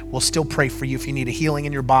here. We'll still pray for you. If you need a healing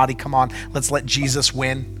in your body, come on, let's let Jesus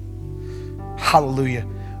win. Hallelujah.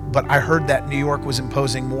 But I heard that New York was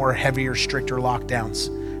imposing more heavier, stricter lockdowns,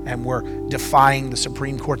 and we're defying the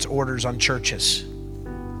Supreme Court's orders on churches.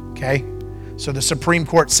 Okay? So the Supreme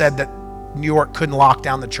Court said that New York couldn't lock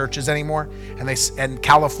down the churches anymore, and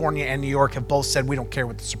California and New York have both said we don't care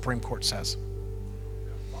what the Supreme Court says.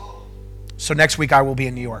 So next week I will be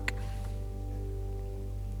in New York.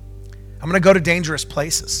 I'm going to go to dangerous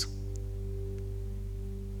places.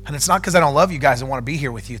 And it's not because I don't love you guys and want to be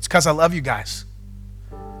here with you. It's because I love you guys.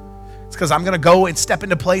 It's because I'm going to go and step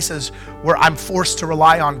into places where I'm forced to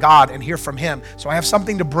rely on God and hear from him. So I have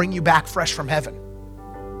something to bring you back fresh from heaven.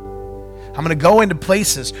 I'm going to go into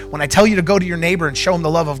places when I tell you to go to your neighbor and show him the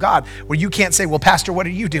love of God, where you can't say, well, Pastor, what are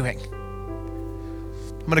you doing?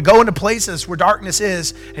 I'm going to go into places where darkness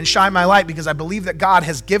is and shine my light, because I believe that God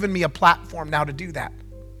has given me a platform now to do that.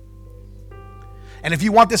 And if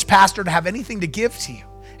you want this pastor to have anything to give to you,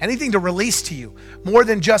 anything to release to you, more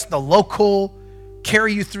than just the local,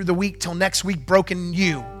 carry you through the week till next week broken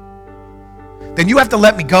you, then you have to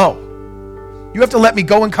let me go. You have to let me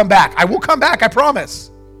go and come back. I will come back, I promise.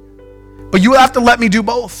 But you have to let me do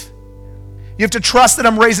both. You have to trust that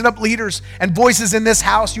I'm raising up leaders and voices in this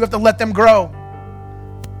house. You have to let them grow.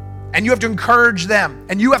 And you have to encourage them.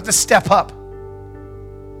 And you have to step up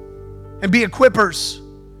and be equippers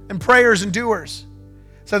and prayers and doers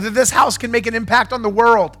so that this house can make an impact on the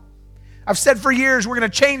world. I've said for years, we're going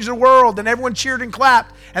to change the world, and everyone cheered and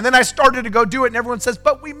clapped. And then I started to go do it, and everyone says,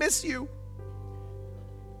 but we miss you.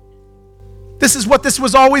 This is what this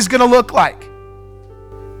was always going to look like.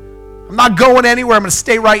 I'm not going anywhere. I'm going to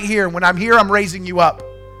stay right here. When I'm here, I'm raising you up.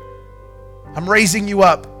 I'm raising you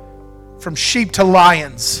up from sheep to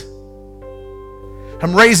lions.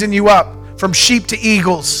 I'm raising you up from sheep to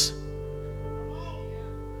eagles.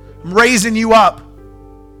 I'm raising you up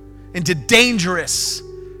into dangerous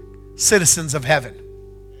citizens of heaven.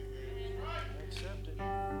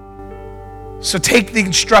 So take the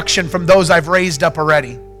instruction from those I've raised up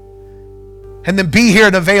already, and then be here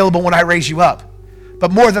and available when I raise you up.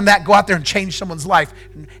 But more than that, go out there and change someone's life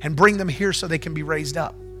and bring them here so they can be raised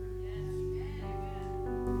up.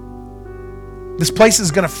 This place is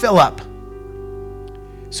going to fill up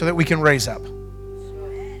so that we can raise up.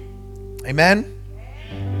 Amen?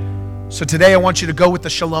 So today I want you to go with the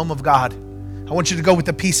shalom of God. I want you to go with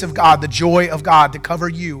the peace of God, the joy of God to cover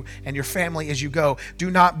you and your family as you go.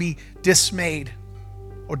 Do not be dismayed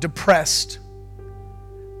or depressed,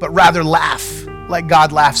 but rather laugh like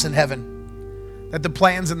God laughs in heaven. That the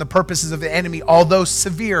plans and the purposes of the enemy, although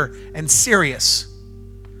severe and serious,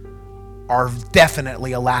 are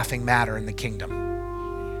definitely a laughing matter in the kingdom.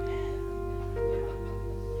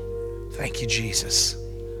 Thank you, Jesus.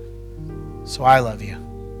 So I love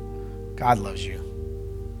you. God loves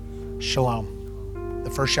you. Shalom.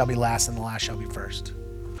 The first shall be last and the last shall be first.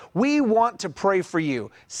 We want to pray for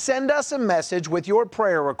you. Send us a message with your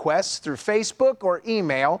prayer requests through Facebook or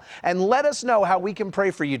email and let us know how we can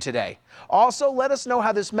pray for you today. Also, let us know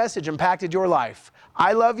how this message impacted your life.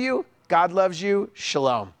 I love you. God loves you.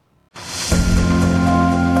 Shalom.